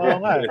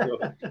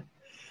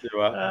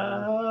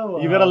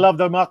 You gotta love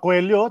the mga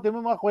kwelyo.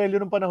 Tingnan mo mga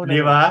kwelyo nung panahon na.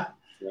 Diba?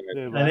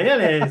 Ano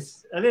yan eh?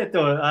 Ano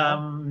ito?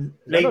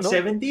 Late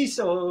 70s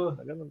o?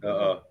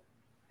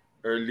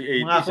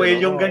 Early 80s. Mga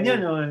kwelyong ganyan.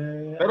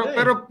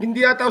 Pero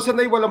hindi yata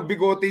sanay walang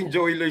bigote yung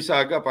Joey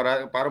Loizaga.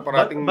 Parang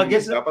parating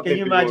dapat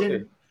can you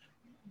imagine,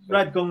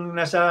 Brad, kung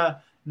nasa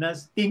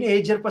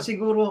teenager pa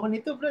siguro ako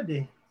nito, Brad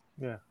eh.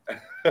 Yeah.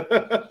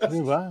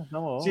 Diba?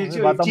 Si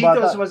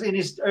Chitos was in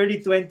his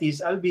early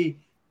 20s. I'll be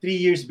 3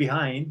 years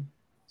behind.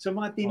 So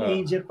mga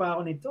teenager pa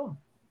ako nito.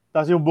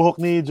 Tapos yung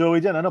buhok ni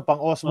Joey dyan, pang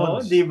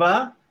Osmond. Di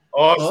ba?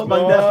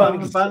 Osmond.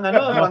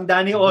 Pang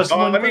Danny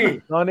Osmond.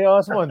 Danny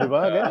Osmond, di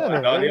ba? Ganyan eh.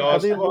 Danny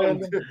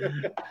Osmond.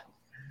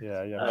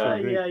 Yeah.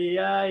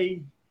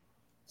 Ay.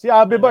 Si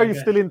Abe ba, are you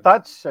still in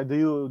touch?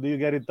 Do you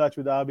get in touch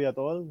with Abe at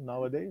all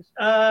nowadays?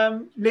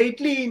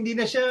 Lately, hindi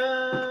na siya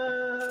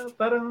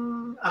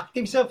parang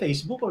active sa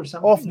Facebook or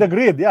something. Off the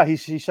grid, yeah. He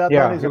shut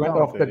down his account.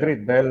 Off the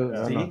grid.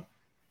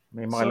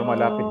 May mga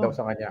lumalapit daw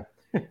sa kanya.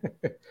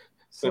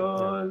 So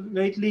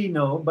lately,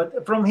 no.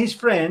 But from his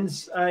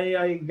friends,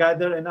 I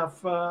gather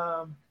enough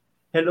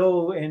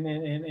hello and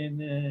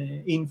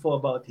info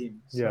about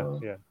him.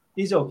 So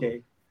he's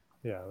okay.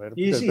 Yeah.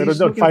 He's pero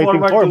looking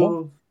forward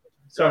to...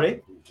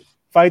 Sorry?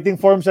 Fighting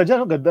form siya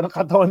dyan. Ganda ng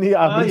katawan ni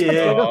Abby.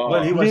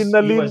 Well, lean na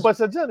lean pa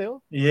siya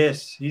dyan.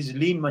 Yes, he's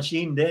lean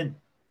machine then.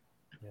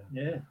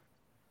 Yeah.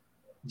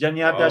 Diyan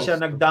yata siya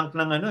nag-dunk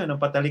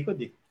ng patalikod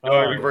eh.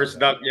 Reverse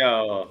dunk niya.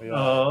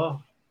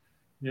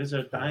 These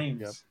are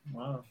times.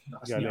 Wow.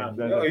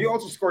 He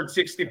also scored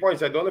 60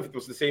 points. I don't know if it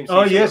was the same season.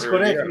 Oh, yes,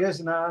 correct.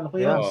 Yes,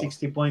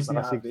 60 points ni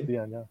Abby.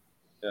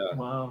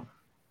 Wow.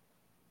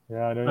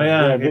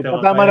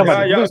 Tama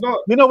naman.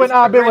 You know, when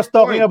Abe was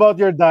talking about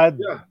your dad,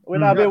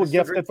 when Abe was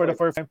gifted for the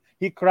first time,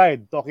 he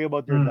cried talking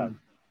about your dad.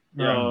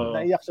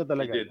 Naiyak siya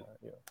talaga.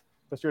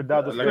 Because your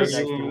dad was very nice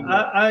to you.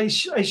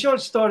 A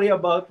short story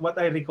about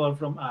what I recall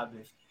from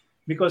Abe.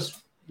 Because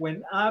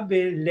when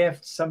Abe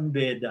left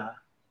Sambeda,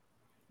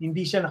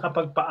 hindi siya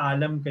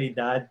nakapagpaalam kay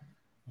dad.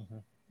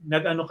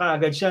 Nag-ano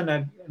kaagad siya,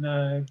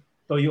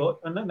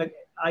 nag-Toyota,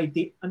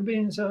 nag-IT, ano ba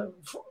yun sa...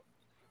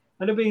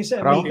 Ano ba yung sa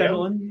Amerika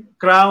noon?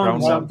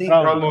 Crown something.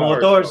 Crown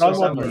Motors or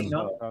something.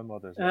 Crown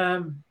Motors.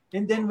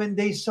 And then when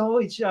they saw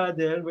each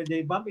other, when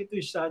they bumped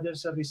into each other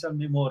sa Rizal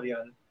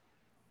Memorial,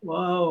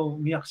 wow,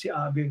 umiyak si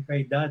Abby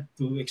kay dad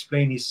to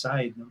explain his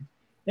side. No?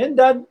 And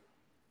dad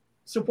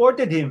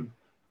supported him.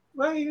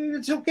 Well,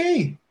 it's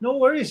okay. No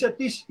worries. At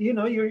least, you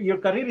know,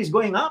 your career is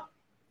going up.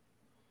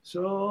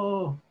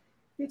 So,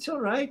 it's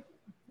all right.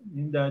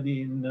 And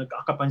daddy,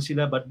 nagkakapan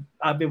sila, but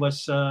Abby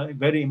was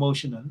very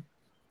emotional.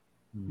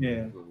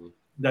 Yeah,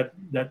 that's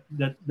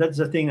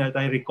the thing that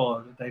I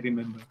recall, that I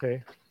remember.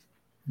 Okay.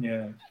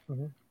 Yeah.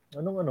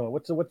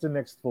 What's the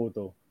next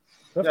photo?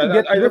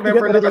 I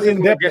remember na kasi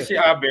nag-guest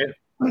si Abe.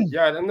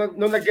 Yeah,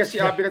 nung nag-guest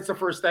si Abe, that's the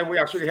first time we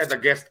actually had a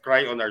guest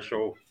cry on our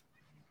show.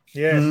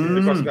 Yes,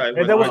 because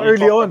and that was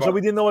early on, so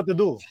we didn't know what to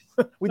do.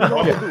 We didn't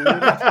know what to do.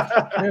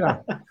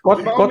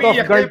 Caught off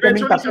guard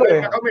kaming tatlo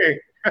eh.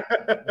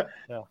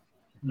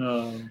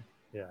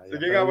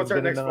 Sige nga, what's our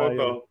next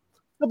photo?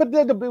 No, but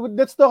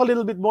let's talk a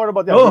little bit more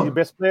about the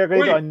best player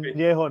kayo,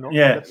 Añejo, no?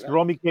 Yeah. That's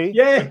Romy K.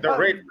 Yeah. The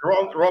great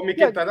Romy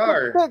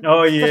Quintanar.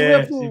 Oh,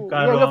 yeah.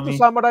 You have to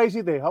summarize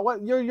it.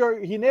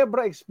 Your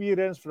Ginebra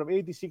experience from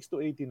 86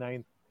 to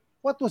 89,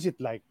 what was it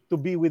like to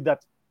be with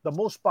the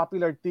most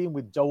popular team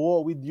with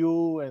Jawo with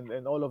you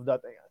and all of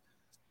that?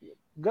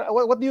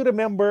 What do you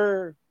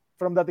remember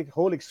from that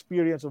whole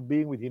experience of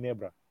being with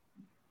Ginebra?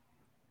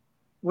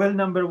 Well,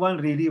 number one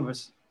really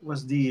was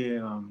the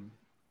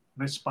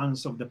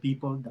response of the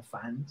people, the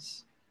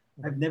fans.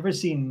 I've never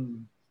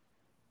seen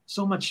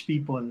so much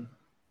people.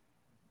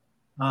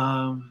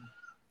 I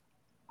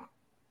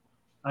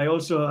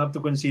also have to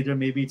consider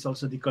maybe it's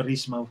also the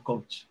charisma of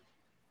coach.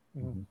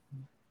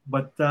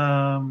 But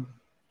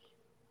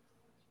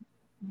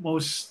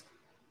most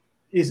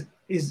is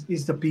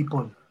the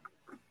people.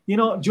 You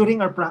know,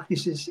 during our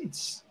practices,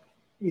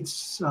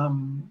 it's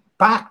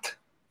packed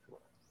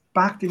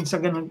in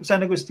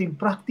San Agustin.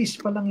 Practice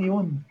pa lang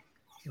yun.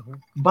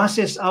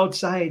 Buses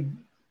outside.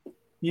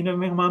 You know,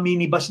 may mga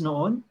minibus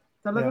noon.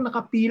 Talagang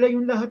nakapila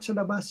yung lahat sa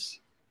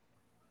labas.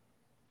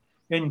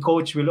 And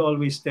coach will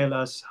always tell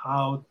us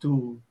how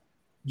to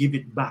give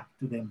it back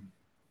to them.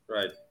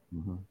 Right.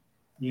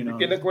 You know,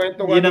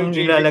 kinakwento nga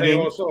ni JB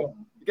Gayoso.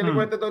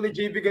 Kinakwento daw ni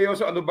JB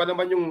Gayoso, ano ba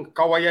naman yung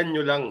kawayan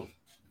nyo lang?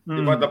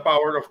 Diba, the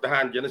power of the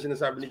hand. Yan ang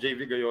sinasabi ni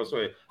JB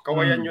Gayoso eh.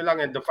 Kawayan nyo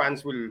lang and the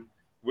fans will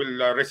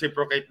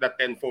reciprocate that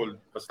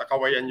tenfold. Basta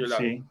kawayan nyo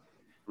lang.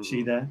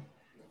 See that?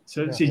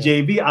 So si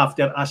JB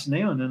after us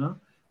na yun, ano?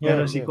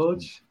 Pero si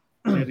coach,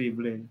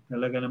 terrible.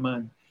 Talaga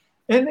naman.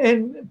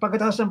 And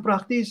pagkatapos ng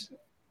practice,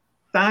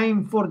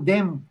 time for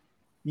them.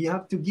 You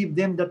have to give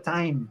them the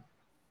time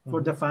for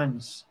the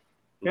fans.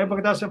 Kaya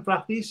pagkatapos ng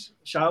practice,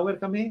 shower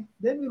kami,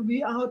 then we'll be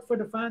out for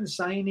the fans,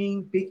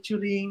 signing,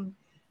 picturing,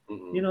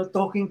 you know,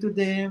 talking to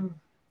them,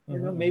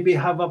 you know, maybe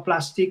have a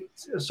plastic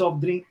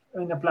soft drink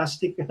in a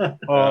plastic.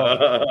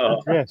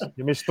 Yes,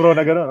 yung may straw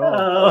na gano'n.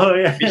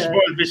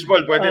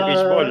 Fishball, pwede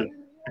fishball.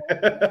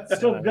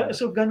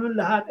 So ganun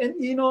lahat. And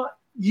you know,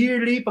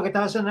 yearly,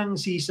 pagkatapos ng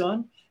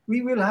season,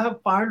 we will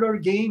have parlor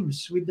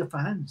games with the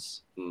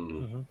fans.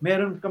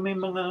 Meron kami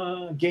mga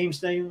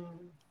games na yung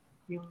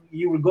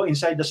you will go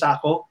inside the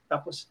sako,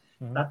 tapos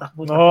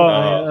tatakbo.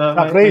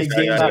 Sack-race.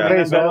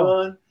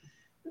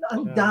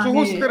 So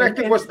whose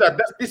directive was that?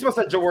 This was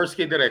a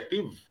Jaworski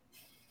directive?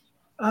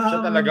 Siya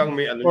talagang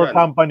may ano or yan?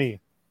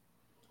 Company?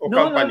 O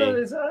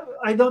company? No,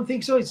 I don't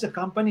think so. It's a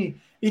company.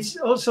 It's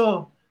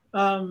also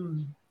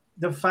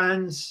the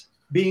fans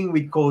being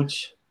with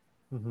coach.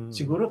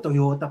 Siguro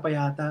Toyota pa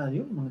yata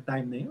yun, mga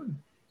time na yun.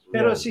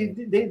 Pero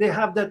they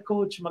have that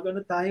coach,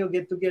 mag-ano tayo,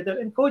 get together.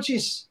 And coach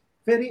is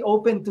very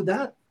open to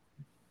that.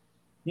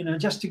 You know,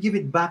 just to give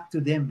it back to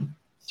them.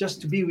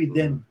 Just to be with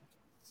them.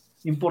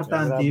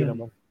 Importante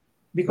yun.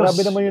 Because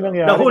the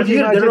whole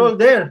year, they're all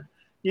there.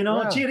 You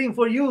know, cheering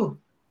for you.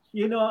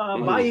 You know,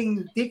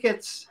 buying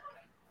tickets.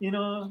 You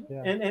know,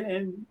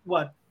 and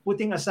what?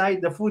 putting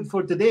aside the food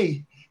for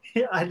today.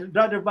 I'd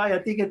rather buy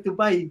a ticket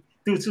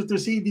to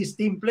see this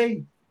team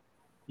play.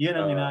 Yun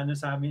ang inaano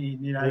sa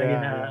amin,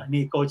 nilalagay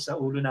ni coach sa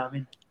ulo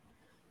namin.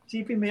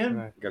 Sipin mo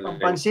yan,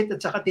 pampansit at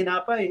saka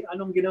tinapay,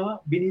 anong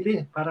ginawa?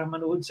 Binili para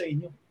manood sa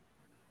inyo.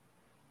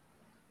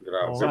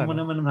 Grabe. Mo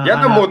naman yan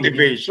ang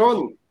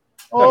motivation.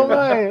 Oo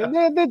nga eh.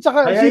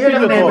 Tsaka, kaya yun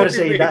ang never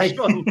say die.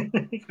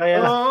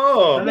 Kaya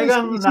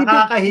talagang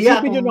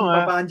nakakahiya kung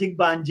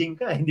papanjing-banjing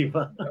ka, hindi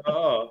ba?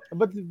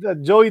 But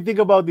Joey,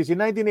 think about this.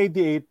 In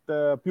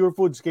 1988, Pure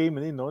Foods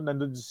came in,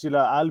 nandun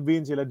sila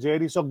Alvin, sila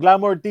Jerry. So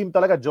glamour team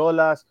talaga,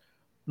 Jolas.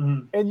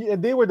 And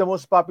they were the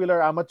most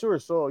popular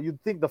amateurs. So you'd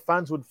think the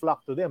fans would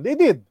flock to them. They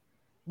did.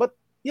 But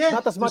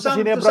not as much as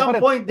Ginebra pa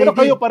rin. Pero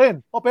kayo pa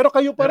rin. Pero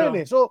kayo pa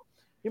rin eh. So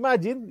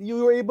imagine,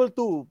 you were able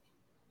to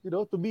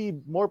be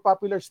more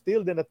popular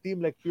still than a team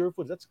like Pure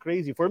Foods. That's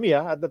crazy. For me,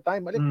 at the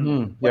time,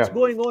 what's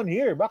going on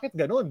here? Bakit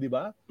ganon, di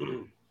ba?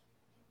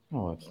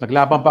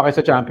 Naglaban pa kayo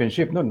sa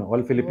championship noon,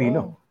 All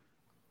Filipino.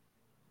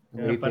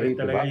 Pa rin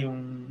talaga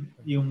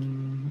yung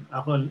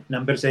ako,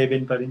 number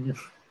 7 pa rin yun.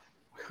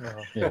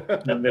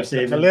 Number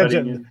 7 pa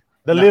rin yun.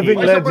 The living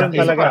legend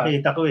talaga.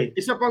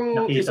 Isa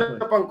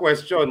pang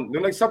question.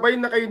 Nung nagsabay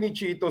na kayo ni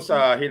Chito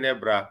sa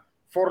Ginebra,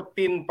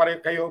 14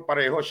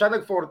 pareho. Siya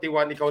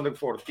nag-41, ikaw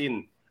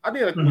nag-14. Ano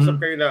yun? Nag-usap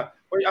kayo na,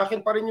 oy, akin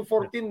pa rin yung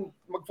 14,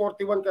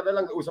 mag-41 ka na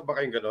lang. Usap ba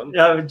kayong gano'n?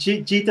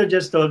 Chito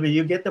just told me,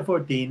 you get the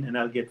 14 and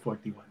I'll get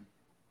 41.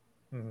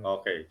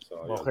 Okay. So,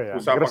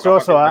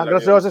 gracioso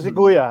gracioso si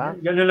Kuya.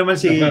 Gano'n naman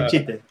si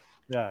Chito.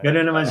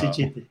 Gano'n naman si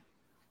Chito.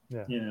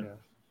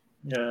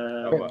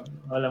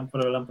 Walang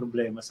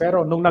problema.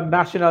 Pero nung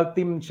nag-national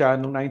team siya,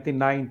 nung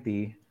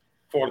 1990,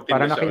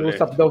 para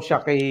nakiusap daw siya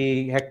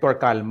kay Hector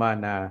Calma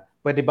na,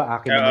 pwede ba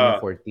akin naman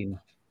yung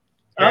 14?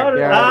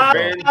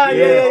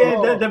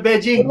 The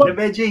Beijing.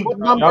 What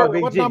number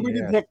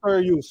did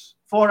Hector use?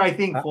 4, I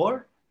think.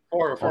 4?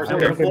 4. I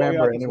don't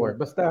remember anymore.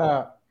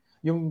 Basta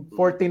yung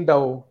 14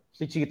 daw,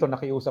 si Chito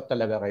nakiusap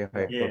talaga kayo,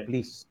 Hector.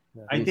 Please.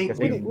 I think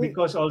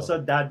because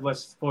also Dad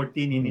was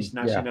 14 in his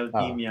national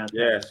team.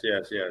 Yes.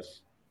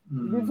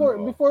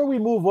 Before we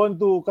move on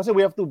to, kasi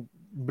we have to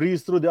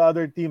breeze through the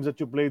other teams that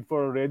you played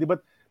for already,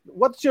 but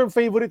what's your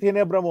favorite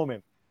Ginebra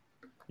moment?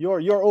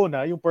 Your own,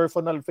 yung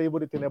personal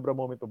favorite Ginebra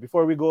moment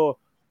before we go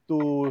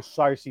to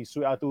Sarsi,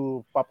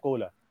 to Pop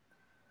Cola?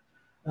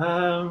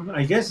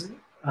 I guess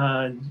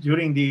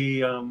during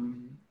the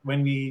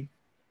when we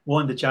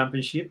won the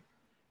championship,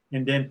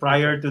 and then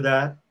prior to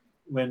that,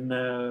 when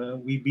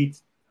we beat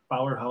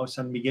Powerhouse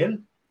San Miguel,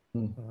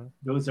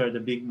 those are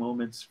the big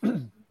moments.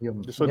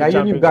 Yun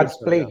yung God's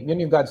play. Yun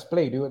yung God's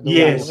play.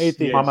 Yes.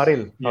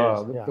 Mamaril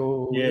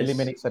to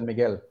eliminate San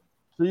Miguel.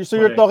 So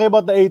you're talking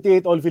about the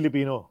 88 All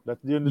Filipino.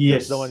 That's the one.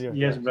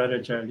 Yes, Brother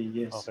Charlie.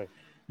 Yes. Okay.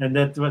 And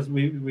that was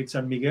with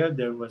San Miguel.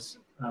 There was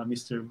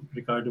Mr.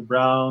 Ricardo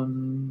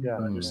Brown,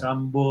 Brother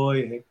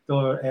Samboy,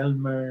 Hector,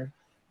 Elmer,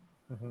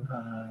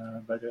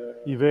 Brother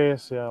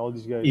Ives, all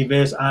these guys.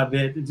 Ives,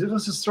 Abed. It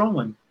was a strong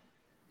one.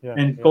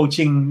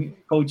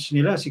 Coach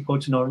nila si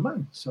Coach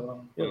Norman.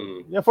 So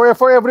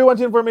for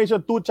everyone's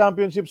information, 2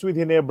 championships with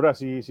Ginebra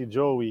si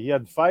Joey. He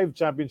had 5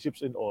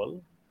 championships in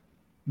all.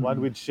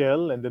 1 with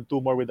Shell and then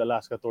 2 more with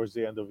Alaska towards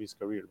the end of his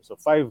career. So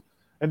 5.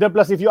 And then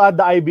plus if you add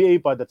the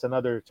IBA pa, that's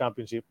another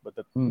championship. But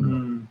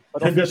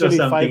officially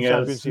 5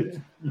 championships.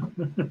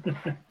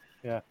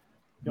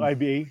 Yung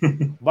IBA.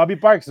 Bobby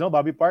Parks, no?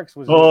 Bobby Parks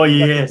was. Oh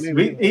yes,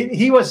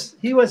 he was.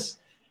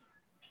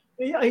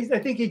 I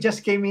think he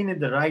just came in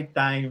at the right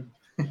time.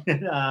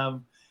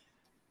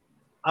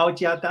 Out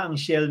yata ang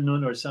Shell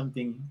noon or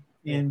something,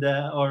 and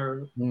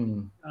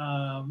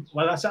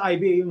wala sa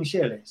IBA yung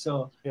Shell.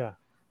 So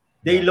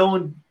they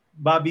loaned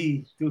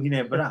Bobby to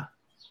Ginebra.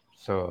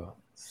 So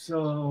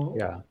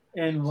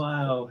and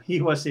wow, he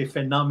was a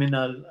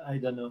phenomenal. I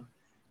don't know.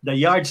 The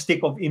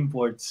yardstick of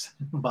imports,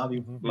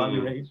 Bobby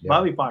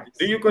Parks.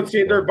 Do you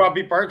consider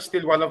Bobby Parks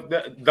still one of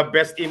the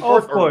best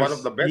imports or one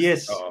of the best?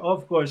 Yes,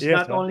 of course. Yes,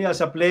 not only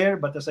as a player,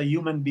 but as a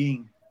human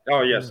being.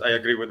 Oh, yes. I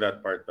agree with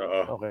that part.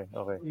 Okay.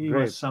 He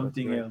was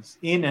something else.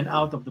 In and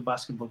out of the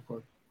basketball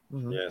court.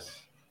 Yes.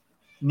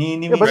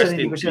 Hindi ko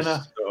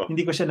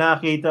siya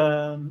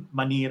nakita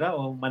manira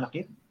o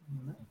manakit.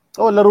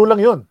 Oh, laro lang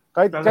yun.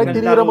 Kahit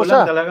tinira mo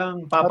siya.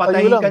 Talagang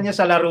papatayin ka niya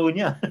sa laro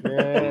niya.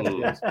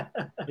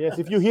 Yes,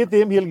 if you hit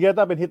him, he'll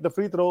get up and hit the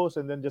free throws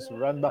and then just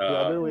run back the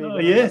other way.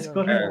 Yes,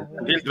 correct.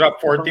 He'll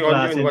drop 40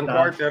 on you in 1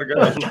 quarter.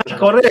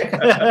 Correct.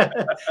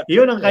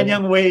 Yun ang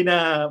kanyang way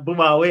na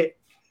bumawi.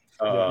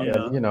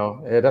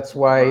 That's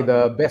why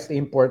the best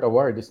import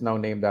award is now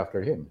named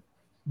after him.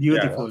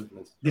 Beautiful.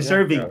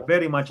 Deserving.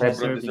 Very much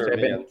deserving.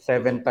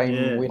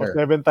 7-time winner.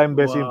 7-time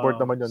best import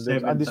naman yun.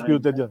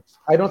 Undisputed yun.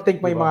 I don't think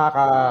may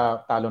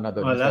makakatalo na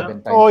doon. 7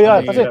 times. Oh yeah,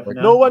 kasi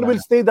no one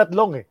will stay that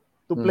long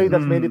to play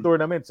that many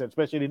tournaments,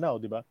 especially now,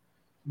 di ba?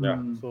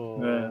 Yeah.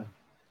 So,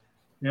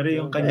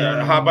 yung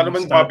kanya haba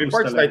naman Bobby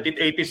Parks,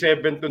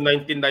 1987 to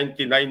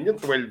 1999 yun,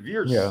 12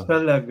 years. Yeah.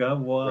 Talaga,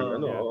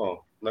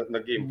 wow.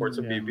 Nag-import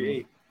sa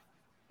PBA.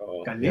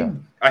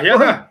 Kaling. Ayan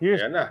na.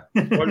 Ayan na.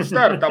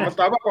 All-Star.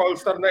 Tama-tama ko.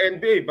 All-Star na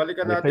NBA.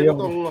 Balikan natin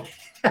itong...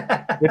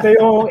 Ito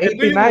yung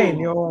 89.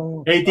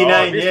 Yung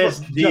 89,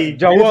 yes.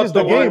 Jawo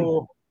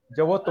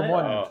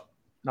Tumon.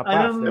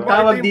 Anong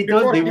tawag dito?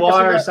 The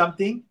War or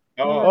something?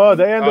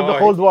 The end of the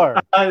Cold War.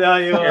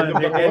 Yun.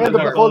 The end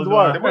of the Cold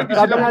War.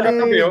 Sabi nga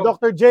ni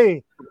Dr.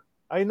 J,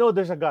 I know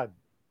there's a God.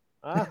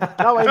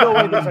 Now I know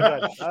why there's a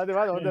God.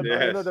 Diba?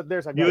 I know that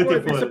there's a God.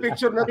 Beautiful. Sa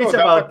picture na to, It's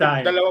about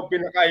time. Dalawang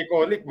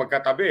pinaka-iconic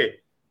magkatabi.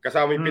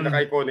 Kasama yung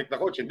pinaka-iconic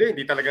na coach.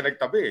 Hindi talaga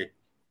nagtabi.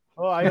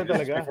 Ayun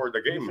talaga. Before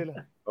the game.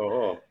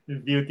 Oo.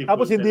 Beautiful.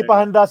 Tapos hindi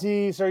pa handa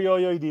si Sir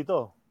Yoyoy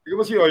dito. Hindi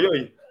mo si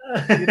Yoyoy.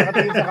 Hindi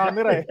nakatingin sa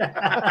camera eh.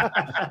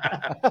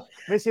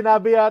 May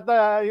sinabi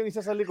yata yung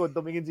isa sa likod,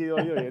 tumingin si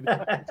Yoyoy.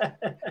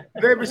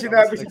 Hindi, may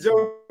sinabi si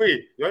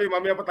Joey. Yoyoy,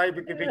 mamaya pa tayo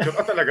picture.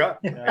 Talaga?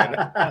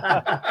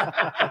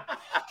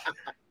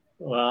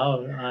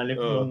 Wow.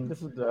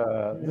 This is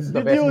the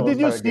best. Did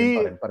you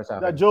see,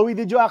 Joey,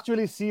 did you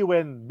actually see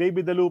when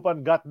Baby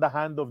Dalupan got the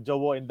hand of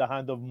Jawo in the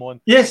hand of Mon?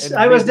 Yes,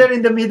 I was there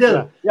in the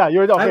middle. Yeah,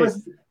 you're okay.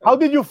 How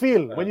did you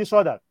feel when you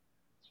saw that?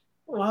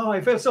 Wow, I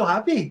felt so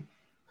happy.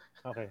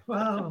 Okay.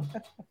 Wow.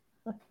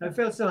 I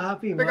felt so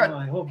happy. Wow,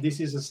 I hope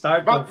this is a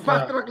start of...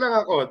 Backtrack lang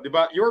ako, di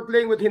ba? You were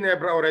playing with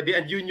Ginebra already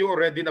and you knew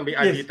already na may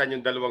alitan yung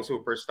dalawang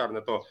superstar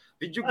na to.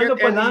 Did you get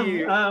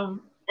any...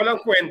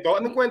 Walang kwento?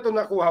 Anong kwento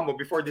nakuha mo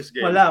before this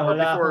game? Wala akong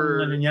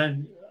ano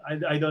yan.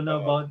 I don't know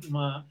about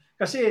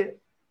kasi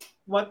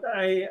what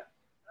I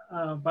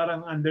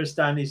parang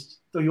understand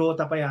is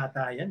Toyota pa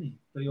yata yan eh.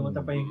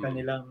 Toyota pa yung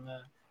kanilang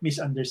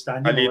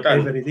misunderstanding or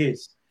whatever it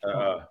is.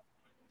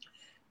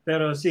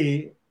 Pero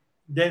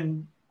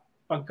then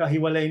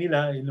pagkahiwalay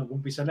nila,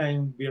 umpisa na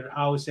yung Beer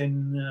House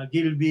and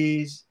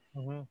Gilbey's.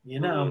 Yun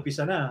na,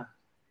 umpisa na.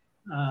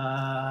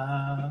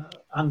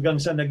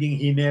 Hanggang sa naging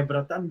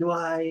Ginebra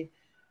Tanduay.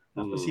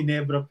 Tapos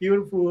Ginebra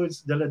Pure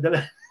Foods,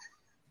 dala-dala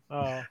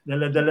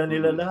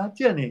nila lahat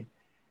yan eh.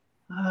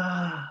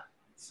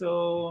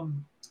 So,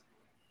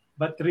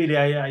 but really,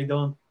 I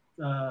don't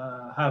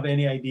have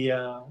any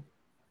idea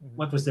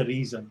what was the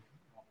reason.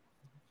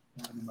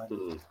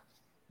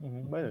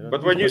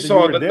 But when you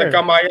saw that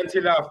nagkamayan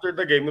sila after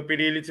the game,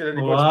 pinilit sila ni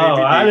Coach David.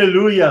 Wow,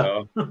 hallelujah!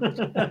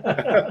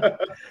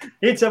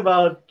 It's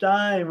about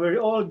time.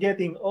 We're all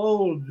getting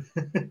old.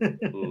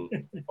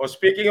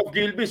 Speaking of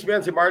Gilbey's,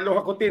 man, si Marlo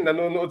Hakutin,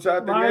 nanonood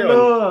sa atin ngayon.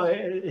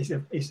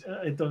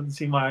 Ito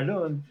si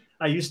Marlo.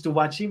 I used to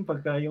watch him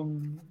pagka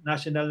yung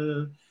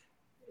national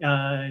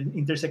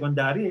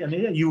intersecondary,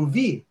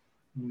 UV.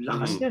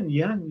 Lakas yan,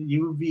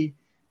 UV.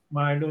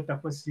 Marlo,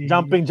 tapos si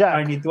Jumping Jack.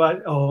 Arnie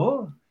Tual.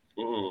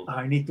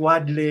 Arnie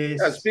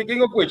Tuadles.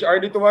 Speaking of which,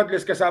 Arnie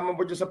Tuadles, kasama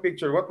mo dyan sa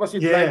picture. What was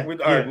it like with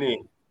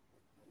Arnie?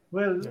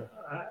 Well,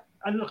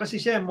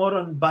 kasi siya more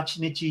on batch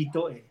ni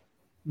Chito eh.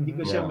 Hindi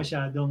ko siya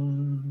masyadong...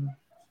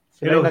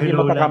 Sila yung naging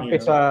makakampi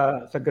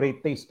sa Great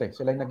Taste eh.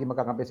 Sila yung naging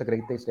makakampi sa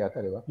Great Taste yata,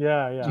 di ba?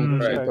 Yeah.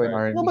 Chito and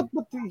Arnie. No, but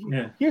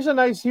here's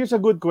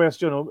a good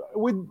question.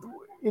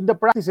 In the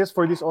practices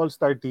for this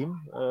all-star team,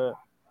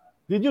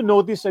 did you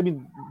notice,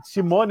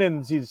 Simon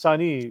and si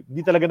Sunny,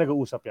 di talaga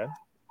nag-uusap yan?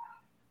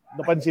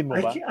 Napansin mo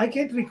ba? I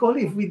can't recall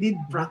if we did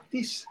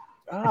practice.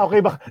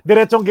 Okay ba?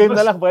 Diretsong game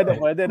na lang. Pwede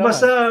naman.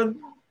 Basta,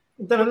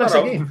 tara lang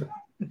sa game.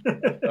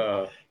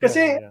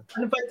 Kasi,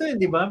 ano pa ito,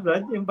 di ba,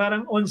 Brad? Yung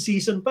parang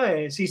on-season pa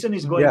eh. Season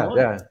is going on.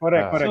 Yeah.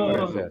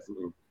 Correct.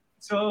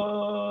 So,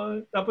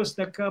 tapos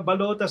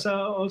nagkabalota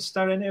sa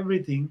All-Star and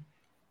everything.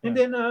 And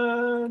then,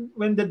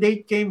 when the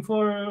date came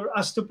for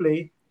us to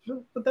play,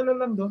 punta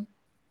lang doon.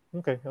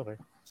 Okay.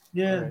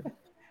 Yeah. Okay.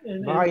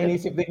 Baka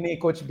inisip din ni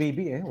Coach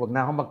Baby wag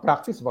na akong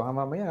mag-practice, baka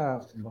mamaya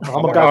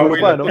magkagulo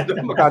pa, no?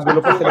 Magkagulo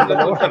pa sila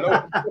dalawa.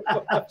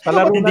 Sa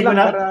laro na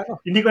lang.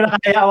 Hindi ko na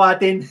kaya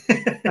awatin.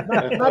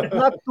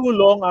 not too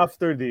long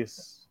after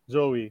this,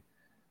 Joey,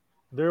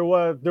 there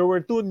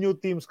were two new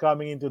teams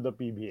coming into the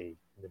PBA,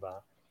 di ba?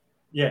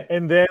 Yeah.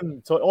 And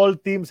then, so all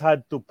teams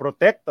had to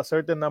protect a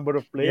certain number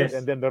of players,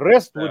 and then the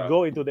rest would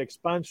go into the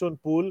expansion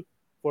pool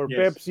for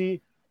Pepsi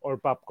or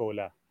Pop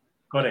Cola.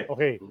 Correct.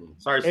 Okay.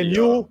 And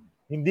you,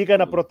 hindi ka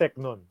na-protect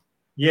nun.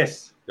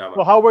 Yes.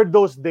 So how were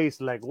those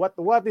days like? What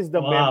is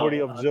the memory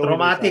of Joey?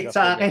 Traumatic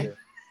sa akin.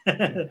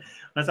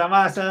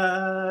 Masama sa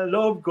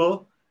loob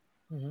ko.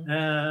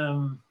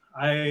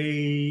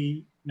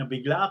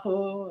 Nabigla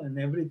ako and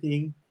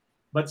everything.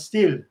 But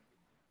still,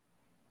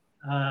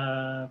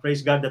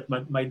 praise God that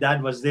my dad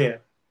was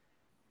there.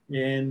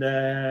 And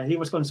he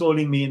was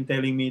consoling me and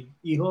telling me,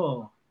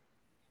 Iho,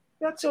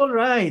 that's all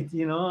right.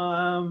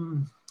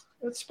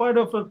 That's part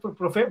of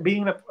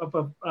being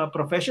a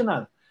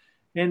professional.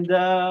 And,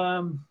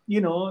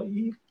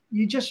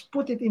 you just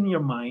put it in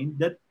your mind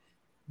that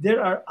there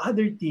are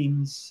other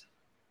teams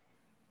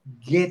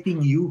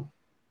getting you,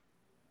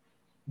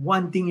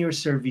 wanting your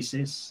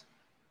services.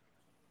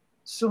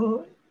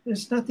 So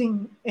there's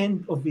nothing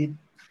end of it.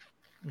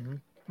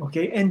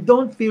 Okay? And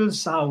don't feel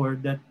sour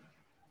that,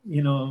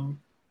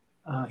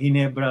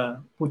 Ginebra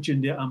put you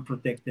in there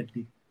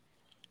unprotectedly.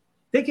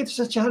 Take it as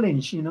a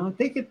challenge,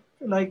 take it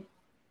like,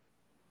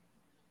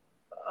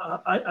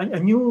 a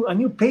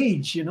new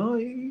page. You know,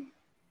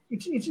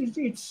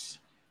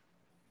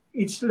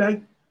 it's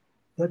like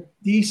that.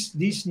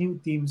 These new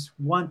teams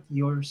want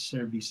your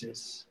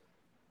services.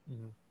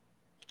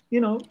 You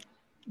know,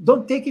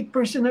 don't take it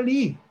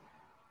personally.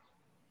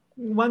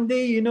 One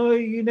day, you know,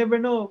 you never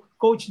know.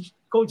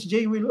 Coach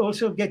Jay will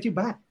also get you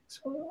back.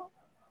 So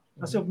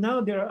as of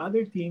now, there are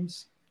other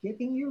teams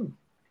getting you.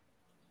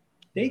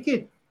 Take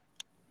it.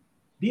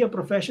 Be a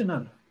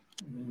professional.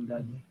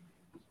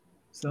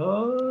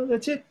 So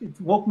that's it. It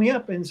woke me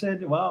up and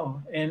said,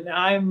 wow. And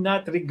I'm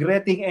not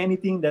regretting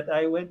anything that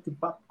I went to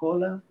Pop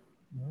Cola.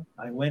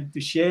 I went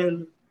to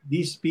Shell.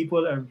 These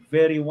people are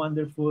very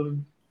wonderful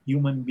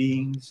human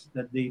beings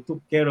that they took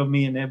care of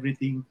me and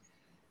everything.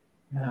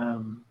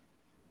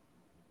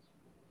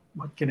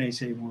 What can I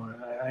say more?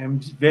 I am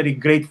very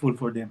grateful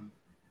for them.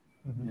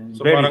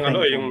 So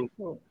parang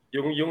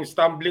yung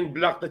stumbling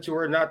block that you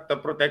were not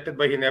protected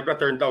by Ginebra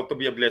turned out to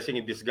be a blessing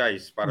in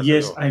disguise para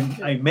yes,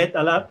 sa'yo. I met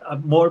a lot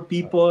more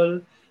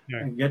people.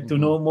 I get to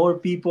know more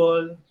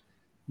people.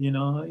 You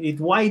know, it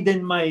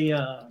widened my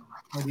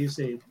how do you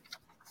say it?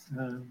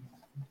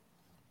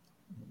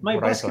 My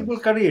basketball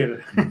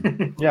career.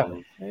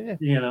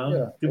 You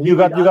know, you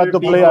got to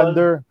play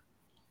under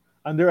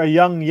a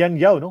young Yan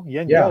Yao, no?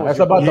 Yan Yao.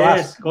 That's about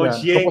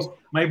Coach Yeng.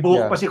 May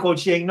buhok pa si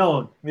Coach Yeng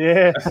noon.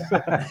 Yes.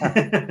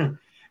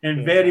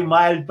 And very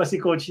mild pa si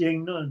Coach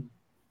Yeng noon.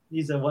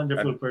 He's a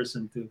wonderful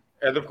person too.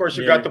 And of course,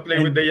 you got to play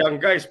with the young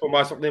guys.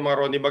 Pumasok na yung mga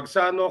Ronnie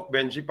Magsanok,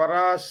 Benji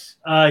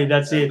Paras.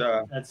 That's it.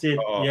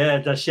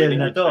 Yeah, the Shell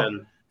na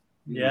to.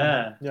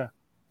 Yeah.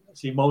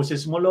 Si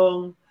Moses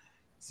Mulong.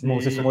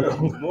 Moses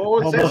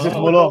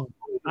Mulong.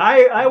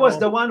 I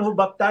was the one who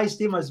baptized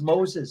him as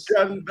Moses.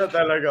 Ganda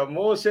talaga.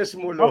 Moses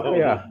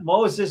Mulong.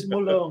 Moses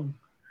Mulong.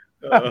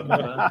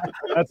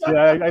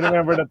 I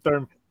remember that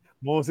term.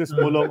 Moses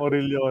Mulong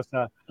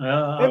Orillosa.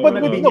 But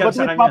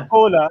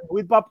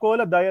with Pop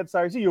Cola, Diet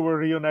Sarsi, you were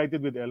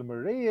reunited with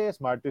Elmer Reyes,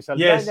 Marty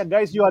Saldaña,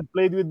 guys you had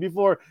played with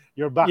before.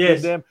 You're back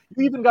with them.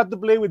 You even got to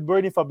play with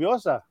Bernie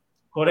Fabiosa.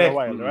 Correct.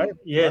 For a while, right?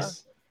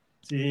 Yes.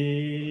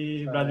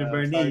 Si Brother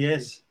Bernie,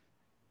 yes.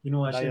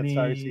 Ginawa siya ni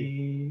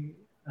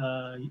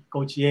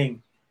Coach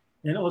Yeng.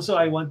 And also,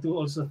 I want to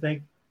also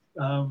thank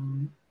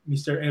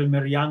Mr.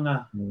 Elmer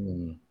Yanga.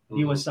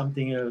 He was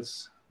something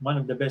else. One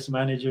of the best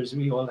managers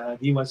we all had.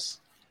 He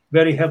was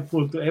very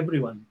helpful to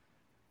everyone.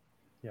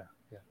 Yeah.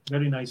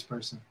 Very nice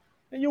person.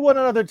 And you won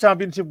another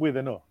championship with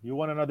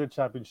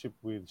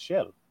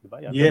Shell. Diba?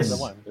 Yes.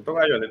 Ito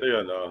yun.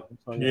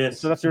 Yes.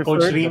 So that's your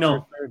Coach third.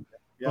 Rino.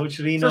 Yeah. Coach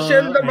Rino. Sa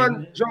Shell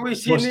naman, Joey,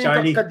 sino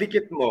yung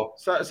kadikit mo?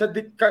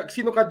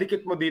 Sino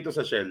kadikit mo dito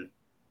sa Shell?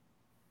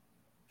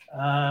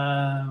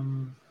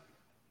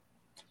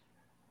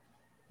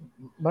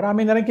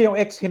 Marami na rin kayong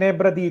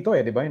ex-Ginebra dito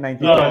di ba?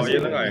 19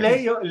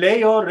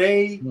 Leo,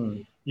 Ray,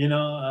 you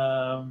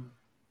know,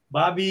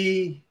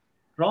 Bobby,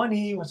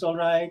 Ronnie was all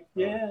right.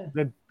 Yeah.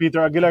 Then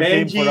Peter Aguilar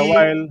Benji, came for a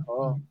while.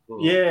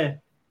 Yeah.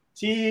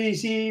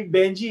 Si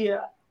Benji,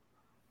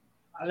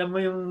 alam mo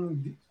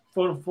yung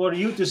for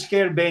you to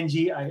scare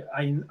Benji,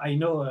 I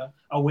know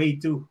a way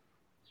to.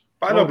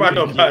 Paano?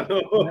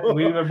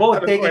 We were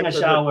both taking a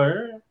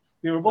shower.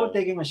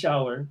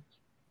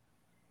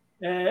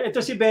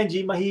 Ito si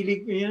Benji,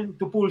 mahilig yun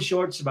to pull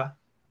shorts ba?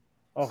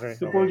 Okay.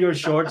 To pull your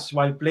shorts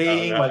while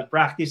playing, while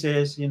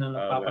practices, you know,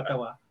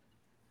 napapatawa.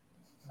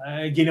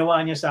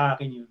 Ginawa niya sa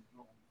akin yun.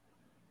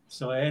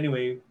 So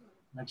anyway,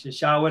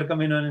 nag-shower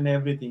kami noon and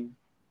everything.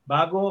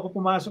 Bago ako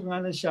pumasok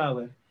nga ng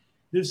shower,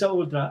 dun sa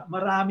Ultra,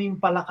 maraming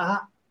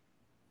palaka.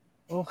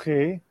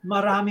 Okay.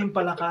 Maraming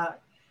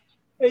palaka.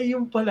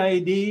 Yung pala,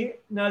 di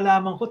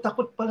nalaman ko,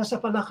 takot pala sa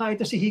palaka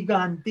ito si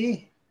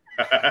Higante.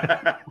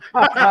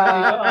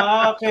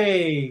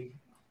 Okay.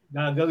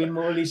 Gagawin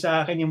mo uli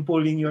sa akin yung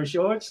pulling your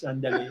shorts.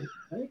 Andali.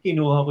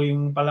 Kinuha ko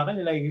yung palaka,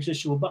 nilagay ko sa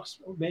shoebox.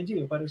 Benji,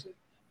 para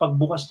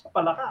pagbukas sa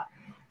palaka.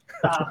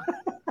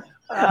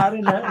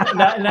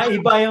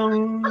 Naiba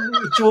yung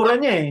itsura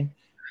niya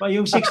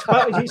Yung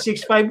 6'5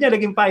 niya,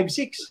 naging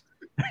 5'6.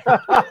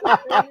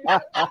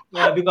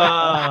 Sabi ko,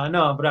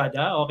 Brad,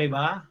 okay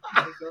ba?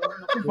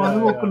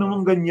 Paano, wag ko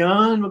naman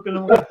ganyan. Wag ko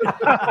naman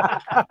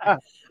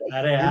ganyan.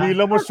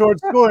 Hinila mo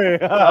shorts ko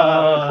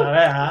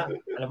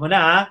Alam mo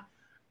na,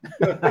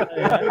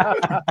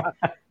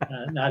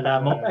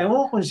 Nalaman ko.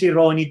 Ewan kung si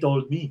Ronnie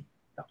told me.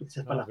 Takot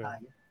sa palaka.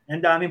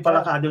 Ang daming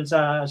palaka doon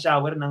sa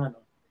shower ng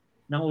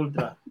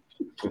Ultra.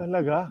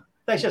 Talaga?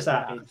 Tayo siya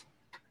sa akin.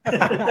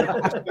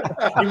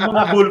 Yung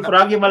mga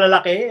bullfrog, yung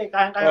malalaki,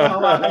 kaya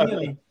mahawakan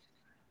yun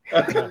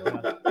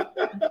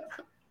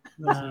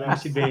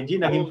si Benji,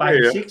 naging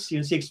 5'6",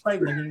 yung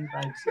 6'5", naging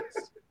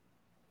 5'6".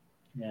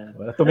 Yeah.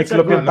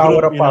 Tumiklop yung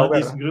Tower of Power.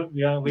 This group,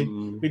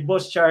 with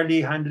Boss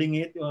Charlie handling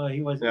it,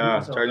 he was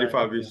Charlie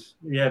Fabius.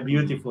 Yeah,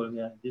 beautiful.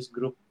 Yeah, this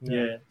group.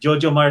 Yeah,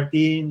 Jojo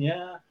Martin.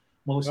 Yeah,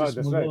 Moses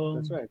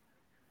Mulong. That's right.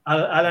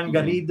 Alan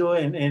Garrido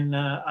and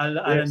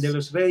Alan De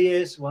Los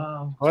Reyes.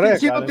 Wow.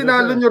 Correct. Sino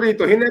tinalo nyo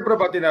rito? Ginebra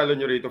ba tinalo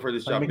nyo rito for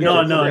this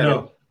championship?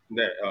 No.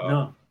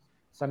 No.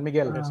 San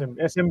Miguel.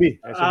 SMB.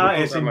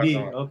 SMB.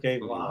 Okay.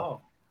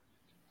 Wow.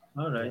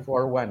 All right.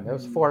 4-1. That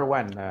was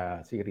 4-1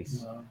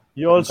 series.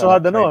 You also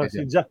had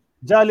si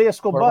Jolly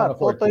Escobar,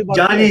 Totoy Marquez.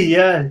 Jolly,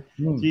 yeah.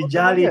 Si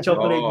Jolly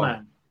Chocolate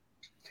Man.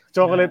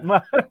 Chocolate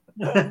Man.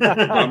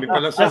 Dami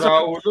pala sa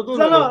ulo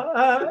doon.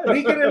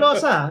 Ricky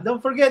Relosa.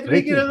 Don't forget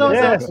Ricky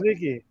Relosa. Yes,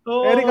 Ricky.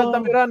 Eric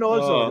Altamirano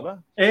also, di ba?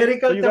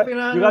 Eric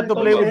Altamirano. You got to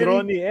play with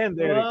Ronnie and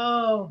Eric.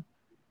 Wow.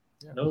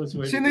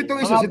 Sino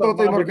itong isa? Si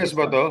Totoy Marquez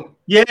ba to?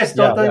 Yes,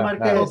 Totoy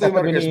Marquez. Totoy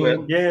Marquez ba?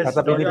 Yes,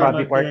 Totoy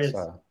Marquez.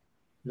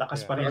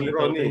 Lakas pa rin ni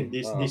Totoy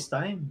this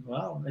time.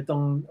 Wow.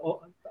 Itong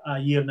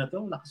year na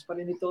to, lakas pa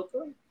rin ni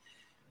Totoy.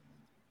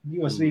 He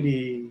was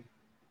really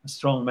a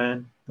strong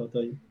man,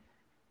 Totoy.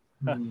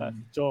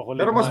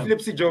 Pero mas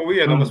flip si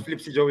Joey, mas flip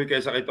si Joey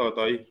kaysa kay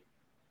Totoy.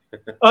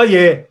 Oh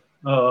yeah.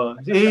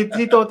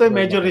 Si Totoy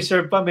medyo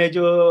reserved pa,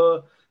 medyo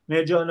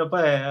ano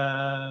pa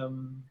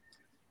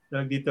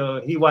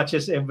dito, he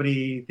watches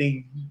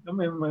everything.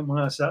 May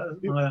mga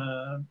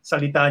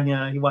salita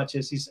niya, he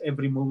watches his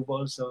every move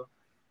also.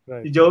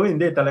 Right. Si Joey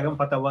hindi, talagang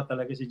patawa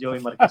talaga si Joey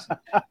Marquez.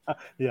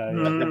 Yeah.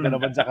 Ganda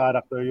naman sa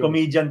character yun.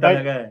 Comedian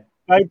talaga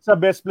Kahit sa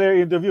best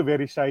player interview,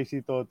 very shy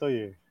si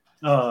Totoy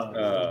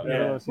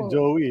pero si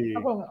Joey.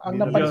 Ang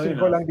napansin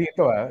ko lang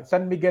dito,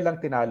 San Miguel ang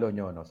tinalo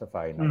nyo sa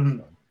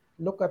finals.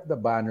 Look at the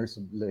banners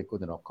like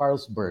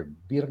Carlsberg,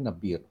 beer na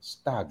beer,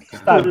 Stag.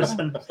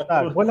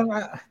 Walang,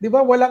 di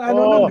ba? Walang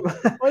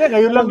Wala,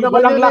 ngayon lang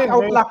naman walang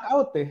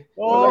lockout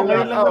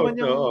ngayon lang naman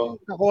yung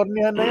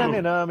kakornihan na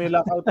yan na may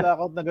lockout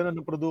na gano'n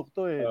ng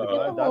produkto Di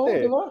ba?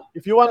 Dati,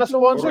 if you wanna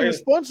sponsor, you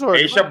sponsor.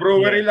 Asia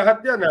Brewery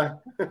lahat yan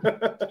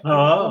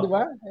Di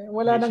ba?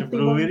 Wala nang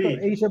team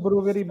Asia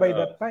Brewery by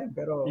that time.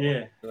 Pero,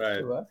 right.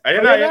 Diba? Ayun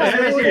na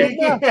si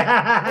Ricky.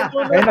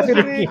 Ayun na si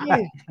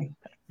Ricky.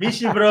 Miss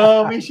you,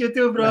 bro. Miss you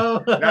too, bro.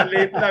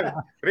 Late lang.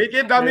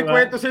 Ricky, daming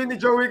kwento sa'yo ni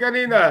Joey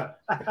kanina.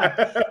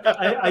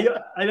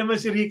 Alam mo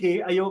si Ricky,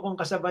 ayokong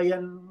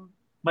kasabayan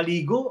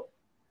maligo.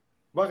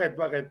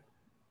 Bakit?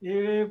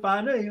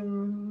 Paano yung...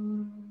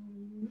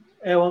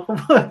 Ewan ko,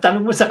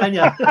 tanong mo sa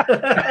kanya.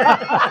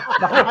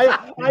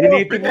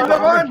 Dinitin mo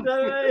naman.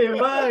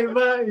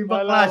 Iba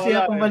klase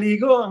akong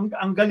maligo.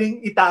 Ang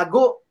galing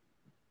itago.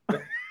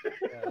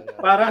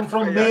 Parang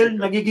from male,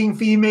 nagiging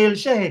female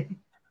siya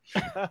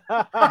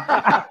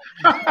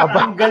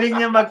Ang galing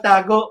niya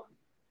magtago.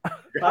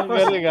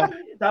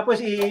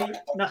 Tapos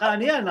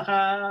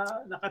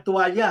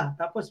nakatuwalya.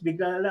 Tapos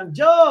bigla lang,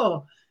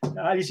 Joe,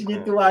 naalisin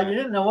yung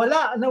tuwalya niya.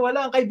 Nawala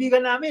ang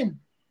kaibigan namin.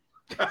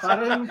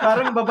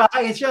 Parang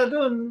babae siya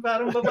doon.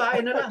 Parang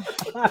babae na lang.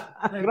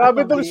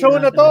 Grabe tong show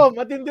na to.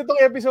 Matindi tong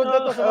episode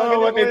na to.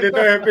 Matindi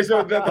tong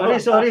episode na to.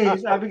 Sorry.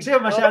 Sabi ko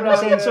sa'yo, masyadong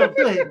censored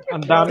to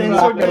Ang daming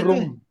locker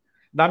room.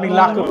 Daming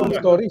locker room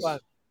stories.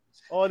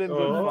 All in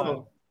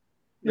good.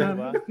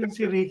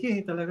 Si Ricky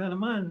talaga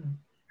naman.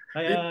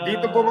 Kaya,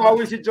 dito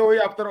bumawi si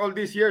Joey after all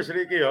these years,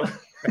 Ricky.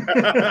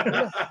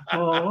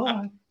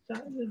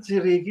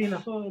 Si Ricky,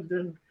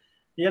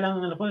 yan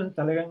ang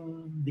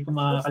talagang hindi ko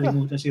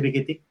makakalimutan si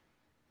Ricky Tick.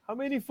 How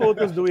many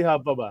photos do we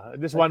have pa ba?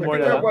 Just one more.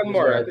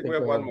 I think we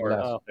have one more.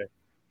 Okay.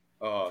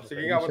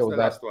 Sige nga, what's the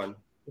last one?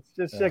 Let's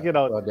just check it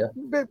out.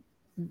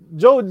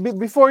 Joe,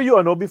 before you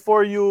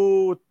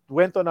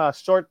went on a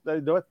short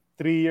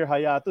 3-year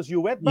hiatus,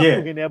 you went back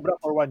to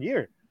Ginebra for 1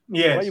 year.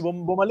 Yes. Diba?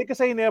 Bumalik ka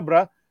sa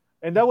Ginebra,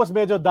 and that was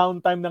medyo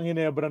downtime ng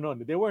Ginebra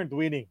noon. They weren't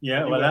winning.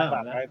 Yeah,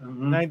 wala. Right?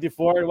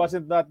 94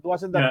 wasn't that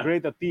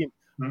great a team.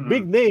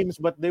 Big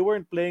names, but they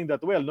weren't playing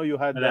that well. No, you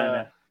had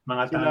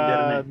mga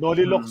Thunder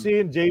Noli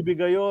Locsin, JB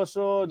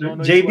Gayoso,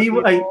 JB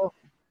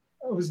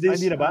was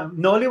this?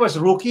 Noli was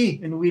rookie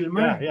and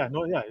Wilmer. That's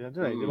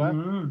right, diba?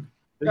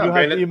 Then you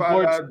had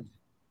imports.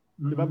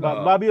 Diba?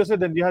 Bobby said,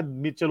 then you had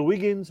Mitchell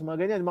Wiggins,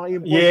 mga ganyan, mga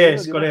imports.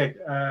 Yes,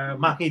 correct.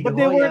 Maki but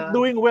they weren't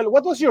doing well.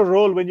 What was your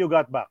role when you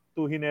got back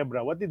to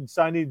Ginebra? What did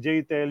Sonny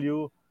J tell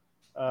you?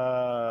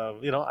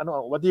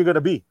 What are you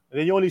gonna be? And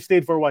then you only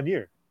stayed for 1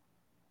 year.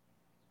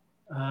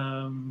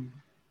 Ang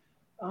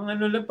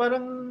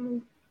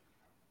parang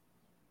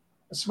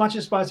as much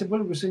as possible,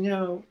 gusto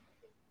niya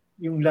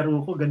yung laro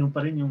ko, ganun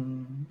pa rin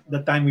yung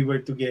the time we were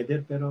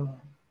together. Pero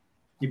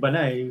iba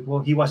na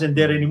he wasn't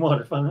there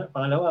anymore.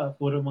 Pangalawa,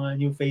 puro mga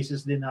new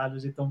faces din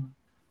halos itong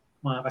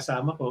mga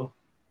kasama ko.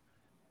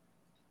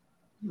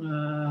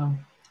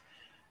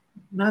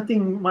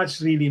 Nothing much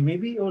really.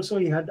 Maybe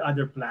also he had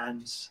other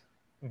plans.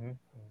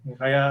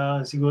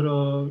 Kaya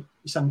siguro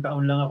 1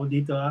 taon lang ako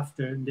dito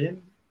after, and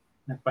then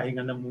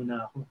nagpahinga na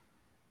muna ako.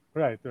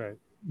 Right.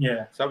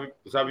 Yeah.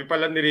 Sabi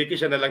pala ni Ricky,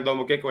 siya na lang daw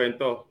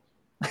magkikwento.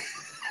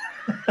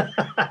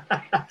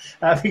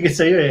 Sabi ko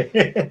sa'yo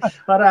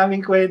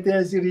Maraming kwento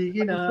yan si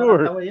Ricky na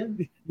katawa yan.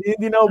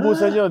 Hindi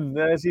naubusan yun.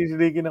 Si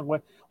Ricky ng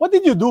kwento. What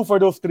did you do for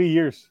those 3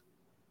 years?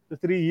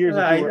 The 3 years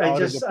that you were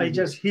out of the I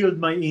just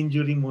healed my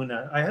injury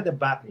muna. I had a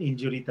back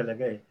injury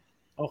talaga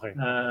Okay.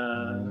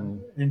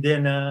 And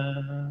then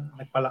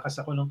nagpalakas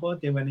ako ng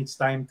konti when it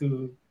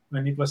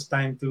was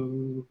time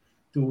to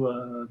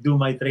do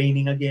my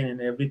training again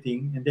and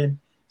everything. And then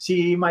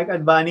si Mike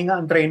Advani nga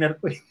ang trainer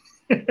ko.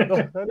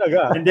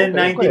 And then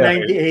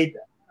 1998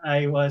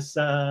 I was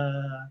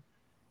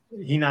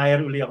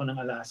hinire uli ako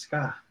ng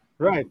Alaska.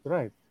 Right.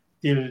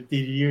 Till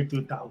year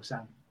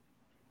 2000.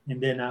 And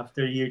then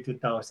after year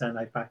 2000,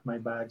 I packed my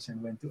bags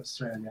and went to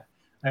Australia.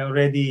 I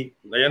already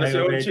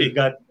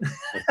got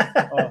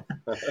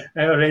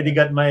I already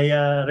got my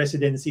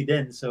residency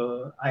then,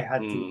 so I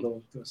had to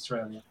go to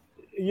Australia.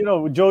 You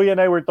know, Joey and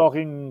I were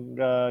talking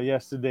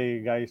yesterday,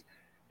 guys.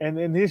 And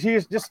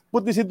here's just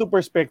put this into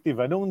perspective.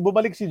 Nung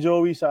bumalik si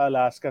Joey sa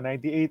Alaska,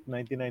 98,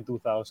 99,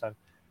 2000,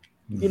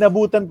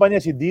 inabutan pa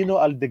niya si Dino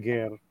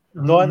Aldeguer,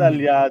 Don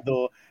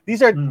Aliado.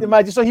 These are,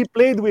 imagine, so he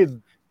played with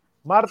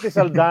Marte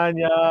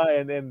Saldaña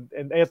and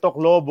Etok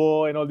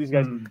Lobo and all these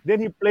guys.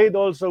 Then he played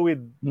also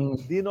with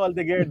Dino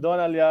Aldeguer, Don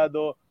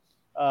Aliado,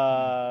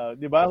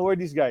 di ba? Who are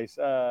these guys?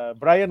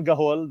 Brian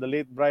Gahol, the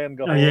late Brian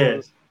Gahol.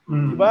 Yes.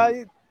 Di ba?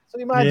 So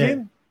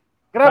imagine,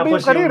 grabe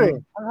yung career eh.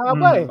 Ang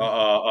haba eh.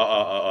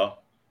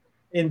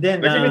 And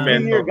then,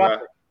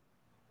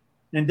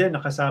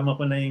 nakasama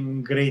ko na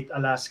yung Great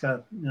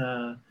Alaska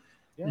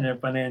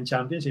Panayan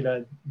champion.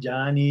 Sila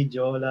Johnny,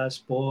 Jolas,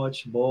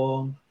 Poch,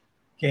 Bong,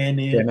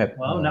 Kenneth.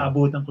 Wow,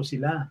 naabutan ko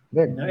sila.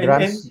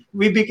 And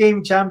we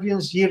became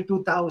champions year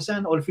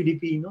 2000, all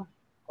Filipino.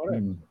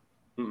 Correct.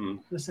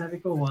 So sabi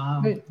ko, wow.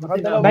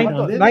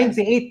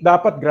 98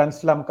 dapat Grand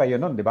Slam kayo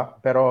nun, di ba?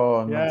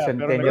 Pero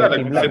Centennial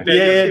team lang.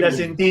 The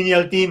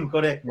Centennial team,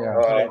 correct.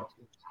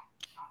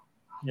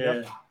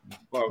 Yeah.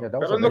 Wow.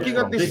 Pero looking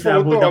at this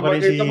photo,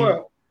 makita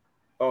mo,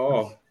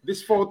 this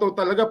photo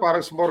talaga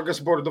parang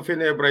smorgasbord of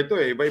Ginebra ito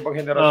eh. Iba-ibang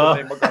henerasyon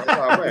na yung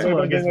magkakasama eh.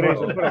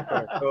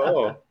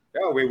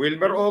 May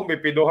Wilmer Ong,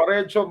 may Pido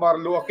Harencio,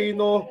 Marlo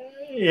Aquino.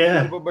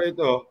 Ano ba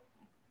ito?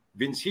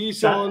 Vince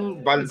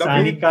Hison,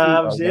 Sunny Baldamid.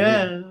 Cubs,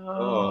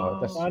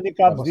 Sunny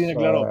Cubs din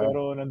naglaro,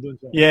 pero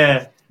nandun siya.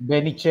 Yeah.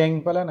 Benny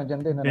Cheng pala,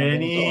 nandyan din.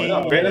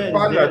 Bennett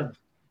Ballard.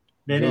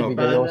 Benny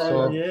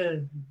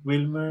Ballard,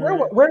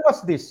 Wilmer. Where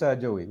was this,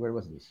 Joey? Where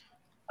was this?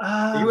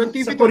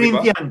 UNTV sa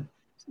Corinthian.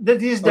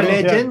 That is the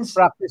Legends.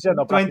 Practice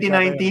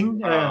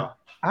 2019.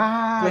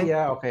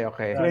 Okay.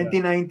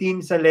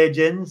 2019 sa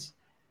Legends.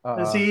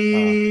 Si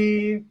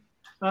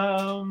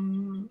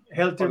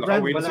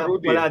Helterbrand,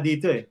 wala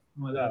dito eh.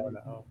 Wala.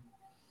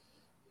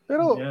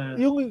 Pero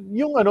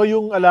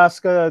yung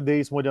Alaska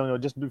days mo,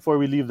 just before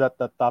we leave that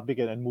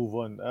topic and move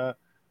on,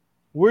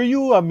 were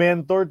you a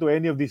mentor to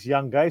any of these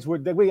young guys?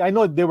 I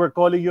know they were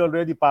calling you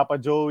already Papa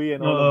Joey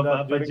and all of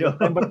that. Papa Joe.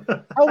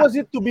 But how was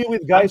it to be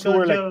with guys who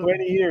were like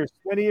 20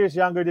 years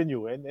younger than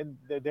you, and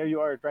there you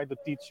are trying to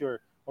teach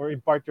or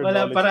impart your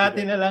knowledge?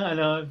 Parati na lang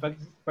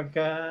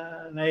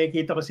pagka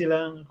nakikita ko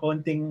silang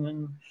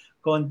konting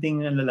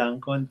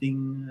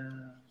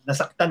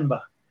nasaktan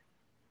ba?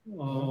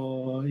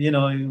 O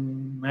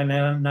yung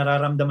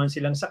nararamdaman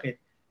silang sakit.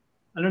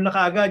 Ano na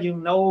kaagad,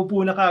 yung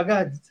nauupo na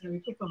kaagad.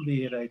 Sabi ko,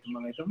 pambihira ito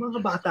mga ito.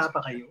 Mga bata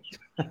pa kayo.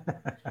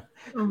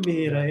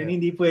 Pambihira.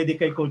 Hindi pwede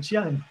kay coach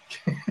yan.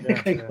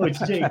 Kay coach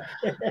Jay.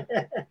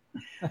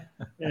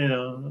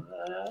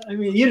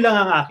 Yun lang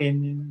ang akin.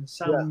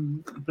 Some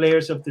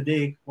players of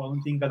today,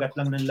 konting kagat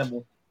lang ng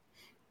lamok.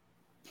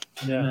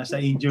 Nasa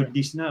injured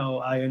list na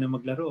o ayaw na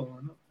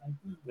maglaro.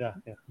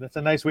 Yeah. That's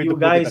a nice way to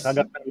put it.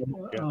 Kagat ng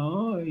lamok.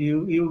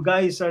 You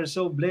guys are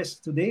so blessed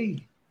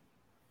today.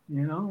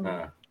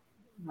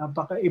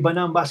 Napaka-iba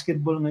na ang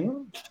basketball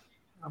ngayon.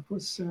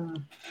 Tapos,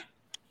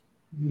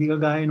 hindi ka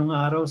gaya nung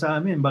araw sa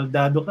amin.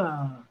 Baldado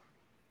ka.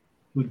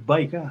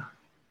 Goodbye ka.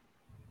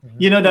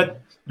 You know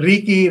that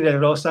Ricky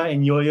Rosa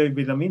and Yoyoy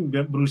Villamin,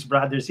 Bruce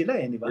Brothers sila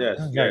di ba?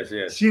 Yes.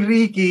 Si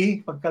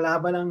Ricky,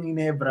 pagkalaban ng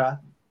Ginebra,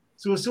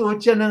 susuot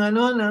siya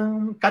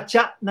ng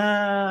katsa na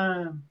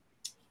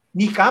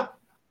kneecap.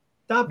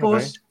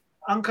 Tapos,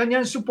 ang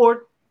kanyang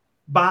support,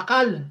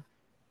 bakal.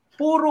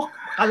 Puro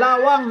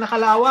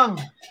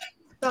nakalawang.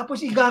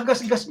 Tapos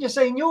igagasgas niya sa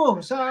inyo,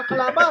 sa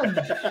kalaban.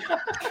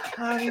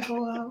 Ay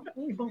ko,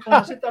 ibang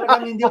klase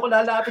talagang hindi ako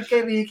lalapit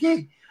kay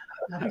Ricky.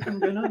 Sabi ko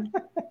gano'n.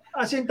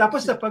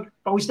 Tapos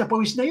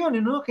pawis na yun,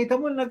 kita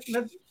mo,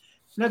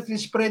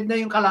 nag-spread na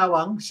yung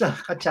kalawang sa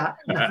katsa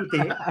na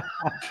puti.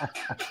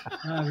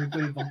 Sabi ko,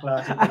 ibang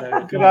klase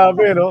talaga.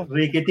 Grabe, no?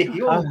 Ricky Tick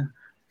yun.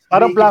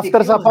 Parang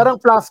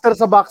plaster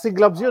sa boxing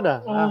gloves yun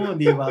Oo,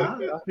 di ba?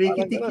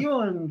 Ricky Tick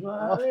yun.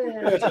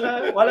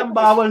 Walang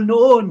bawal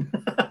noon.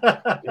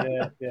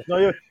 Yeah.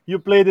 No,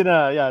 you played in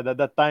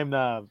that time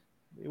na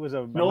it was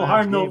a no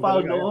harm, no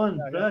foul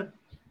noon.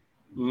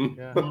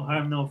 No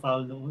harm, no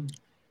foul noon.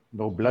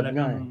 No blood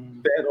nga eh.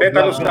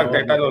 Tetanus lang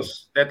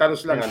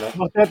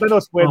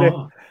Tetanus pwede.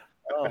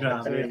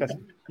 Grabe.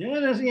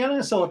 Yan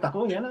ang sota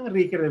ko. Yan ang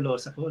Ricky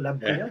Relosa ko.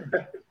 Love ko yan.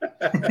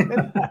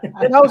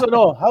 And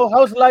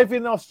how's life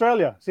in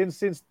Australia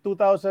since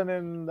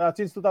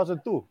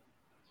 2002?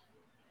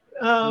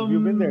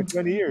 You've been there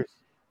 20 years.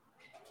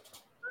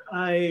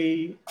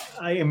 I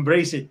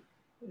embrace it.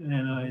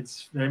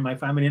 It's my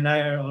family and I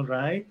are all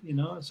right.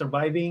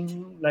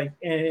 Surviving like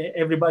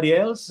everybody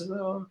else.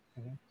 So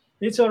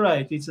it's all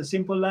right. It's a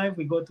simple life.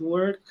 We go to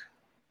work.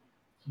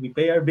 We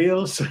pay our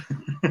bills.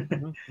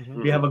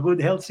 We have a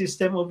good health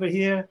system over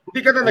here.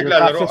 Hindi ka na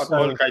naglalaro at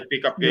all kahit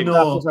pick-up game?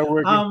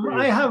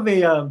 I have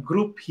a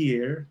group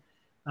here,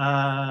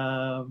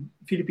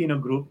 Filipino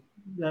group.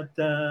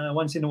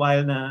 once in a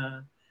while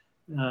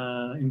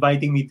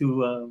inviting me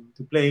to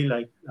play,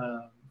 like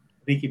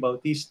Ricky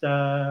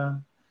Bautista,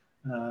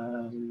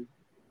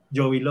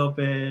 Joey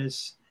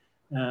Lopez,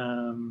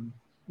 and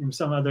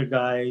some other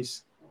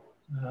guys.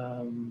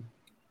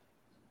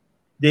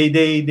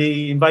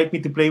 They invite me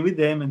to play with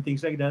them and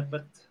things like that,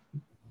 but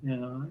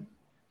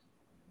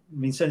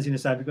minsan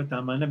sinasabi ko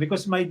tama na,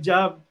 because my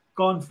job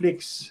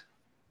conflicts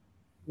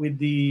with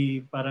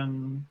the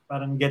parang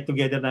get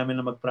together namin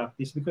na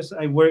mag-practice, because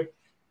I work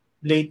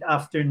late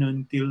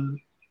afternoon till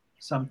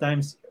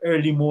sometimes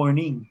early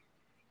morning.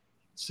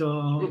 So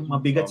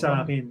mabigat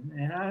sa akin.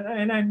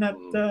 And I'm not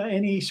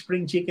any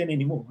spring chicken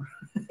anymore.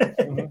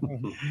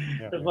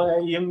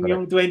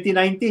 Yung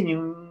 2019,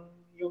 yung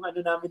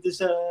ano namin doon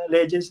sa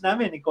Legends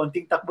namin,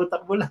 konting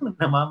takbo-takbo lang,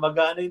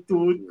 namamagana yung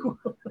tuhod ko.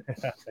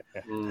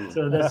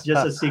 So that's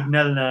just a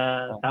signal na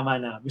tama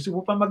na. Gusto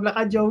mo pa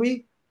maglakad,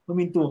 Joey?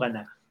 Huminto ka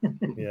na.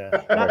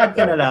 Lakad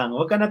ka na lang,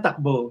 huwag ka na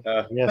takbo.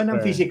 Huwag ka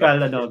ng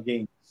physical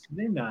games.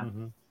 Hindi na.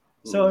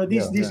 So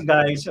these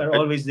guys are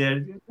always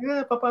there.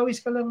 Papawis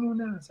ka lang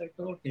muna. So,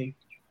 okay.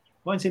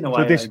 Once in a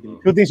while.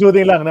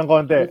 Shooting lang ng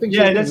konti.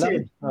 That's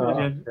it.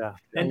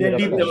 And then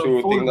leave the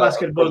full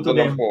basketball to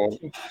them.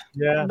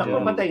 Naku,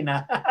 patay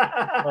na.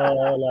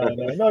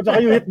 No,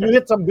 tsaka you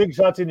hit some big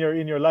shots in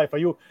your life.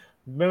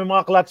 May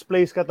mga clutch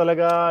plays ka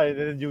talaga, and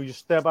then you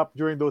step up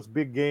during those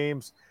big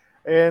games.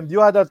 And you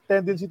had a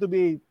tendency to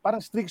be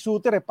parang strict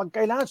shooter. Pag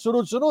kailangan,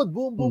 sunod-sunod.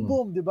 Boom, boom,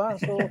 boom. Diba?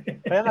 So,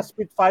 kaya nga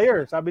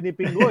Spitfire, sabi ni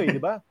Pingoy,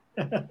 diba?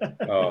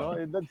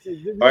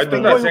 Ito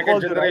na, second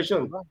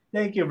generation.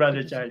 Thank you,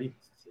 Brother Charlie.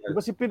 I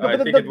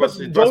think it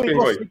was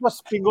Pingoy. It was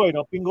Pingoy,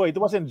 no? Pingoy.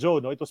 It wasn't Joe,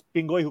 no? It was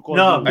Pingoy who called.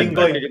 No, I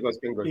Pingoy. think it was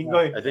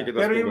Pingoy. I think it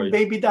was Pero Pingoy. yung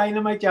Baby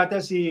Dynamite yata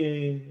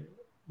si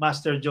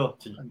Master Joe.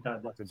 Si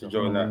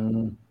Joe na.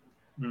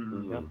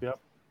 Yep.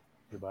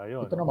 Diba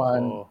yun? Ito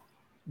naman.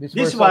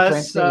 This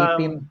was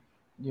 2018.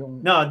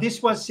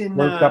 This was in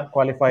World Cup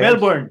qualifiers.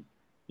 Melbourne.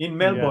 In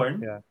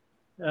Melbourne.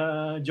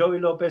 Joey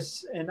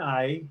Lopez and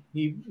I,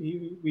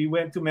 we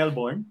went to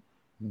Melbourne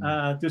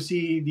to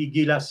see the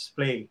Gilas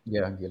play.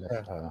 Yeah,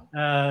 Gilas.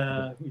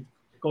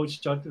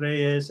 Coach Chot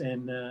Reyes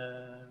and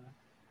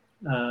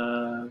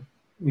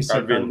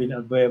Mr. Calvin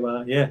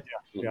Albueva.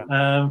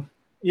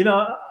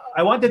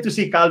 I wanted to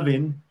see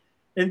Calvin,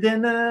 and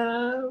then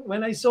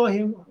when I saw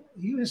him,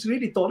 he was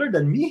really taller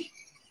than me.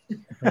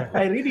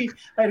 I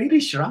really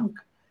shrunk.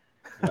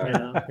 So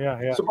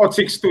about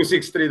 6'2",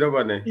 6'3"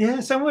 naman eh.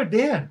 Yeah, somewhere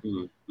there.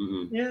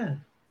 Mm-hmm.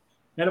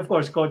 And of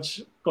course,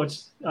 Coach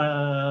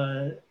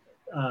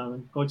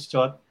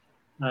Chot,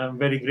 I'm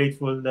very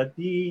grateful that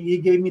he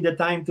gave me the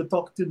time to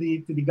talk to the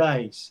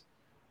guys.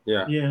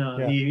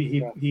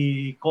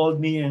 He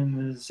called me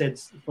and said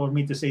for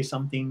me to say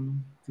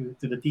something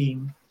to the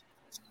team,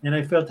 and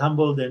I felt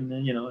humbled and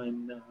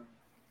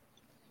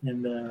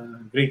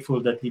grateful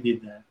that he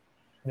did that.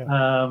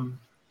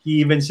 He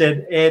even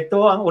said,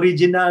 "Eto ang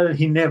original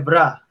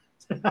Ginebra."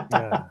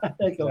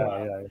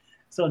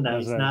 So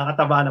nice.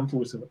 Nakakataba ng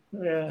puso.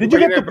 Did you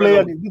get to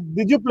play?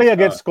 Did you play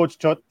against Coach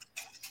Chot?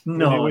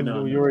 No, when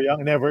you were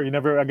young, never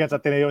against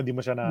Ateneo, hindi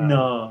mo siya na.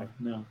 No.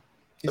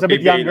 He's a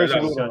bit younger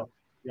siguro.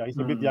 Yeah, he's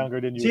a bit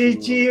younger than you.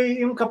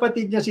 Yung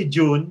kapatid niya si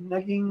June,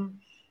 naging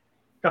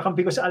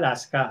kakampi ko sa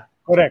Alaska.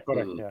 Correct.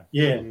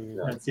 Yeah,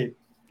 that's it.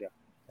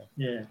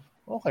 Yeah.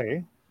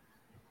 Okay.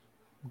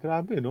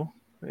 Grabe, no?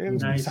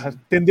 Nice.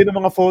 Tindi ng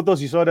mga photos,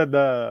 you saw that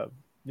the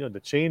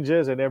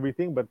changes and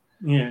everything, but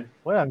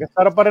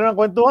sarap pa rin ang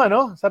kwentuhan,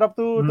 no? Sarap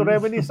to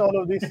reminisce all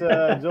of this,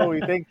 Joey.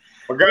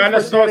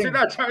 Pag-alas no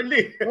sila,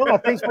 Charlie.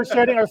 Thanks for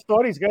sharing our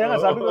stories. Kaya nga,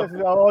 sabi ko,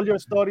 all your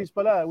stories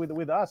pala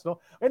with us, no?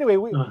 Anyway,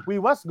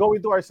 we must go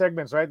into our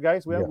segments, right,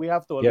 guys? We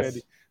have to already.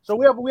 Yes. So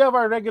we have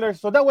our regular.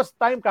 So that was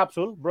Time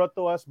Capsule brought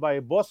to us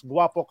by Boss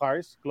Guapo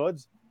Cars.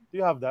 Clods,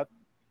 do you have that?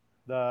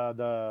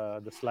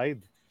 The slide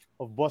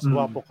of Boss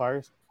Guapo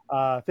Cars.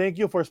 Thank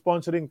you for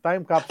sponsoring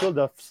Time Capsule,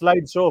 the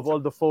slideshow of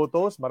all the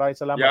photos. Maraming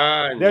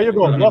salamat. There you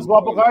go. Boss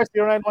Guapo Cars,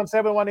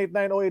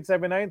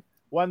 0917-189-0879.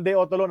 One-day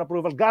auto loan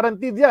approval.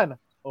 Guaranteed yan.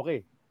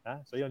 Okay.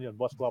 So yun,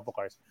 Boss Guapo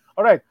Cars.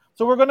 All right.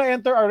 So we're going to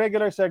enter our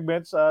regular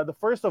segments. The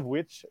first of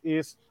which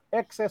is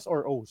X's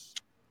or O's.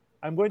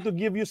 I'm going to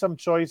give you some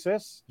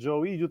choices.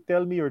 Joey, you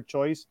tell me your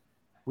choice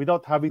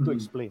without having to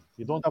explain.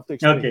 You don't have to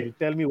explain. Okay. You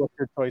tell me what's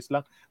your choice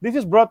lang. This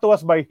is brought to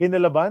us by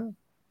Hinilaban,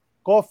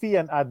 Coffee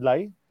and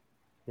Adlay.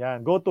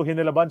 Go to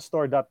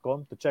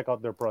hinilabanstore.com to check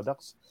out their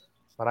products.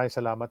 Maraming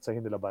salamat sa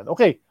Hinilaban.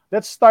 Okay,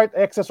 let's start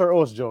X's or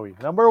O's, Joey.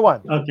 Number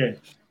 1. Okay.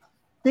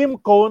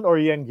 Tim Cone or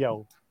Yeng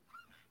Giao?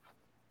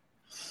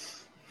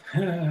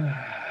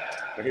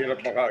 Mahirap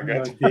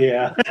makaagad.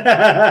 Yeah.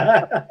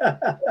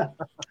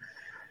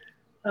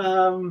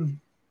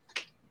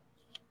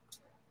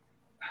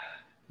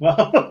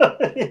 Wow.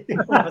 Hindi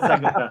ko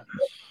masagot na.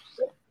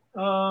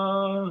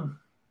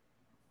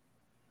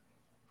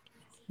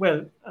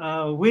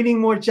 Winning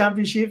more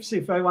championships,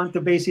 if I want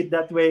to base it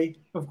that way,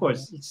 of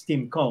course, it's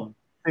Tim Cone.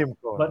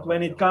 But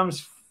when it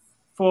comes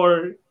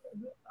for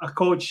a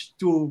coach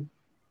to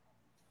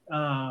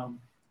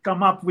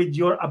come up with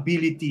your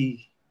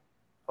ability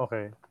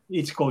Okay.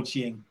 It's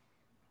coaching.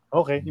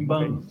 Okay. Yung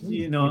bang,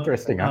 you know,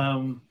 Interesting,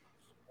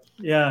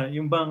 yeah,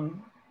 yung bang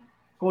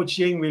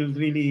coaching will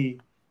really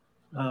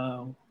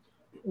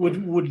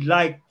would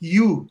like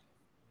you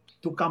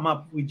to come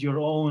up with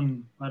your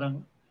own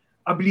parang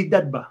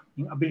abilidad ba?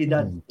 Yung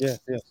abilidad.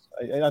 Yes.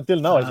 Until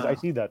now, I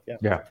see that.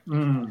 Yeah. Yeah.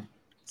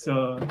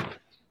 So,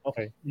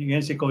 Okay. you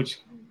can say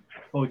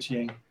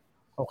coaching.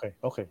 Okay.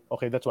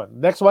 That's one.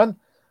 Next one,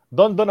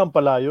 Don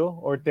Ampalayo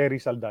or Terry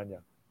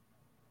Saldana?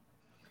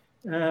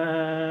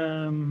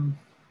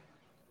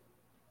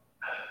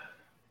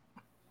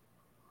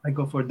 I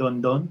go for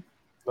Don. Don,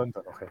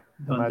 okay.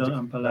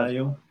 Don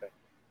Ampalayo.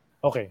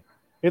 Okay.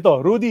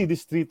 Ito, Rudy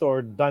Distrito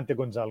or Dante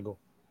Gonzalgo?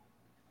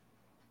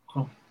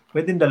 Oh,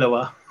 pwedeng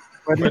dalawa.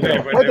 Pwede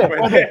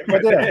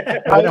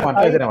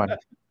naman.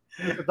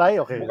 Ito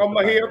tayo, okay. Mukhang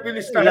mahirap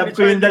yung listahan. Alam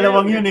ko yung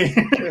dalawang yun eh.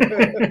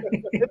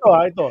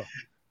 Ito.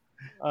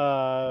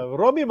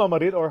 Romy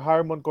Mamarin or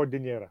Harmon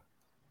Cordillera?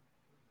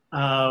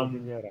 I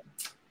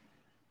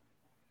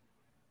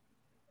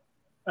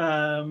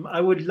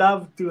would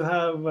love to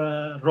have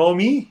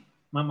Romy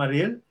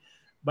Mamaril,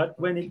 but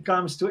when it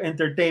comes to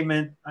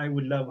entertainment, I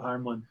would love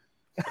Harmon.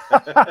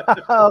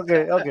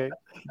 Okay.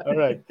 All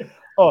right.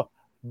 Oh,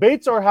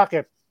 Bates or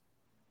Hackett?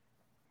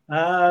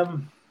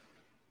 Wow.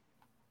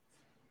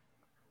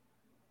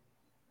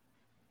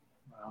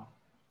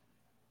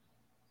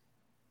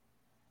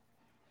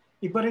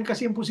 Iba rin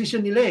kasi yung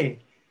position nila eh.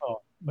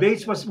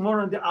 Bates was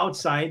more on the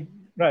outside,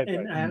 right.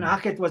 And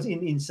Hackett was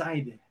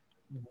inside.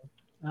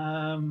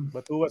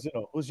 But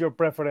who's your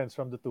preference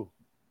from the two?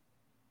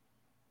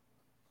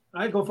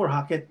 I go for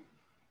Hackett.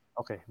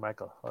 Okay,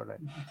 Michael. All right.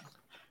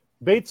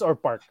 Bates or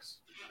Parks?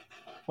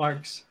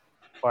 Parks,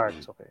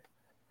 okay.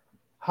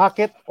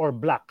 Hackett or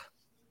Black?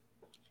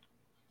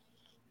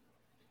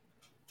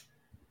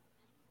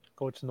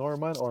 Coach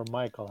Norman or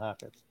Michael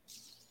Hackett?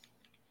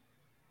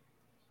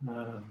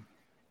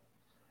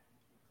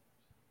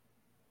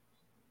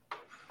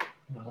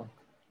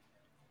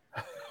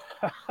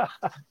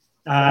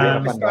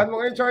 Listahan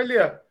mo ngayon,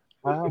 Charlie.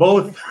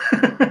 Both.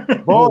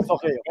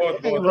 Okay.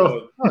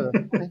 Both.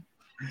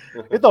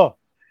 Ito,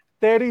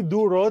 Terry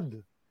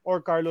Durod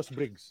or Carlos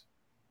Briggs?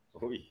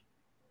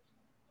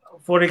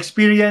 For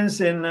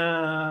experience and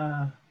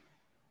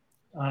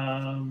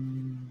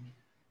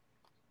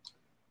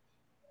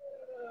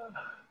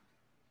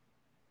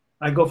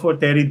I go for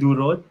Terry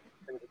Durod.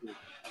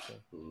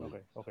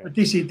 Okay. At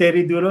least si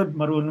Terry Durod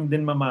marunong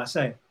din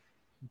mamasa eh.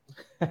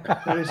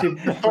 Pero si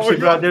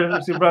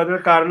brother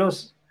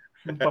Carlos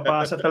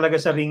papasa talaga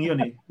sa ring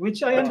yun eh.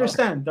 Which I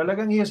understand.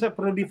 Talagang he is a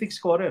prolific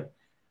scorer.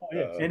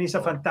 And he's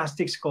a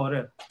fantastic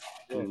scorer.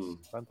 Yes,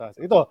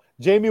 fantastic. Ito,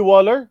 Jamie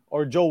Waller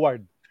or Joe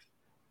Ward?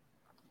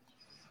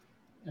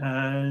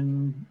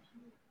 And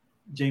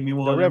Jamie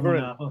Waller The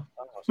Reverend. muna ako.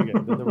 Sige,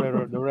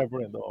 the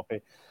Reverend.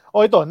 Okay.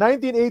 Ito,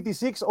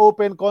 1986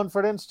 Open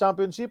Conference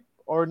Championship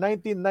or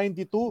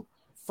 1992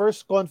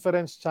 First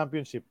Conference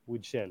Championship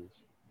with Shell?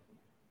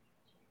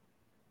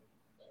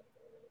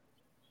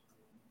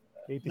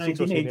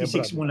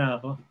 1986 muna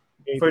ako.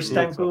 First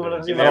time ko lang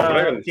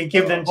King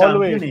ng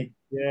champion eh.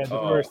 Yeah, the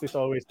first is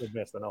always the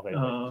best.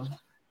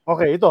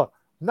 Okay, ito.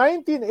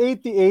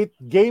 1988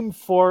 Game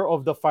 4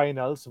 of the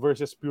Finals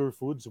versus Pure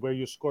Foods where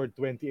you scored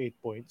 28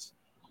 points.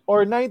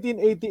 Or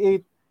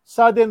 1988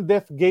 Sudden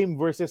Death Game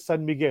versus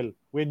San Miguel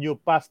when you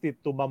passed it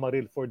to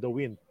Mamaril for the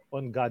win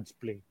on God's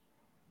Play.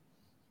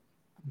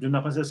 Doon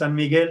ako sa San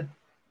Miguel.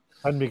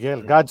 San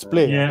Miguel, God's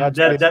Play. Yeah,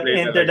 that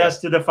entered us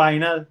to the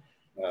final.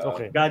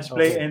 Okay. God's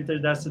Play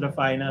entered us to the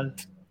final.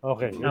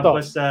 Okay.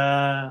 Tapos,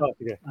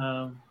 sige.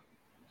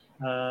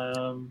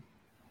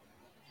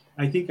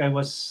 I think I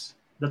was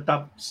the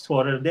top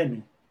scorer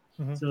then.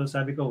 So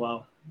sabi ko,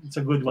 wow, it's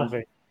a good one.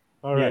 Okay.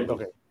 All right,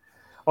 okay.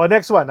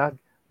 Next one.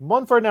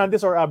 Mon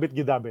Fernandez or Abit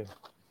Gidabin?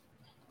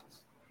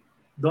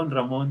 Don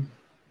Ramon.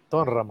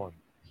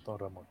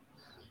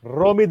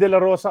 Romy De La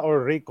Rosa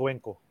or Ray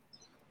Cuenco?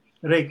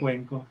 Ray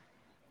Cuenco.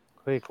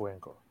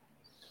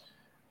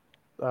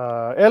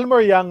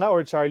 Elmer Yanga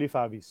or Charlie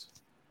Favis?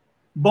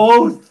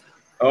 Both.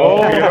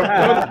 Hirap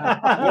doon.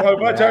 Mukha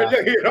ba,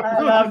 Charlie? Hirap I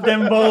doon. love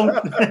them both.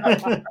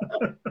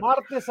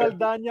 Marte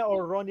Saldana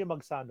or Ronnie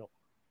Magsano?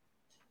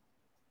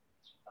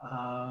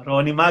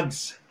 Ronnie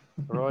Mags.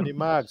 Ronnie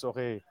Mags,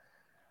 okay.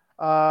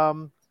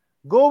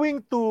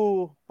 Going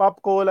to Pop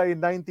Cola in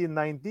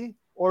 1990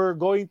 or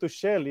going to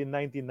Shell in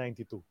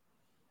 1992?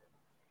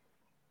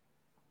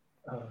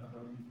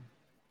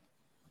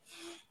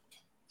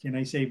 Can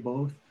I say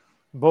both?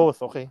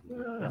 Both, okay.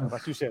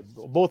 As you said,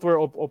 both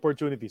were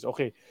opportunities.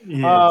 Okay.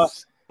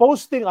 Yes.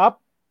 Posting up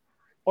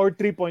or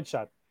 3-point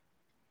shot?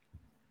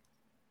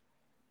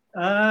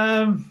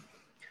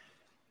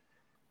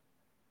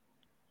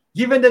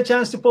 Given the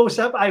chance to post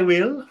up, I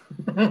will.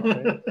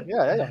 Okay.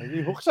 Yeah.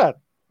 You hook shot.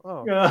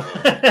 Oh.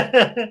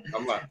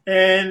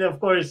 And of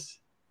course,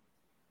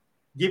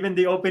 given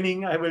the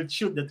opening, I will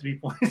shoot the 3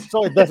 points.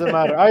 So it doesn't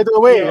matter. Either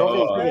way. Yeah.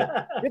 Okay.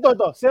 Ito.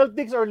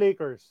 Celtics or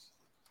Lakers?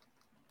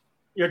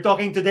 You're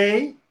talking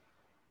today?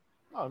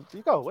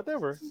 Ikaw,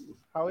 whatever.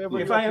 However.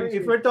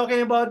 If we're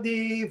talking about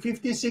the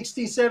 50s,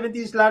 60s,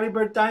 70s Larry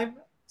Bird time,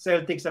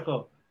 Celtics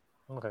ako.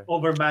 Okay.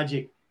 Over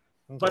Magic.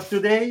 Okay. But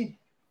today,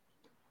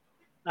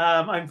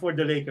 I'm for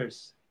the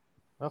Lakers.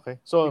 Okay.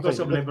 So because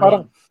of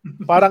LeBron.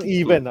 Parang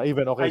even.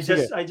 Okay.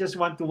 I just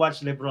want to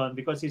watch LeBron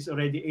because he's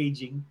already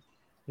aging.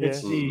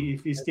 Let's see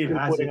if he still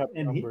has it,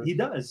 and he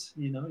does.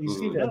 He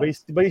still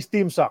does. But his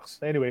team sucks.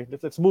 Anyway,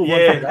 let's move on.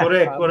 Yeah,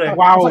 correct.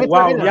 Wow.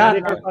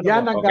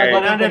 Yan ang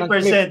gagawin ko ng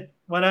clip.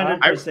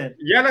 100%.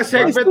 Yan ang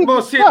segment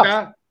mo, Sid,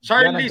 ha?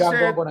 Charlie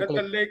said that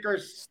the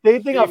Lakers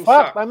stating a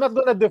fact. I'm not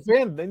gonna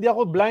defend. Hindi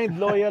ako blind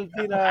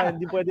loyalty na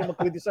hindi pwede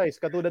mag-criticize.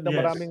 Katulad ng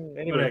maraming,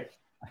 anyway,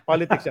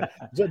 politics yan.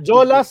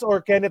 Jolas or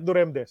Kenneth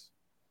Duremdes?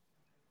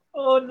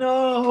 Oh,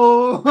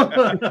 no.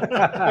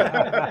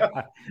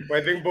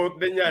 Pwedeng vote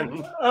din yan.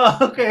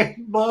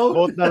 Okay, vote.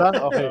 Vote na lang?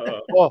 Okay.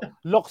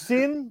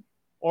 Locsin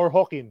or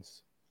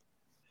Hawkins?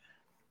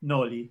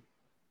 Noli,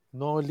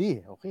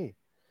 okay.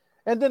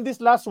 And then this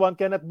last one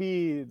cannot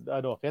be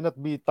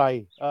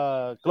Ty.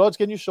 Claude,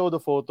 can you show the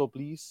photo,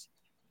 please,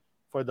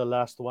 for the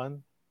last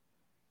one?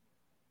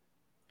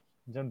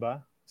 Diyan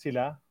ba?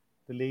 Sila?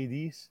 The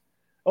ladies?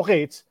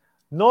 Okay, it's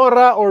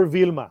Nora or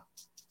Vilma?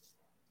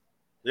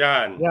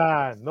 Yan.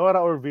 Nora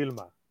or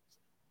Vilma?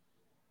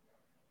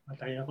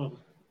 Patay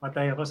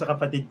ako sa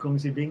kapatid kong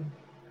si Bing.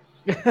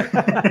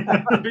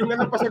 Bing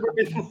na lang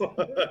pasagutin mo.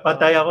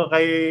 Patay ako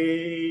kay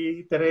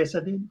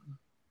Teresa din.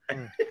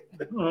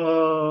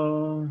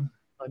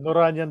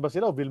 Noranian ba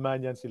sila o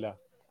Vilmanian sila?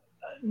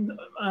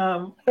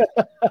 Ang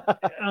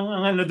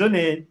ano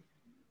doon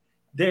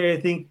they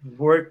think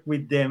work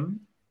with them.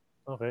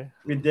 Okay.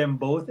 With them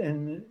both,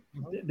 and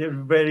they're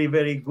very,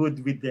 very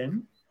good with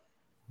them.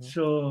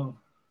 So,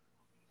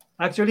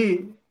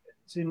 actually,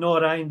 si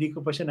Nora, hindi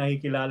ko pa siya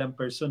nakikilalang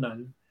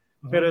personal.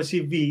 Pero si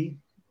V,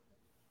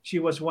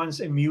 she was once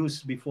a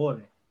muse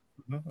before.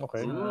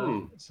 Okay.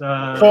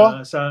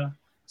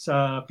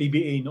 Sa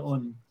PBA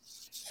noon.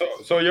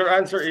 So your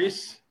answer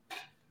is?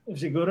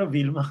 Siguro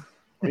Vilma.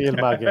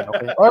 Vilma again.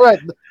 Okay. All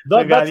right.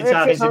 That's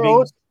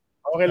XSROs.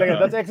 Okay lang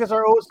yan. That's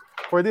XSROs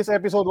for this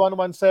episode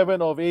 117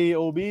 of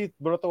AOB,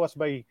 brought to us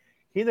by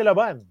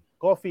Hinilaban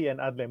Coffee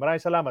and Adlay. Maraming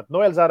salamat.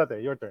 Noel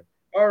Zarate, your turn.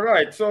 All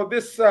right. So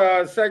this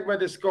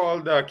segment is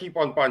called Keep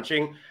on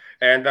Punching.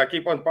 And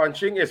Keep on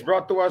Punching is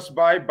brought to us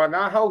by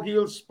Banahaw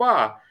Hills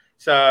Spa.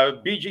 Sa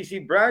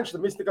BGC branch,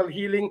 the mystical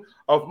healing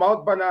of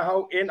Mount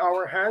Banahaw in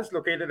our hands,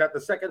 located at the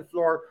second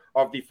floor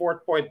of the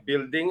Fort Point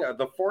building,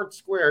 the Fort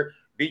Square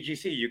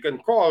BGC. You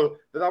can call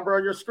the number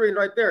on your screen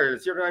right there,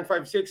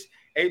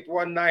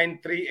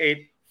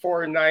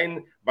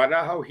 0956-819-3849,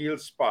 Banahaw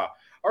Hills Spa.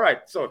 All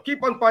right, so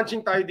keep on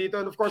punching tayo dito.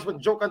 And of course, when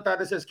Joe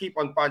Cantada says keep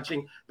on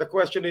punching, the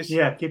question is,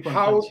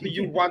 how do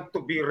you want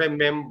to be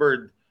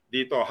remembered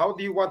dito? How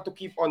do you want to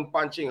keep on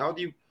punching? How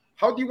do you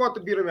want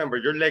to be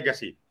remembered? Your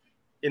legacy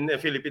in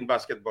Philippine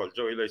basketball,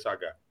 Joey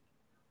Loizaga?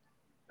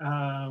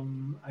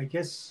 I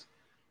guess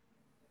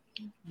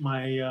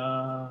my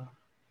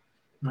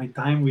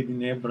time with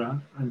Ginebra,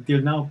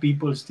 until now,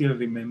 people still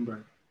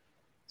remember.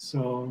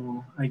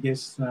 So I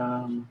guess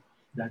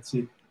that's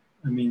it.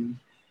 I mean,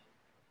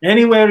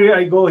 anywhere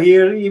I go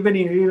here, even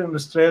here in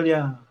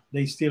Australia,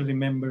 they still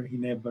remember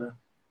Ginebra.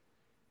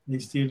 They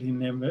still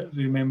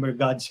remember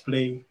God's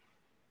play.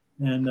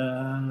 And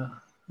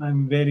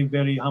I'm very,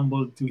 very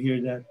humbled to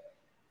hear that.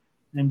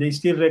 And they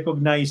still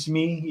recognize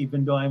me,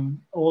 even though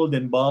I'm old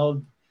and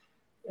bald.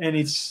 And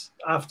it's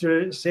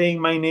after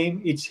saying my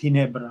name, it's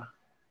Ginebra.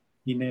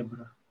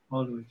 Ginebra,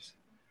 always.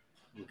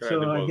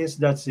 Incredible. So I guess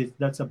that's it.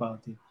 That's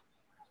about it.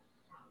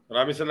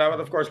 Maraming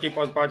salamat. Of course,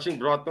 Keep on Punching,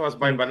 brought to us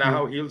by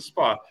Banahaw Hills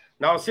Spa.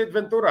 Now, Sid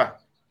Ventura.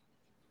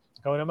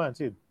 Ikaw naman,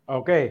 Sid.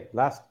 Okay,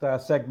 last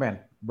segment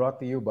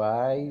brought to you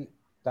by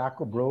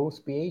Taco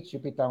Bros PH,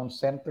 UP Town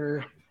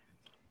Center.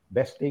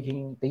 Best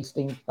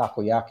tasting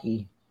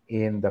takoyaki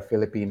in the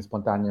Philippines.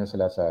 Puntahan nyo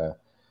sila sa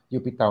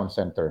UP Town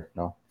Center,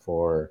 no,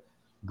 for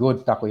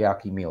good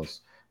takoyaki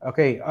meals.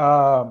 Okay,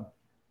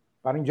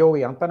 parang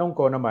Joey, ang tanong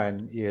ko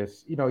naman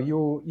is,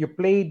 you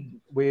played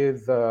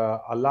with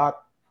a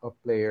lot of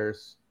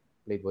players.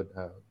 Played with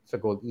sa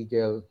Gold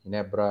Eagle,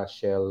 Ginebra,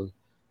 Shell,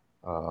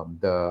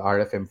 the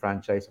RFM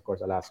franchise, of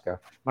course,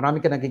 Alaska. Marami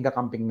ka naging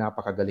kakamping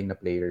napakagaling na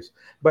players.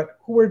 But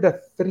who were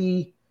the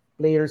 3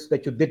 players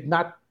that you did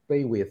not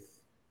play with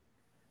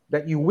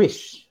that you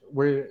wish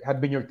had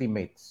been your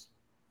teammates?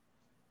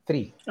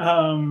 3.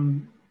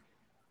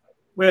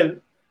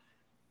 Well,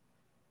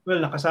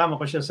 nakasama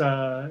ko siya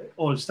sa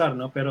All-Star,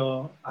 no?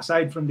 Pero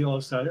aside from the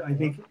All-Star, I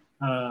think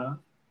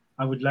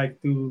I would like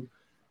to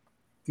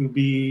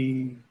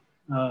be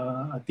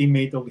a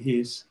teammate of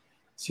his,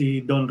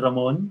 si Don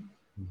Ramon.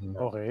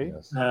 Okay.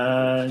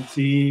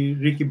 Si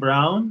Ricky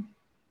Brown.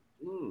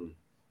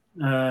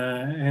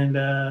 And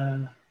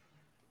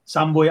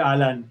Samboy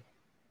Alan.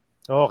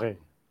 Okay.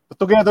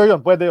 Together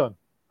yun, pwede yun.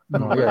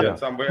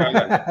 Samboy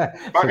Alan.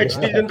 Package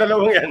deal yung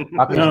dalawang yan.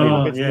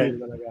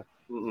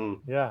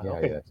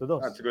 Okay. So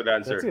that's a good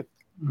answer. That's it.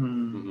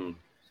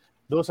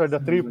 Those are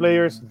the 3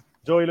 players.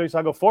 Joey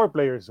Loizaga, 4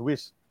 players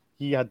wish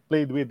he had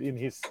played with in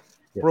his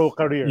pro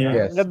career.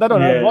 Yes. Ang ganda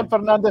nun. Yeah. Ron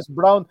Fernandez,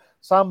 Brown,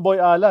 Samboy,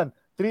 Alan.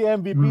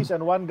 3 MVPs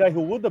and one guy who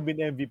would have been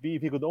MVP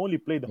if he could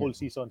only play the whole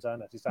season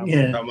sana, si Samboy.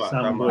 Yeah,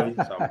 Samboy.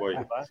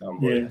 Diba?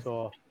 Yeah.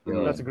 So,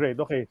 Yeah. that's great.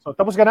 Okay. So,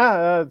 tapos ka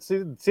na.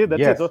 Sid, that's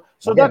Yes. it.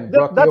 So Again,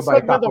 brought to that you by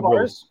segment Taco of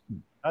ours,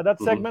 Bros.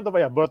 that segment of,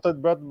 brought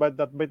by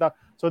that by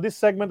So, this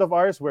segment of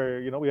ours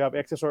where, we have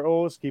X's or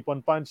O's, keep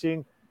on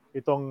punching,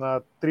 itong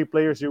 3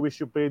 players you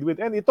wish you played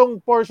with. And itong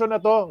portion na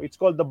to, it's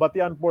called the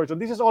Batian portion.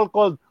 This is all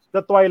called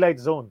the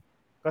Twilight Zone.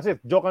 Kasi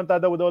Joe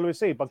Cantada would always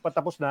say, pag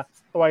patapos na,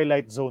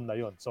 Twilight Zone na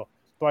yon. So,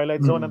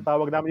 Twilight Zone ang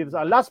tawag namin dito.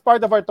 Last part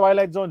of our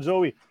Twilight Zone,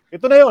 Joey.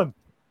 Ito na yon.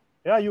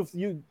 Yeah, you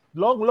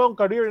long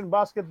career in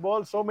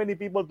basketball, so many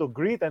people to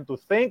greet and to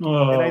thank.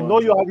 Oh. And I know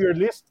you have your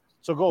list,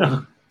 so go.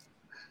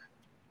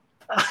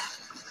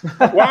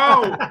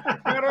 Wow!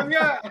 Meron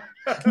nga!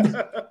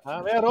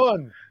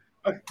 Meron.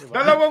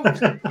 Dalawang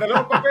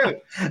papel.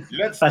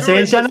 Let's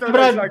Pasensya do it, na, Mr.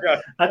 Brad. Lasaga.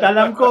 At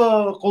alam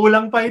ko,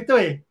 kulang pa ito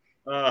eh.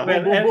 Go,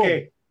 Well, go, go.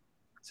 okay.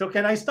 So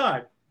can I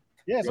start?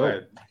 Yes. Go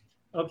ahead.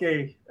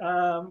 Okay.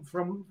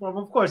 From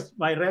of course,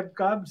 my Red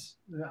Cubs,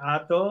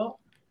 Ato,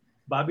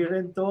 Bobby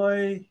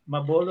Rentoy,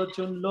 Mabolo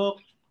Chunlok,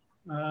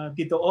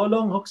 Tito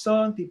Olong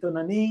Hokson, Tito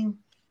Naning,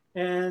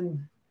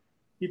 and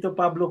Tito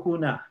Pablo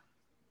Cuna.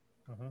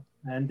 Uh-huh.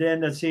 And then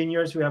the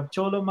seniors, we have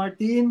Cholo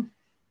Martin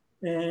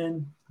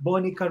and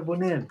Bonnie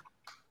Carbonell.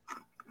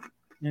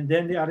 And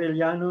then the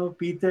Arellano,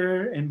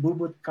 Peter and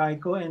Bubut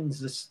Kaiko and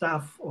the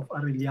staff of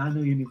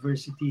Arellano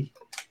University.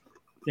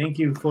 Thank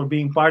you for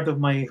being part of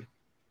my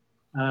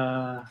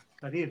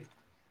career.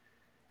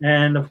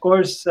 And of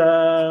course,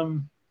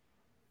 in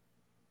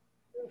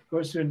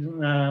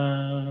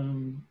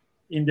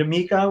the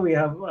Mika, we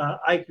have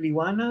Ike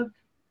Liwanag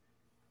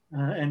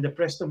and the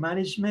Presto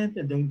Management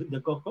and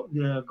the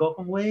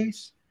Gokong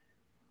Ways.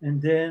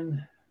 And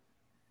then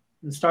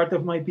the start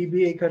of my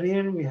PBA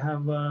career, we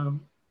have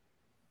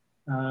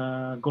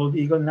Gold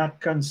Eagle Nat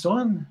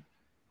Canson,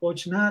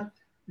 Coach Nat,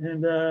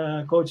 and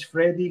Coach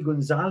Freddy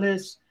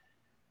Gonzalez,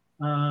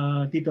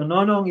 Tito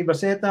Nonong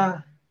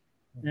Ibaseta,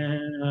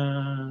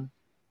 and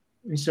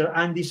Mr.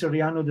 Andy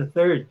Soriano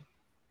III.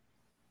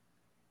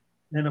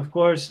 And of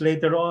course,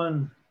 later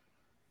on,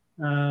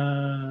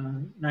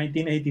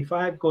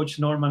 1985, Coach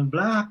Norman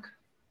Black,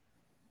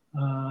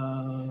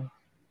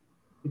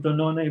 Tito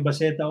Nona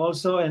Ibaseta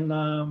also,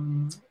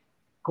 and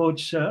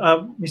Coach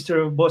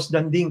Mr. Boss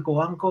Danding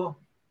Coanco.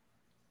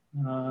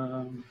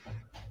 And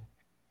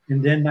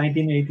then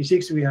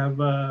 1986, we have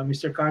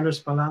Mr. Carlos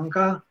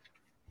Palanca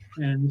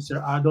and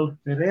Mr. Adolf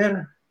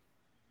Ferrer.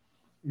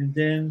 And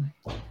then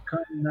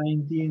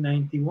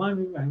 1991,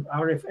 we have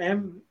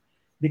RFM,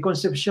 the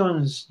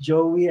Concepcions,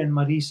 Joey and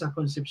Marisa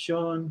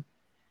Concepcion,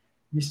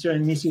 Mr.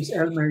 and Mrs.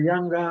 Elmer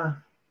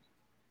Yanga,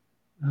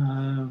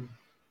 and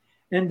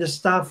the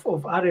staff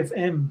of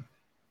RFM.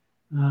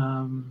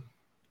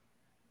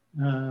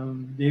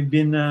 They've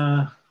been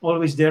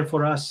always there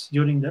for us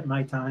during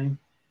my time.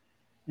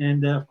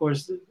 And of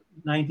course,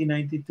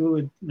 1992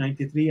 and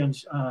 93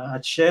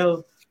 at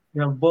Shell,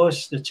 we have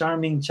Boss, the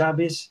charming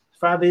Travis,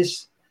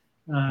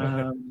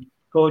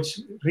 Coach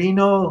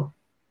Rino,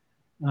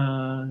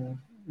 and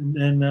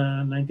then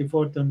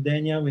 94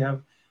 Tondenia, we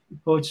have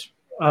Coach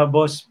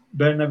Boss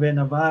Bernabe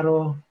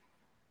Navarro.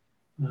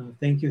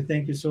 Thank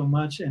you so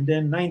much. And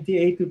then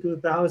 98 to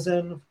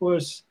 2000, of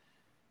course,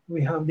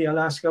 we have the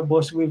Alaska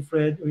Boss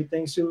Wilfred. We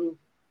thanks to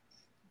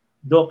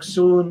Doc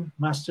Soon,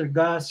 Master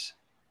Gas,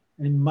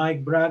 and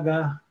Mike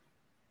Braga,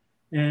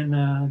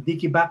 and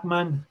Dicky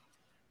Backman.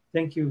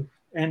 Thank you.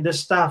 And the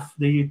staff,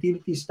 the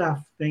utility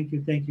staff. Thank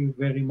you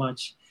very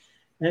much.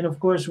 And of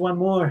course, one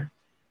more.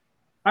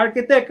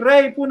 Architect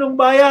Ray Punong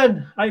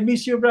Bayan. I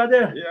miss you,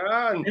 brother.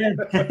 Yan.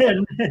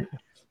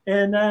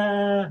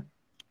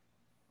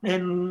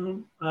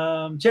 And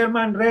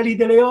Chairman Relly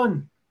De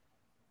Leon.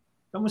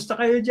 Kamusta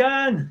kayo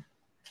dyan?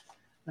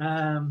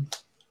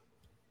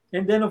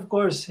 And then of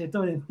course,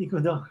 ito, hindi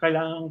ko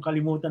kailangan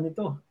kalimutan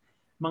ito.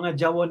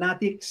 Mga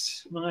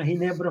Jawonatics, mga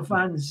Ginebra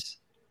fans,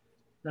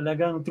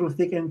 talagang through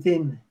thick and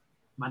thin,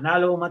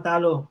 manalo o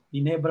matalo,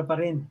 Ginebra pa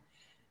rin.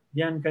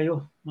 Yan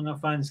kayo, mga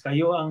fans,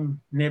 kayo ang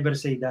never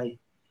say die.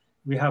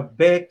 We have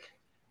Beck,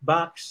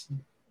 Bax,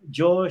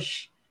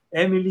 Josh,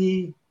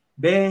 Emily,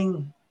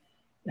 Beng.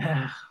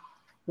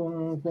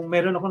 Kung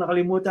meron ako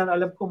nakalimutan,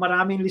 alam ko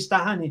maraming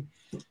listahan eh.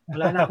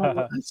 Wala na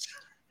akong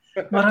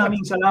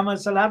maraming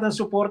salamat sa lahat ng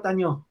suporta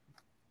nyo.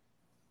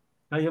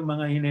 Kayo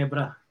mga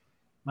Ginebra,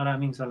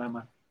 maraming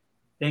salamat.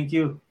 Thank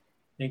you.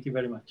 Thank you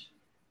very much.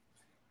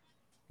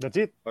 That's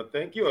it. Well,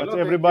 thank you. That's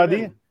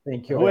everybody.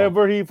 Thank you.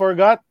 Whoever he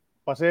forgot,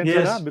 pasensya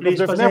Yes, na. Because please,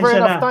 there's never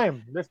pasensya enough na.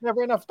 time. There's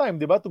never enough time,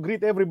 di ba? To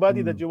greet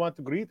everybody that you want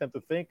to greet and to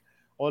thank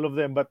all of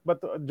them. But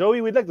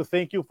Joey, we'd like to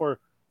thank you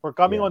for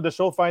coming on the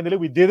show finally.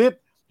 We did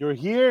it. You're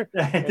here.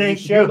 And you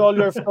Thank shared you. all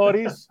your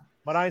stories.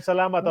 Maraming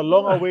salamat. A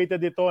long-awaited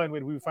ito and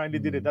we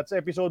finally did it. That's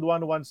episode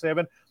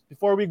 117.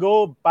 Before we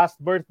go, past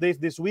birthdays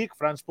this week,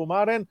 Franz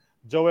Pumaren,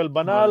 Joel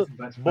Banal,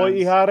 Boy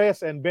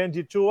Ihares, and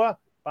Benji Chua,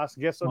 past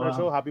guests on our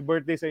show. Happy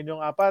birthday sa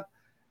inyong apat.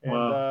 And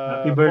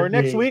Happy for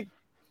birthday. next week,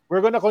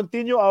 we're gonna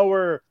continue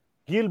our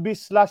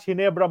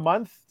Gilbis/Ginebra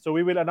month. So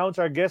we will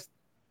announce our guest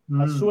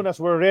as soon as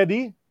we're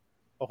ready.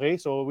 Okay,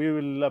 so we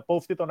will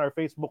post it on our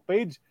Facebook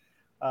page.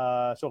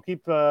 So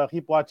keep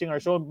watching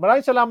our show.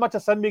 Maraming salamat sa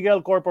San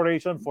Miguel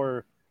Corporation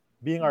for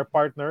being our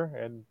partner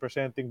and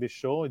presenting this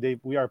show.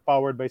 We are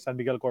powered by San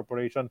Miguel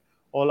Corporation.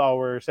 All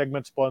our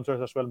segment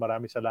sponsors as well.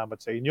 Maraming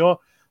salamat sa inyo.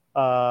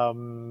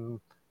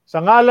 Sa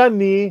ngalan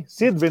ni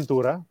Sid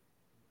Ventura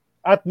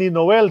at ni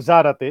Noel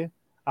Zarate,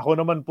 ako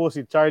naman po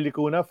si Charlie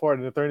Cuna for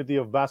an Eternity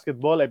of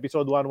Basketball.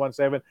 Episode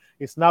 117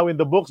 is now in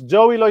the books.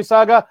 Joey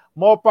Loizaga,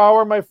 more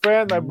power, my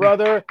friend, my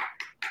brother.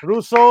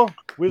 Russo,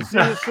 we'll see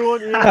you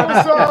soon.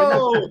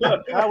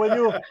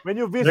 When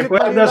you visit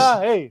Manila,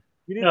 hey,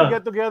 we need to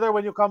get together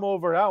when you come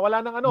over. Ha? Wala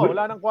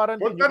nang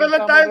quarantine. Punta na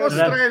lang tayo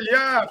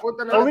Australia.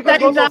 Punta na lang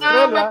tayo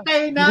Australia.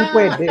 Hindi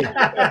pwede.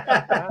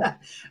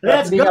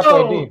 Let's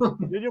go!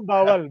 Yun yung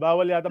bawal.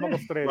 Bawal yata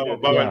mag-Australia.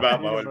 Bawal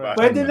ba?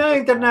 Pwede na,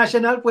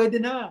 international, pwede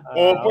na.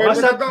 Pwede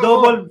Basta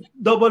na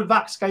double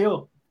vax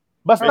kayo.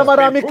 Basta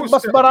marami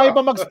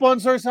pa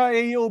mag-sponsor sa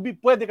AEOB,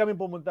 pwede kami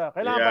pumunta.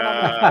 Kailangan pa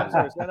namin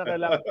sponsors.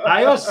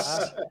 Ayos!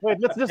 Wait,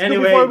 let's just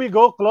do before we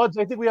go, Claude.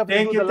 I think we have to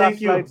do the last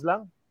slides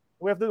lang.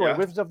 We have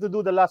to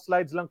do the last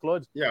slides lang,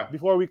 Claude. Yeah.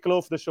 Before we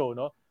close the show,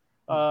 no?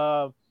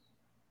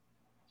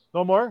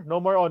 No more.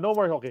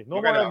 Okay,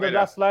 no more of the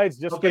last slides.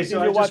 Just okay.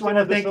 So I just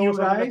want to thank you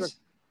guys.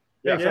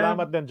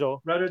 Salamat din, Joe.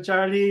 Brother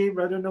Charlie,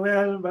 Brother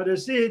Noel, Brother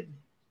Sid,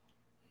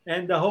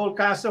 and the whole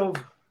cast of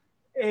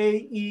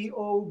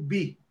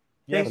AEOB.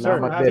 Thanks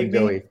for having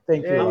me.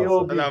 Thank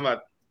you.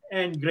 Salamat.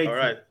 And great. All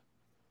right.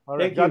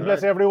 Thank God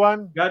bless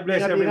everyone. God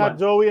bless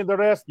everyone. Joey and the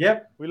rest.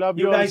 Yep. We love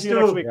you. Guys, see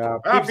you next week. Yeah.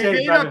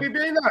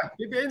 PBA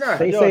na.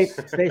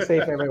 Stay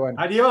safe, everyone.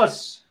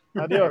 Adios.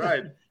 Adios. All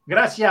right.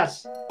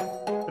 Gracias.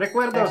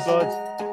 Recuerdos. Thanks,